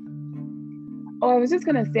ahead. Oh, I was just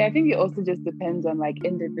gonna say, I think it also just depends on like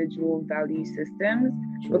individual value systems.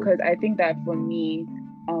 True. Because I think that for me,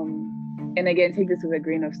 and again, take this with a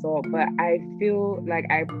grain of salt, but I feel like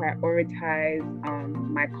I prioritize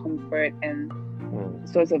my comfort and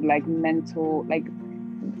sort of like mental, like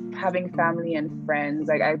having family and friends.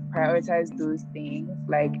 Like I prioritize those things,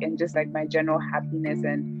 like, and just like my general happiness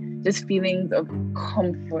and just feelings of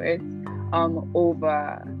comfort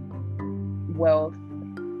over wealth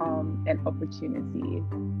and opportunity.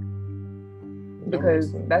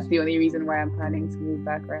 Because that's the only reason why I'm planning to move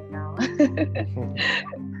back right now.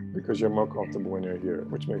 Because you're more comfortable when you're here,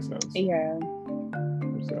 which makes sense. Yeah.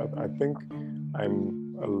 So I think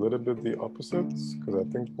I'm a little bit the opposite, because I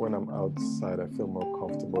think when I'm outside, I feel more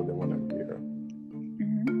comfortable than when I'm here.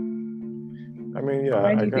 I mean, yeah.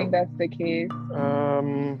 Why do you think that's the case?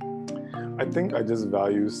 I think I just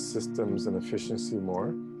value systems and efficiency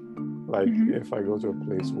more. Like if I go to a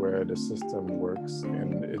place where the system works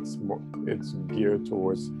and it's geared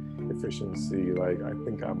towards efficiency, like I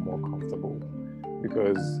think I'm more comfortable.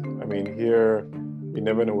 Because I mean, here you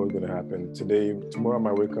never know what's going to happen. Tomorrow I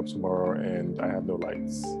might wake up tomorrow and I have no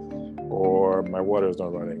lights, or my water is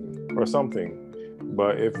not running, or something.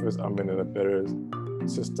 But if I'm in a better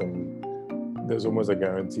system, there's almost a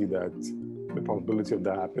guarantee that the probability of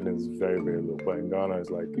that happening is very, very low. But in Ghana, it's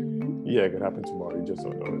like, yeah, it could happen tomorrow. You just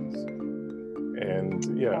don't know it. And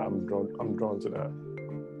yeah, I'm drawn to that.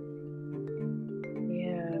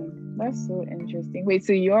 Yeah, that's so interesting. Wait,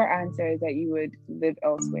 so your answer is that you would live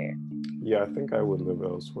elsewhere? Yeah, I think I would live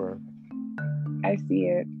elsewhere. I see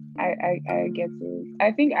it. I get it.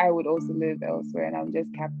 I think I would also live elsewhere, and I'm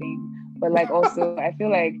just capping. But like also, I feel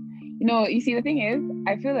like, you see, the thing is,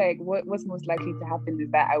 I feel like what's most likely to happen is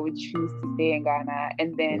that I would choose to stay in Ghana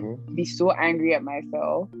and then be so angry at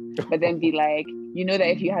myself, but then be like, that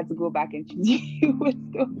if you had to go back and choose, you would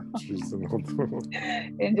still choose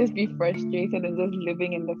and just be frustrated and just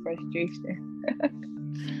living in the frustration.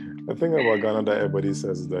 The thing about Ghana that everybody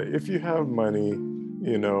says is that if you have money,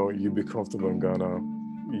 you be comfortable in Ghana,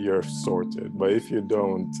 you're sorted. But if you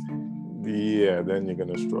don't, then you're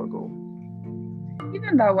gonna struggle.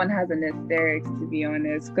 Even that one has an asterisk, to be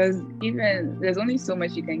honest, because even there's only so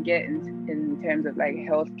much you can get in terms of like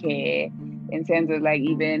healthcare, in terms of like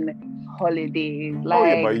even holidays.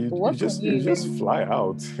 Like, but you just fly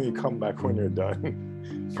out. You come back when you're done.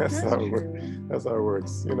 That's how it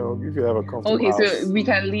works. If you have a comfortable house. So we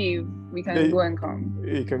can leave. We can go and come.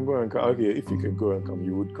 You can go and come. Okay, if you could go and come,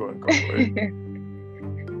 you would go and come, right?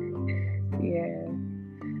 Yeah.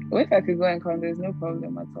 Well, if I could go and come, there's no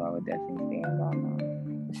problem at all. I would definitely stay in Ghana.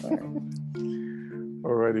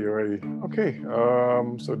 Alrighty. Okay.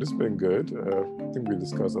 So this has been good. I think we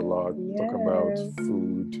discussed a lot. Talk about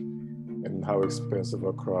food and how expensive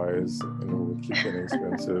Accra is, and it will keep getting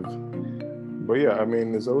expensive. But yeah, I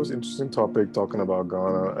mean, it's always an interesting topic talking about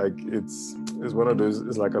Ghana. Like it's one of those.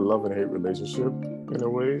 It's like a love and hate relationship in a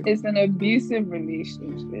way. It's an abusive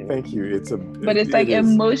relationship. Thank you. But it's like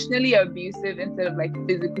emotionally abusive instead of like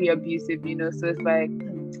physically abusive. So it's like,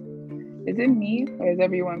 is it me or is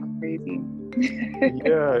everyone crazy?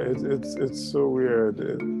 Yeah, it's so weird.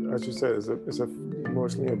 As you said, it's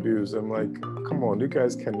emotionally abused. I'm like, come on, you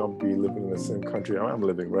guys cannot be living in the same country I'm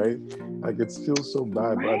living, right? Like it feels so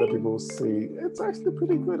bad, but other people say it's actually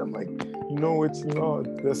pretty good. I'm like, no, it's not.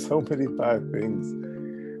 There's so many bad things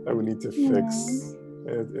that we need to fix.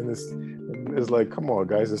 And it's like, come on,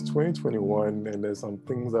 guys, it's 2021, and there's some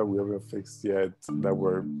things that we haven't fixed yet that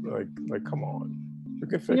we're like, come on, we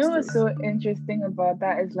can You fix know what's this. so interesting about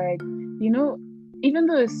that is like, even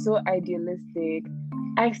though it's so idealistic,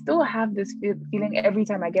 I still have this feeling every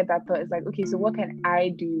time I get that thought. It's like, okay, so what can I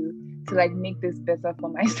do to like make this better for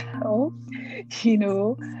myself?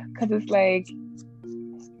 Because it's like,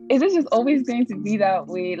 is it just always going to be that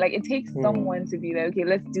way? Like, it takes someone to be like, okay,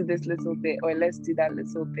 let's do this little bit or let's do that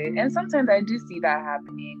little bit. And sometimes I do see that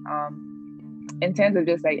happening. In terms of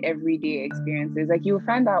just like everyday experiences, like you'll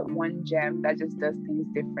find that one gem that just does things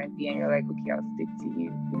differently, and you're like, okay, I'll stick to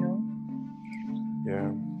you.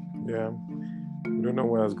 Yeah. We don't know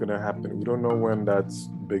when it's gonna happen. We don't know when that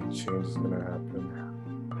big change is gonna happen.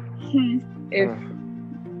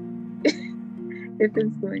 If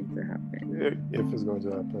it's going to happen. If it's going to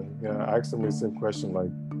happen. Yeah, I asked them the same question,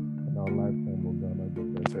 like, in our lifetime will Ghana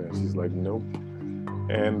get better? And she's like, nope.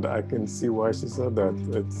 And I can see why she said that.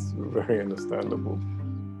 It's very understandable.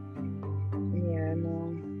 Yeah,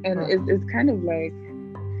 no. And it's kind of like,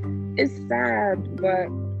 it's sad, but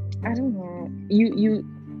I don't know.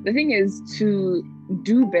 The thing is, to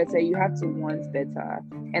do better, you have to want better.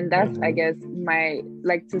 And that's, I guess,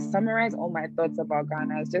 to summarize all my thoughts about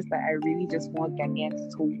Ghana, it's just that I really just want Ghanaians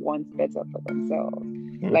to want better for themselves.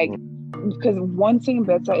 Like, because wanting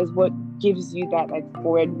better is what gives you that like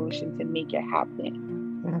forward motion to make it happen.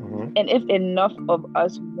 And if enough of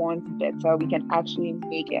us want better, we can actually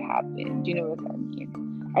make it happen. Do you know what I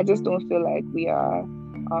mean? I just don't feel like we are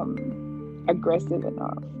aggressive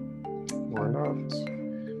enough. We're not.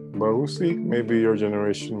 But we'll see. Maybe your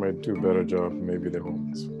generation might do a better job. Maybe they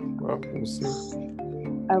won't. Well, we'll see.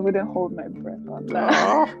 I wouldn't hold my breath on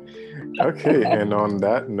that. Okay, and on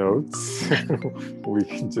that note, we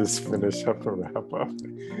can just finish up and wrap up.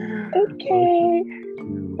 Okay.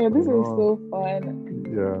 Yeah, this is so fun.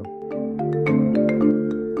 Yeah.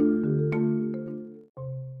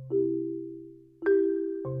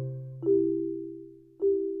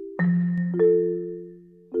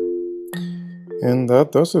 And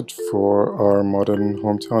that does it for our Modern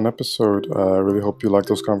Hometown episode. I really hope you like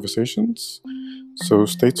those conversations. So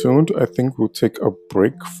stay tuned. I think we'll take a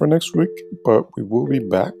break for next week, but we will be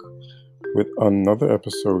back with another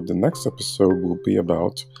episode. The next episode will be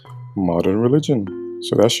about modern religion.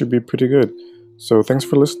 So that should be pretty good. So thanks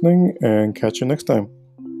for listening, and catch you next time.